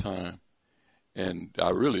all the time. And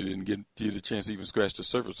I really didn't get a chance to even scratch the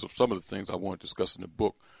surface of some of the things I want to discuss in the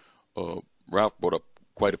book. Ralph brought up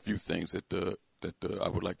quite a few things that I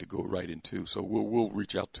would like to go right into. So we'll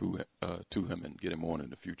reach out to him and get him on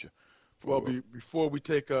in the future. Well, before we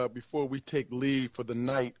take leave for the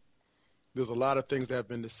night, there's a lot of things that have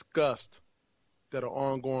been discussed that are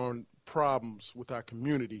ongoing problems with our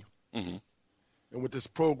community. Mm-hmm. And with this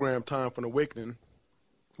program, Time for an Awakening,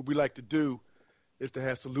 what we like to do is to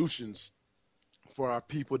have solutions for our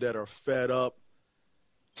people that are fed up,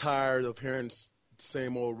 tired of hearing the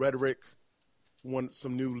same old rhetoric, want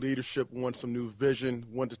some new leadership, want some new vision,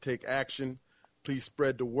 want to take action. Please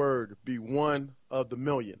spread the word. Be one of the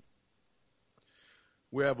million.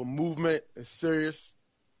 We have a movement that's serious.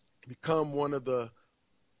 Become one of the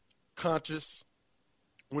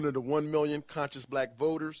 1 million conscious black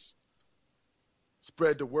voters.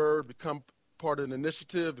 Spread the word, become part of an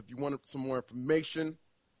initiative. If you want some more information,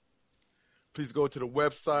 please go to the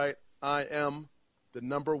website,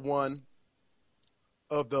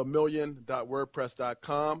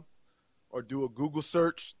 iam1ofthemillion.wordpress.com, or do a Google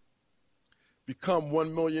search. Become one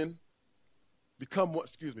of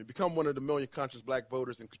the million conscious black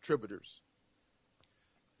voters and contributors.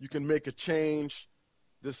 You can make a change.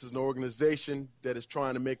 This is an organization that is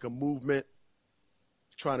trying to make a movement,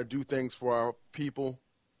 trying to do things for our people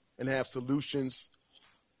and have solutions.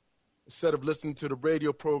 Instead of listening to the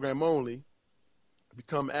radio program only,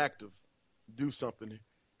 become active, do something.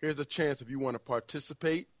 Here's a chance if you want to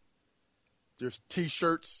participate. There's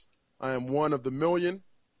T-shirts. I am one of the million,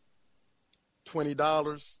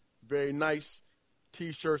 $20, very nice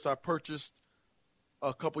T-shirts. I purchased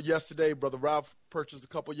a couple yesterday. Brother Ralph purchased a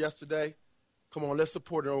couple yesterday. Come on, let's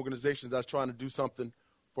support an organization that's trying to do something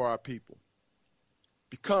for our people.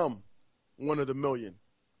 Become one of the million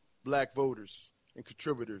black voters and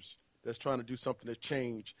contributors that's trying to do something to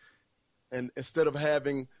change. And instead of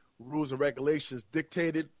having rules and regulations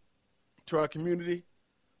dictated to our community,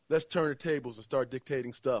 let's turn the tables and start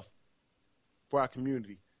dictating stuff for our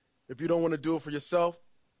community. If you don't want to do it for yourself,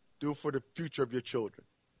 do it for the future of your children.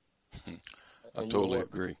 I totally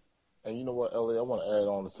agree. And you know what, Ellie, I want to add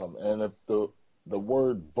on to something. And if the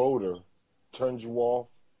word voter turns you off,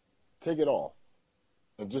 take it off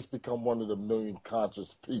and just become one of the million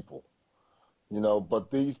conscious people. You know,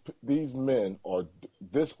 but these men, or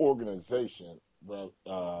this organization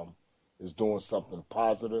is doing something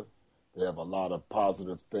positive. They have a lot of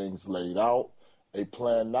positive things laid out. A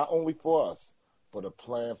plan not only for us, but a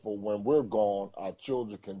plan for when we're gone, our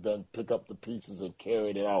children can then pick up the pieces and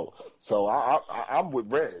carry it out. So I'm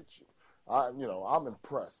with Reg. I'm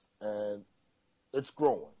impressed, and it's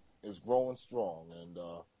growing. It's growing strong, and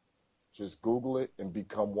just Google it and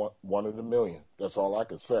become one of the million. That's all I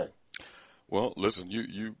can say. Well, listen,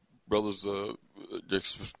 you brothers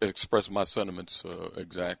express my sentiments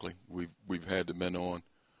exactly. We've had the men on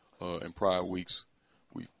in prior weeks.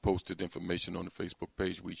 We've posted information on the Facebook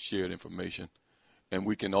page. We shared information, and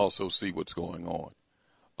we can also see what's going on.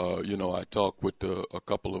 I talked with a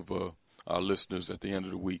couple of our listeners at the end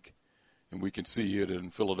of the week, and we can see here that in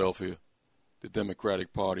Philadelphia, the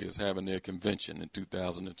Democratic Party is having their convention in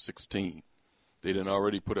 2016. They done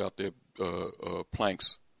already put out their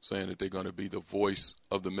planks saying that they're going to be the voice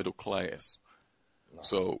of the middle class. No.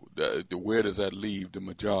 So where does that leave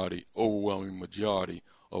the overwhelming majority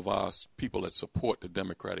of our people that support the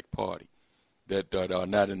Democratic Party that are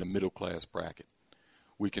not in the middle class bracket?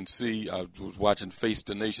 We can see, I was watching Face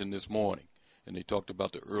the Nation this morning, and they talked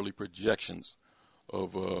about the early projections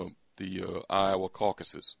of the Iowa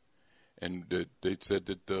caucuses. And they said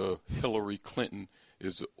that Hillary Clinton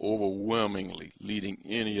is overwhelmingly leading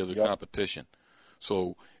any other competition.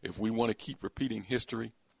 So if we want to keep repeating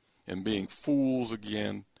history and being fools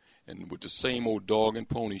again and with the same old dog and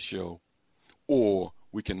pony show, or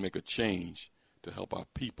we can make a change to help our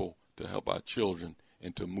people, to help our children,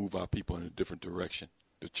 and to move our people in a different direction.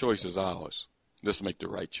 The choice is ours. Let's make the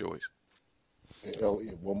right choice. Hey,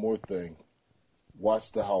 Elliot, one more thing.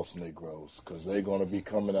 Watch the house Negroes, because they're going to be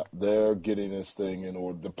coming up. They're getting this thing in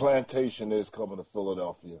order. The plantation is coming to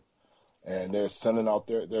Philadelphia, and they're sending out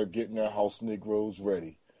they're getting their house Negroes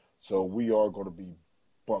ready. So we are going to be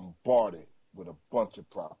bombarded with a bunch of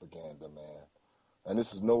propaganda, man. And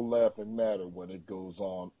this is no laughing matter when it goes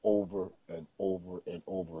on over and over and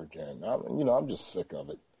over again. I'm just sick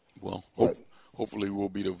of it. Well, hopefully we'll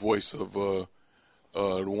be the voice of the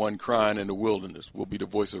one crying in the wilderness. We'll be the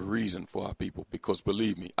voice of reason for our people, because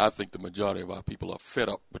believe me, I think the majority of our people are fed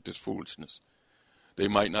up with this foolishness. They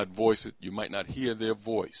might not voice it. You might not hear their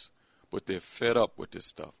voice, but they're fed up with this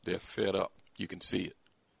stuff. They're fed up. You can see it.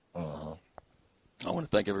 Uh-huh. I want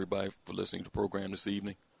to thank everybody for listening to the program this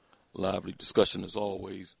evening. Lively discussion as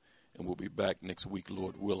always, and we'll be back next week,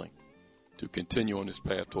 Lord willing, to continue on this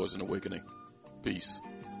path towards an awakening. Peace.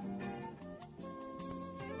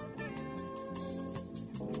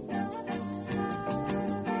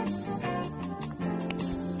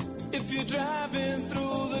 If you're driving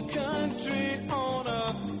through the country on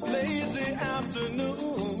a lazy afternoon,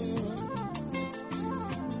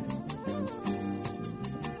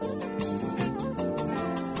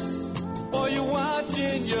 or you're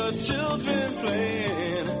watching your children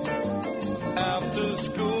playing after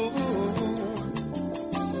school,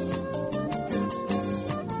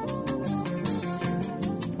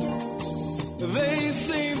 they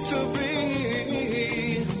seem to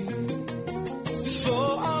be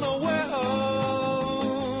so unaware of,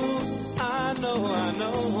 I know,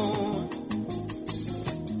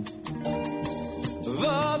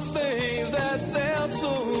 the things that they'll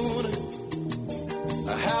soon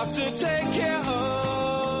have to take care of.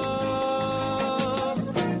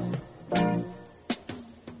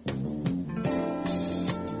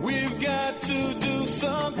 We've got to do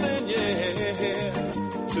something,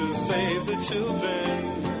 to save the children.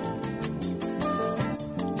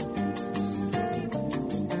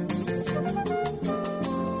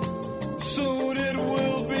 Soon it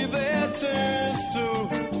will be their turns to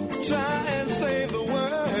try and save the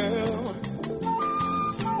world.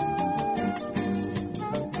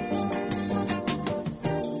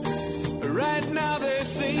 Right now they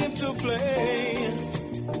seem to play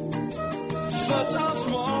such a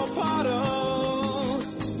small part of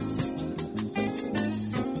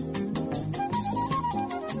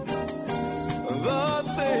the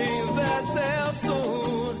things that they'll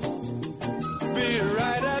soon be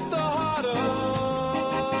right at the heart of.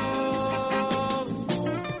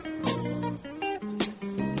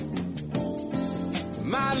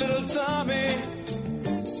 My little Tommy,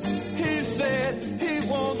 he said he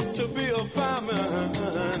wants to be a fireman.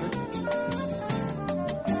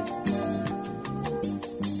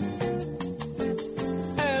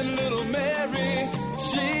 And little Mary,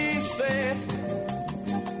 she said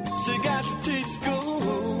she got to teach school.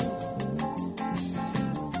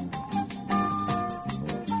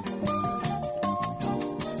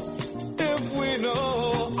 If we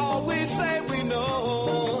know, all we say we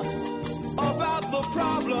know about the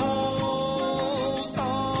problems,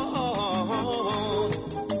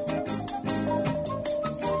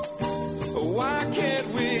 why can't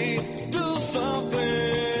we do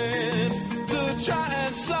something to try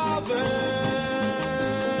and solve them?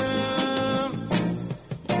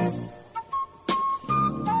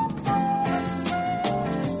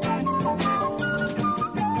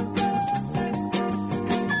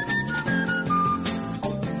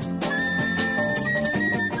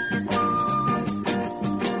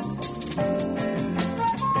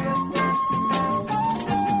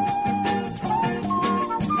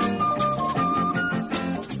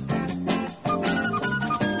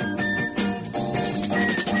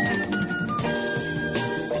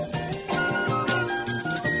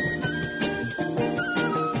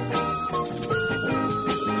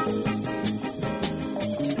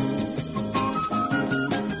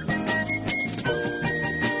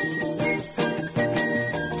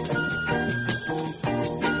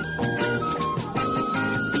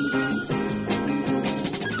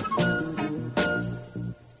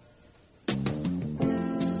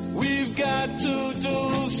 got to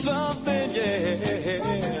do something,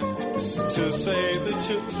 yeah, to save the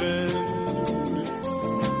children.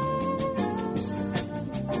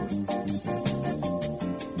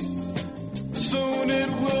 Soon it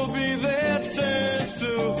will be their turns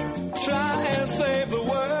to try and save the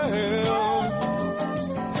world.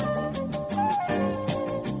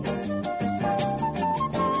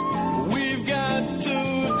 We've got to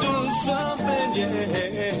do something,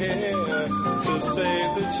 yeah, to save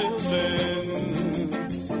the children.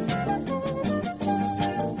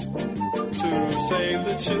 To save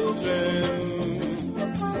the children.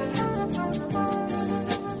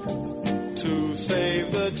 To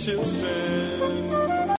save the children.